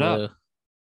about living you, it up. Lou?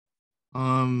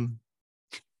 I'm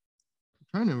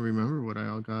trying to remember what I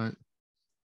all got.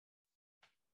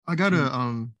 I got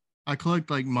I collect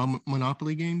like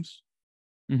Monopoly games,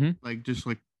 Mhm. like just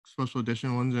like special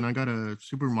edition ones, and I got a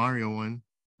Super Mario one.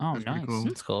 Oh That's pretty nice. cool.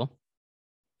 That's cool.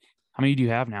 How many do you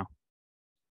have now?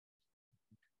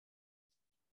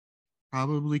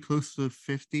 Probably close to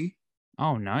 50.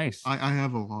 Oh nice. I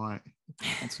have a lot.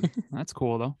 That's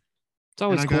cool though. It's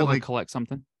always I got, cool to like- collect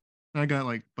something. I got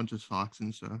like a bunch of socks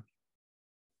and stuff.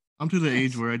 I'm to the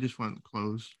age Nice. where I just want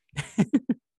clothes.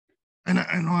 And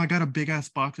I know I got a big ass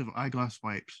box of eyeglass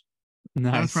wipes.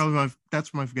 Nice.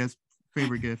 That's my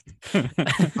favorite gift.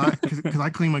 Because I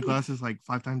clean my glasses like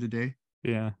 5 times a day.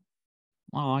 Yeah.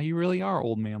 Oh, you really are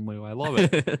old man Lou. I love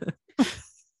it.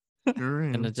 Sure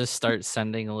am. Gonna just start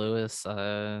sending Lewis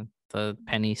the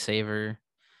penny saver.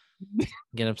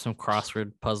 Get him some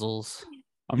crossword puzzles.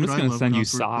 I'm Dude, just I gonna love send you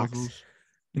crossword socks. puzzles.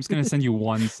 I'm just gonna send you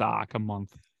 1 sock a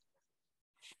month.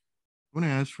 I'm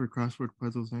gonna ask for crossword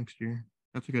puzzles next year.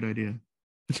 That's a good idea.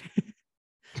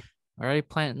 Already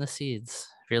planting the seeds.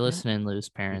 If you're listening, Lou's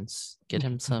parents, get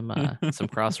him some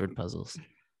crossword puzzles.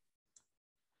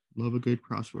 Love a good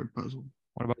crossword puzzle.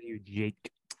 What about you,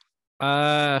 Jake?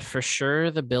 For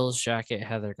sure the Bills jacket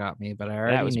Heather got me, but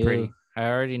I was pretty.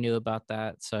 already knew about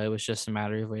that, so it was just a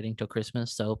matter of waiting till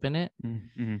Christmas to open it.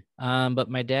 Mm-hmm. But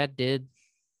my dad did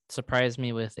surprise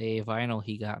me with a vinyl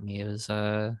he got me. It was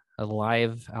a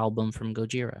live album from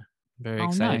Gojira. Very Oh,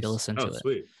 excited to nice. listen Oh, to it.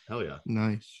 sweet! Hell yeah!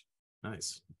 Nice.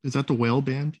 Nice. Is that the whale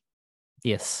band?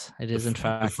 Yes, it is in The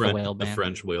fact the whale band.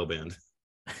 French whale band.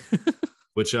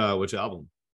 Which album?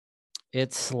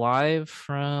 It's live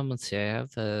from, let's see, I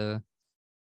have the,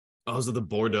 Oh, is it the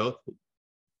Bordeaux?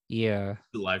 yeah.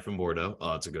 Live from Bordeaux.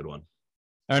 Oh, it's a good one.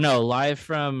 Or no, live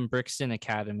from Brixton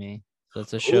Academy. So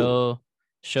it's a Ooh.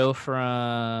 show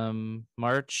from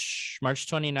March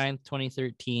 29th,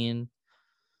 2013.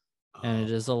 And Oh,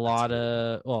 it is a lot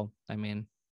of, well, I mean,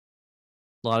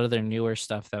 a lot of their newer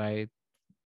stuff that I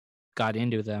got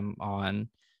into them on.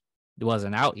 It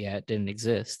wasn't out yet, didn't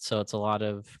exist. So it's a lot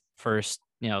of first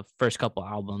couple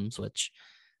albums, which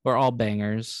were all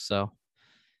bangers. So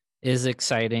is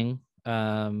exciting.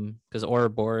 Because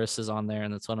Ouroboros is on there,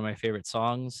 and that's one of my favorite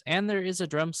songs. And there is a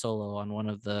drum solo on one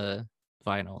of the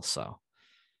vinyls, so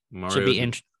should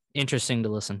be interesting to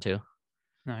listen to.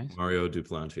 Nice. Mario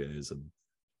Duplantier is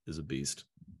a beast.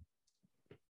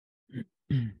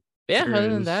 Yeah, Sure other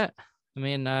than is. that, I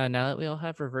mean, now that we all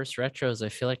have reverse retros, I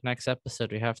feel like next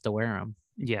episode we have to wear them.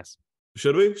 Yes,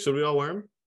 Should we? Should we all wear them?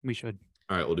 we should.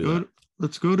 All right, we'll do Go, that.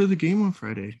 let's go to the game on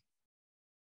Friday.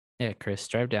 Yeah, Chris,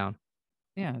 drive down.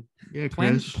 Yeah. Yeah,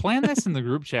 Plan Chris. plan this in the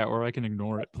group chat where I can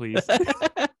ignore it, please.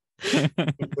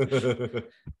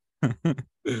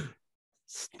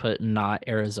 Put not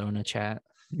Arizona chat.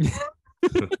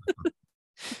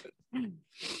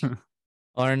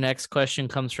 Our next question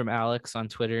comes from Alex on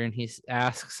Twitter, and he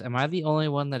asks, "Am I the only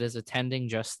one that is attending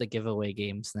just the giveaway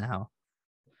games now?"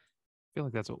 I feel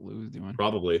like that's what Lou's doing.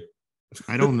 Probably.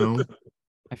 I don't know.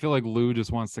 I feel like Lou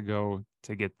just wants to go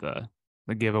to get the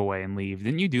giveaway and leave.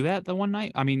 Didn't you do that the one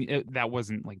night? I mean, that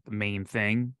wasn't like the main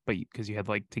thing, but because you had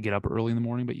like to get up early in the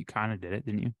morning, but you kind of did it,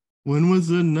 didn't you? When was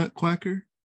the Nutquacker?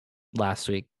 Last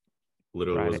week.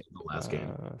 Literally Friday. wasn't the last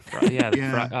game. Friday.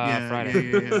 Yeah,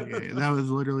 Friday. Yeah. That was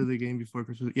literally the game before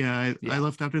Christmas. Yeah, Yeah. I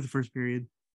left after the first period.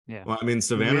 Yeah. Well, I mean, We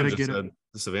Savannah gotta just get said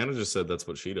Savannah just said that's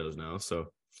what she does now. So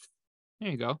There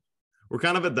you go. we're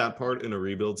kind of at that part in a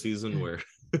rebuild season where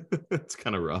it's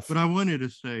kind of rough. But I wanted to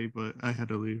stay, but I had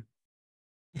to leave.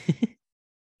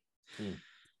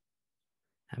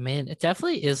 I mean, it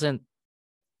definitely isn't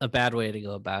a bad way to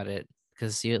go about it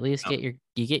because you at least No.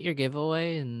 get your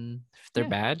giveaway, and if they're Yeah.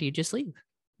 bad, you just leave.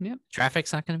 Yep.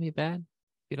 Traffic's not going to be bad.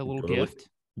 Get a little Totally. gift.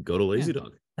 Go to Lazy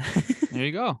Dog. There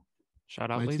you go. Shout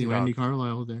out Might Lazy see Randy Dog.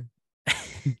 Carlisle there.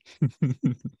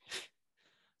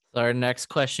 So our next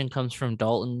question comes from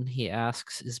Dalton. He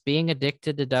asks, "Is being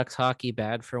addicted to Ducks hockey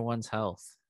bad for one's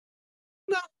health?"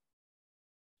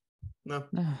 No,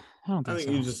 I don't I think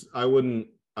think so. I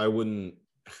wouldn't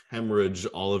hemorrhage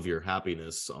all of your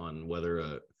happiness on whether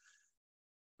a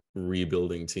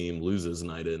rebuilding team loses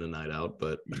night in and night out.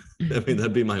 But I mean,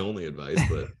 that'd be my only advice.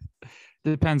 But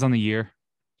Depends on the year.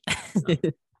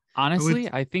 Honestly,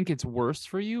 would- I think it's worse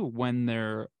for you when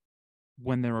they're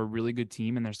a really good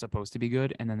team and they're supposed to be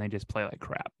good and then they just play like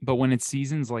crap. But when it's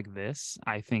seasons like this,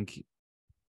 I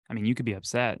mean, you could be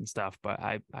upset and stuff, but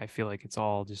I feel like it's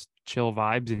all just chill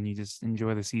vibes and you just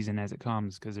enjoy the season as it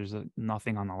comes because there's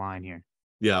nothing on the line here.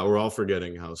 yeah, we're all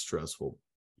forgetting how stressful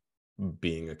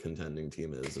being a contending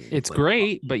team is. And It's playing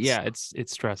great, hockey but and yeah, stuff.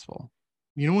 it's stressful.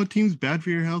 You know what team's bad for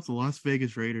your health? The Las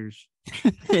Vegas Raiders.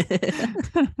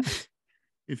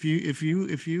 If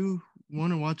you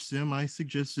want to watch them, I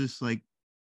suggest just like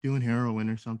doing heroin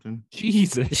or something.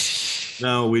 Jesus.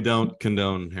 No, we don't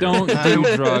condone heroin. Don't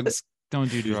do drugs. Don't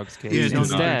do drugs, kids. Yeah, don't do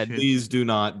Instead, shit. Please do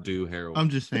not do heroin. I'm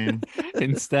just saying.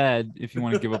 instead, if you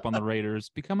want to give up on the Raiders,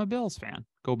 become a Bills fan.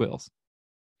 Go Bills.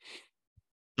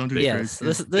 Don't do Yes, drugs,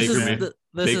 this kids. this Baker is May- the,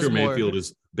 this Baker is more.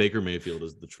 Mayfield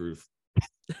is the truth.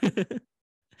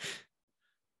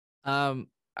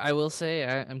 I will say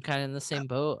I'm kind of in the same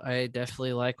boat. I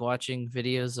definitely like watching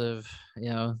videos of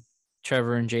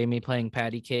Trevor and Jamie playing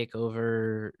patty cake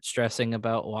over stressing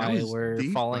about why was we're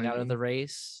the falling out of finding. the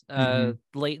race Mhm.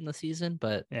 late in the season.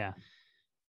 But Yeah.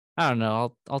 I don't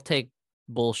know. I'll take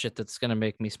bullshit that's gonna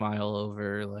make me smile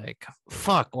over like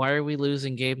fuck. Why are we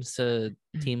losing games to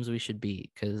teams we should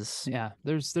beat? Because Yeah.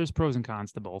 There's pros and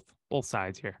cons to both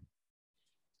sides here.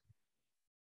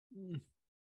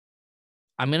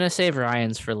 I'm gonna save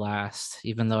Ryan's for last,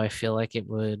 even though I feel like it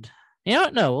would. You know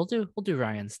what? No, we'll do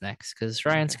Ryan's next because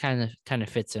Ryan's kind of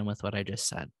fits in with what I just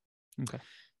said. Okay.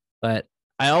 But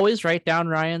I always write down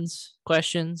Ryan's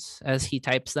questions as he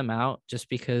types them out, just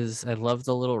because I love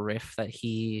the little riff that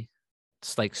he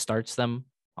just like starts them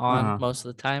on Uh-huh. most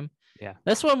of the time. Yeah.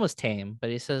 This one was tame, but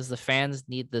he says the fans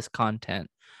need this content.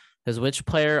 Because which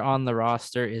player on the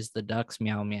roster is the Ducks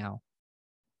meow meow?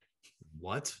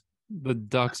 What? The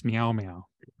Ducks meow meow.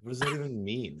 What does that even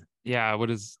mean? Yeah,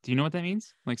 do you know what that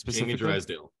means? Like Jamie specifically?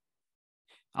 Drysdale.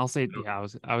 I'll say don't-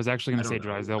 I was actually gonna I say don't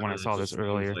know. Drysdale when I It saw just this means,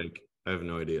 earlier. Like, I have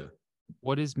no idea.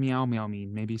 What does meow meow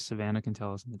mean? Maybe Savannah can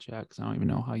tell us in the chat because I don't even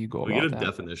know how you go Can we get about a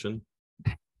that. definition?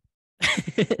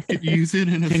 Can you use it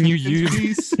in a Can you sentence,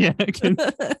 use please? Yeah,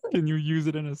 can you use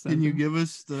it in a sentence? Can you give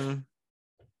us the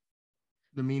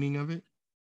meaning of it?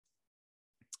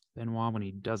 Benoit when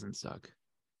he doesn't suck?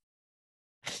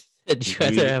 Would you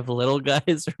rather have little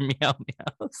guys or meow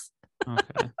meows?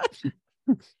 Okay.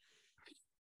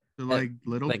 So like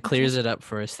little That clears it up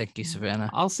for us. Thank you, Savannah.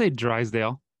 I'll say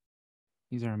Drysdale.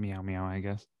 These are meow meow, I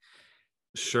guess.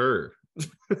 Sure.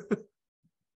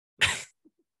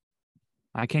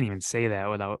 I can't even say that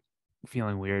without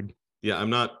feeling weird. Yeah,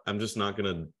 I'm just not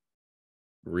gonna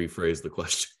rephrase the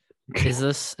question. Is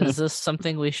this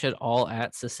something we should all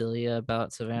at Cecilia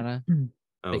about, Savannah?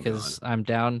 Oh, Because God. I'm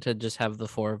down to just have the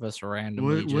four of us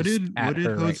randomly. What just did at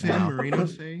her right Jose now. Marino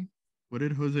say? What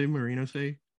did Jose Marino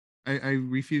say? I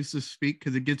refuse to speak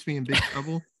because it gets me in big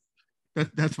trouble.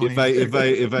 That's my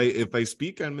If I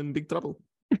speak, I'm in big trouble.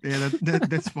 yeah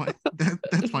that's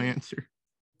my answer.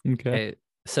 Okay. Okay,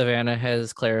 Savannah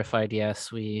has clarified.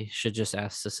 Yes, we should just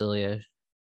ask Cecilia.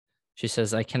 She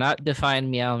says, "I cannot define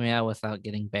meow meow without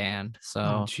getting banned." So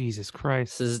Oh, Jesus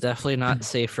Christ. this is definitely not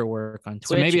safe for work on Twitch.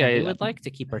 So maybe and we I- would like to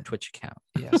keep our Twitch account.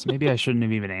 Yes, maybe I shouldn't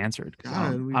have even answered. 'Cause I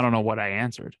God, don't, we- I don't know what I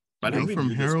answered. Why Go did we from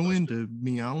do this heroin question? to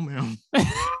meow meow.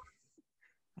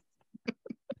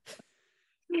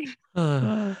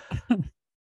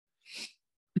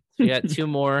 So got two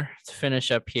more to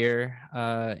finish up here.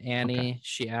 Annie,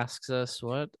 she asks us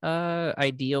what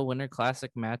ideal Winter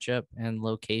Classic matchup and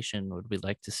location would we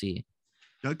like to see?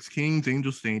 Ducks Kings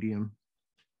Angel Stadium.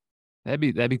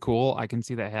 That'd be cool. I can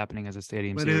see that happening as a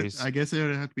stadium But series. I guess it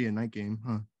would have to be a night game,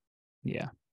 huh? Yeah.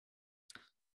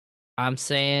 I'm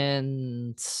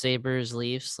saying Sabres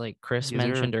Leafs, like Chris Is there-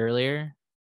 mentioned earlier,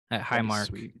 at That'd be Highmark.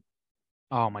 sweet.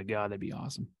 Oh my god, that'd be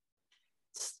awesome.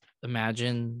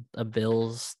 Imagine a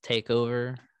Bills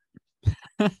takeover,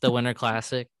 the Winter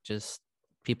Classic, just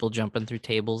people jumping through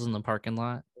tables in the parking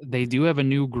lot. They do have a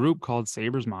new group called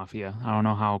Sabres Mafia. I don't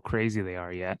know how crazy they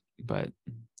are yet, but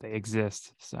they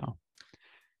exist. So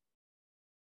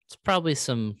It's probably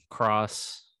some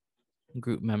cross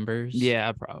group members.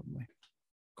 yeah, probably. Yeah,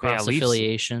 cross Leafs-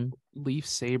 affiliation. Leaf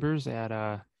Sabres at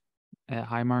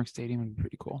Highmark Stadium would be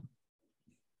pretty cool.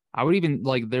 I would even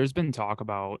like. There's been talk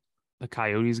about the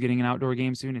Coyotes getting an outdoor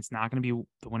game soon. It's not going to be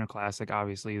the Winter Classic,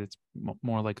 obviously. It's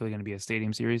more likely going to be a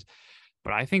stadium series.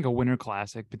 But I think a Winter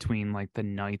Classic between like the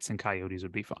Knights and Coyotes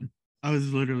would be fun. I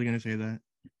was literally gonna say that.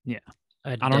 A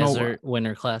I don't know desert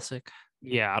Winter Classic.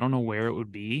 Yeah, I don't know where it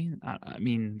would be. I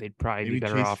mean, they'd probably Maybe be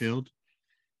better Chase off. Field.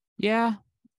 Yeah,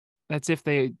 that's if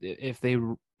they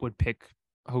would pick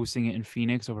hosting it in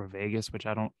Phoenix over Vegas, which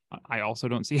I also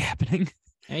don't see happening.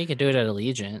 Yeah, you could do it at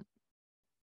Allegiant.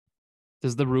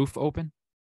 Does the roof open?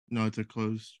 No, it's a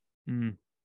closed. Mm.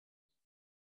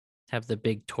 Have the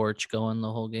big torch going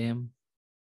the whole game.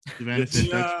 Savannah Fish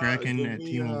Ducks Yeah, Kraken give at me,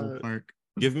 T-Mobile Park.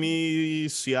 Give me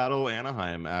Seattle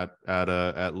Anaheim at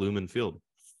Lumen Field.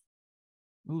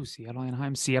 Ooh, Seattle,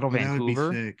 Anaheim, Seattle, Oh, that would be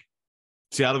Vancouver. sick.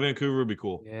 Seattle Vancouver would be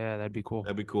cool. Yeah, that'd be cool.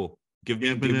 That'd be cool. Give me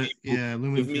Yeah, but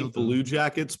Lumen give me Field. though. Blue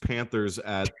Jackets Panthers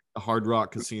at Hard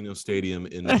Rock Casino Stadium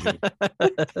in June.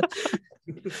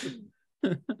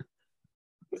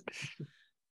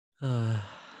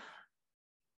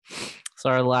 So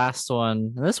our last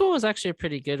one, and this one was actually a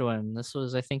pretty good one. This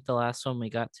was, I think, the last one we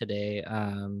got today,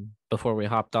 before we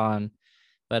hopped on.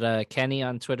 But Kenny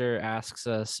on Twitter asks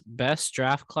us best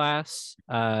draft class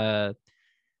or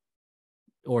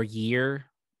year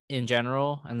in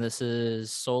general, and this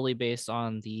is solely based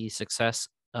on the success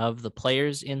of the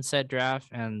players in said draft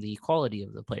and the quality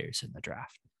of the players in the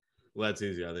draft. Well, that's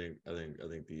easy. I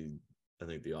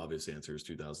think the obvious answer is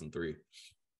 2003.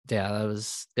 Yeah, that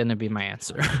was gonna be my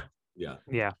answer. Yeah,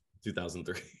 Yeah,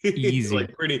 2003. Easy.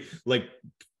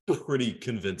 pretty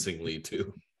convincingly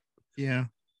too. Yeah.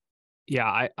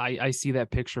 yeah. I see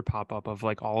that picture pop up of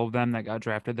like all of them that got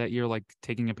drafted that year, like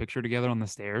taking a picture together on the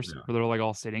stairs Yeah. where they're like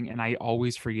all sitting, and I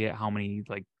always forget how many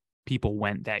like people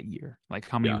went that year, like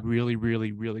how many Yeah. really,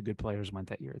 really, really good players went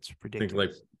that year. It's I think ridiculous.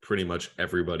 like pretty much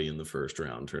everybody in the first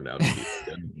round turned out to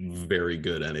be a very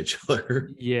good NHLer.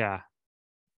 Yeah,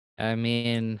 I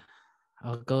mean,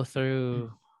 I'll go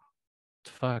through.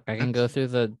 Fuck, I can go through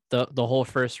the whole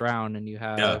first round, and you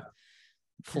have Yeah.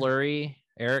 Fleury,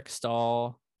 Eric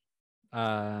Stahl,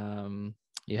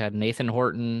 you had Nathan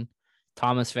Horton,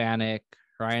 Thomas Vanek,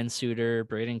 Ryan Suter,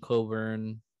 Braden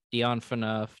Coburn, Dion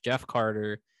Phaneuf, Jeff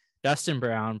Carter, Dustin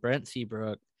Brown, Brent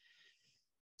Seabrook,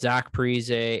 Zach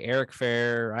Parise, Eric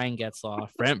Fair, Ryan Getzloff,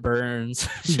 Brent Burns,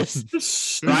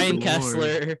 just Ryan Lord.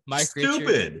 Kessler, Mike Richards,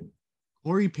 Stupid.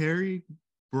 Corey Perry,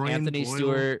 Brian Anthony Boyle.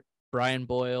 Stewart, Brian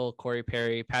Boyle, Corey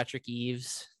Perry, Patrick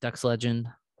Eves, Ducks legend.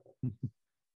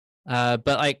 But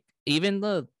like even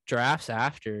the drafts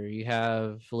after, you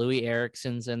have Louis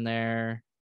Erickson's in there.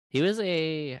 He was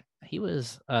a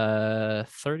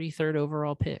 33rd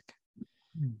overall pick.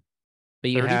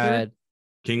 But you 33rd? had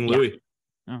King Yeah. Louis.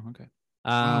 oh okay.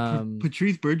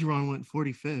 Patrice Bergeron went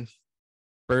 45th.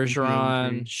 Bergeron,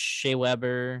 2003. Shea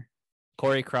Weber,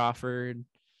 Corey Crawford.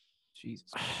 Jesus.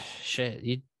 Shit,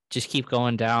 you just keep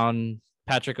going down.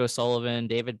 Patrick O'Sullivan,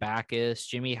 David Backus,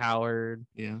 Jimmy Howard.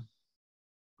 Yeah.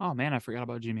 Oh man, I forgot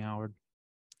about Jimmy Howard.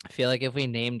 I feel like if we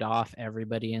named off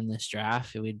everybody in this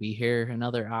draft, it would be here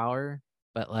another hour.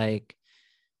 But like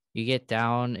you get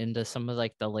down into some of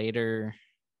like the later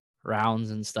rounds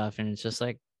and stuff, and it's just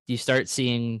like you start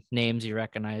seeing names you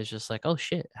recognize, just like, oh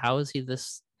shit, how is he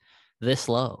this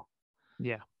low?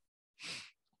 Yeah.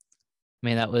 I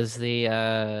mean, that was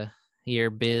the year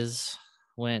Biz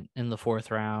went in the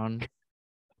 4th round.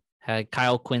 Had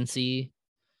Kyle Quincy.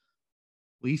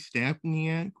 Lee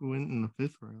Stapniak went in the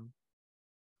 5th round.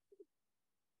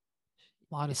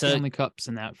 A lot of So- Stanley Cups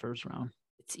in that first round.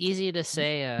 It's easy to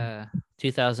say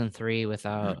 2003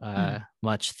 without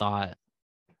much thought.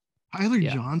 Tyler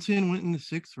Yeah. Johnson went in the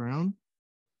 6th round.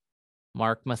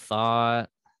 Mark Mathot.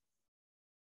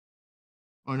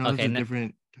 Oh no, Okay, that's a n-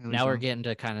 different. Tyler Now we're Johnson. getting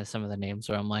to kind of some of the names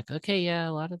where I'm like, okay, yeah,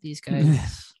 a lot of these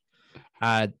guys.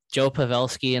 Joe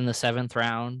Pavelski in the 7th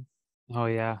round. Oh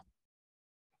yeah.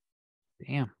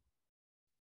 Damn.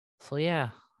 So yeah,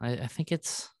 I think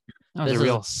it's That was This a is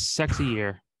real sexy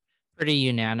year. pretty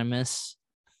unanimous.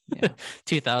 Yeah.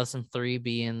 2003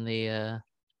 being the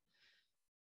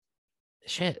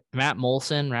Matt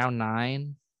Molson, round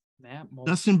 9. Matt Molson.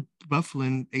 Dustin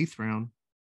Bufflin, 8th round.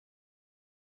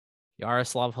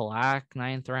 Yaroslav Halak,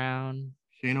 9th round.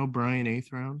 Shane O'Brien,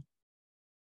 8th round.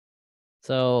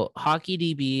 So Hockey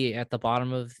DB at the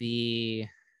bottom of the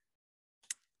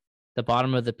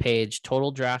page, total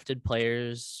drafted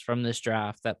players from this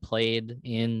draft that played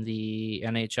in the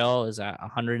NHL is at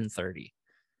 130.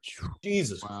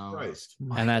 Jesus Wow. Christ.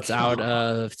 And that's out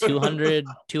of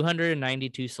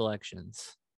 292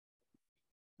 selections.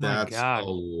 My That's God. a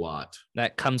lot.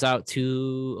 That comes out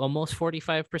to almost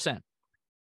 45%.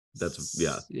 That's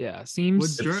yeah. Yeah,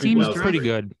 seems What draft- seems what pretty draft-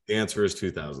 good. The answer is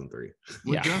 2003.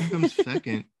 What Yeah. draft comes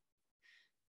second?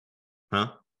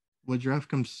 Huh? What draft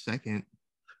comes second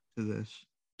to this?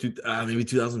 Maybe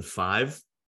 2005.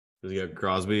 Because you got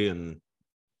Crosby and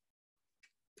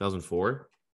 2004.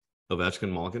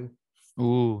 Ovechkin, Malkin.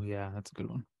 Ooh, yeah, that's a good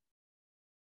one.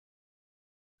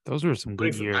 Those were some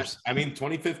good years. I mean,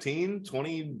 2015,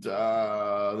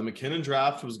 the McKinnon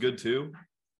draft was good too.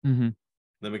 Mm-hmm.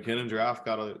 The McKinnon draft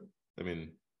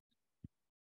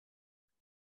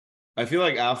I feel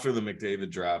like after the McDavid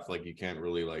draft, like you can't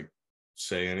really like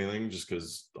say anything just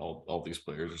because all these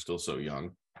players are still so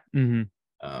young.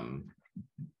 Mm-hmm.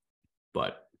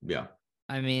 But yeah.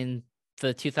 I mean,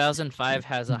 the 2005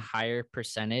 has a higher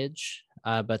percentage,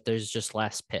 but there's just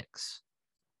less picks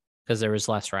because there was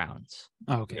less rounds.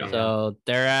 Okay. Yeah. So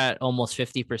they're at almost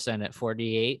 50% at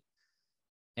 48,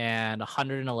 and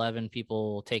 111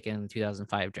 people taken in the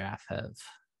 2005 draft have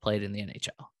played in the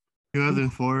NHL.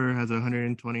 2004 has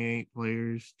 128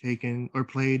 players taken or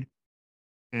played,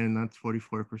 and that's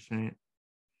 44%.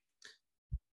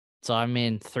 So I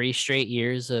mean, 3 straight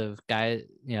years of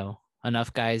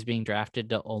enough guys being drafted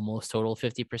to almost total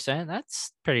 50%.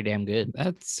 That's pretty damn good.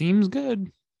 That seems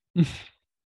good.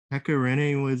 Pekka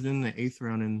Rinne was in the 8th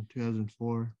round in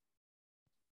 2004.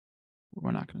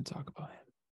 We're not going to talk about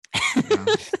Yeah.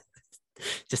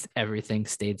 Just everything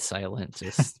stayed silent.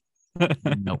 Just him.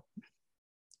 nope.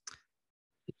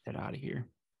 Get that out of here.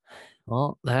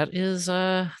 Well, that is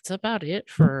that's about it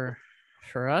for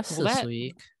us Well, this that-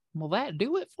 week. Will that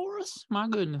do it for us? My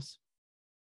goodness.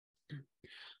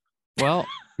 Well,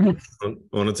 Want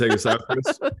to take us out,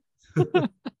 Chris?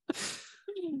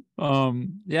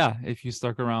 yeah, if you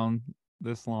stuck around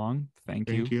this long, thank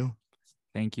you.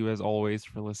 Thank you as always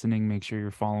for listening. Make sure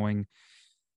you're following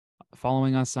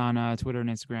us on Twitter and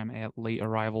Instagram at Late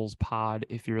Arrivals Pod.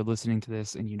 If you're listening to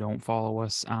this and you don't follow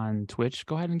us on Twitch,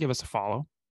 go ahead and give us a follow.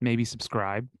 Maybe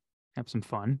subscribe. Have some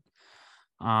fun.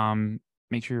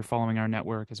 Make sure you're following our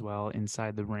network as well,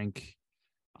 Inside the Rink,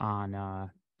 on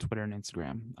Twitter and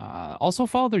Instagram. Also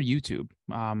follow their YouTube.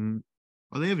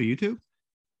 Oh, they have a YouTube?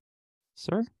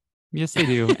 Sir? Yes, they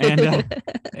do.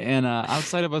 And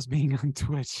outside of us being on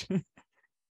Twitch,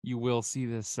 you will see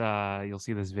this. You'll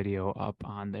see this video up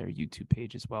on their YouTube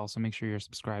page as well. So make sure you're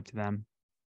subscribed to them.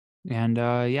 And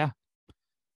yeah,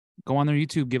 go on their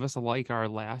YouTube. Give us a like. Our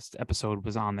last episode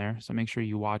was on there, so make sure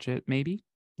you watch it. Maybe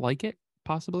like it,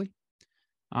 possibly.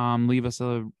 Leave us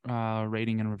a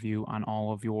rating and review on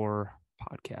all of your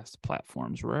podcast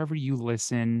platforms, wherever you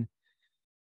listen.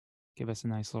 Give us a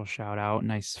nice little shout out,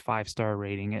 nice 5-star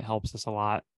rating. It helps us a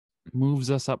lot, moves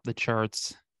us up the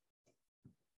charts.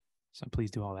 So please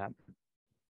do all that.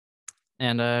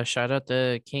 And shout out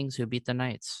the Kings who beat the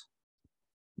Knights.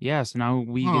 Yeah, so now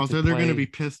we Oh, get to so they're going to play-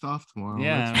 be pissed off tomorrow.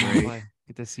 yeah, That's we'll great.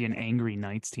 get to see an angry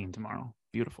Knights team tomorrow.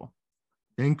 Beautiful.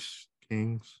 Thanks,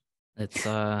 Kings. It's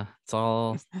all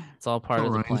part It's of the all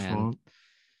Ryan's plan. fault.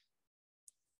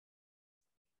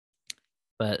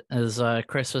 But as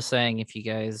Chris was saying, if you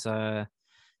guys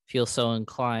feel so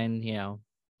inclined,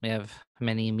 we have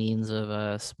many means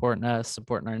of supporting us,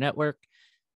 supporting our network.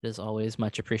 It is always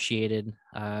much appreciated.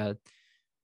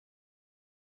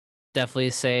 Definitely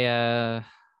say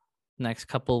next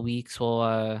couple weeks we'll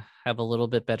have a little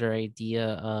bit better idea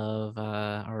of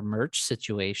our merch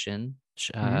situation.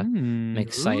 Which, I'm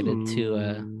excited to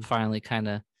Ooh. finally kind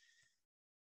of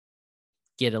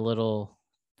get a little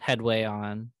headway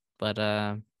on. But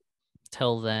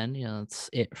till then, it's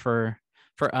it for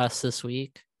us this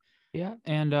week. Yeah,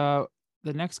 and the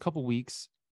next couple weeks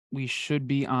we should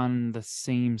be on the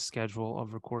same schedule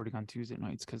of recording on Tuesday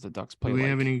nights because the Ducks play. Do we like,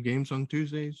 have any games on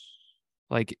Tuesdays?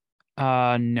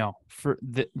 no, for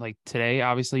today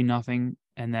obviously nothing,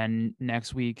 and then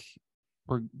next week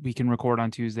we can record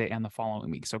on Tuesday and the following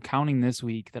week. So counting this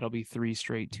week, that'll be 3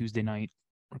 straight Tuesday night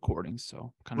recordings.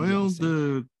 So kind of Well,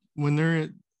 the when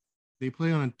they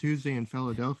play on a Tuesday in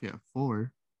Philadelphia at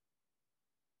 4.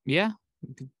 Yeah.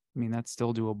 I mean, that's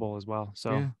still doable as well.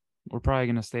 So Yeah. we're probably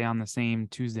going to stay on the same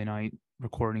Tuesday night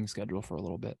recording schedule for a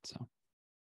little bit. So,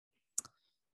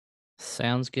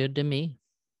 Sounds good to me.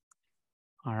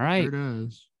 all right. Sure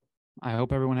does. I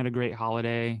hope everyone had a great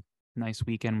holiday, nice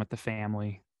weekend with the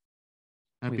family.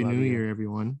 Happy love New you. Year,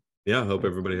 everyone. Yeah, hope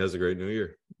everybody has a great new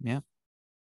year. Yeah.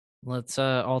 Let's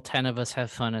all 10 of us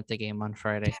have fun at the game on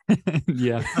Friday.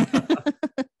 Yeah. All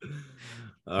right,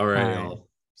 All right. y'all.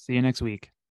 See you next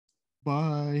week.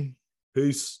 Bye.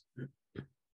 Peace.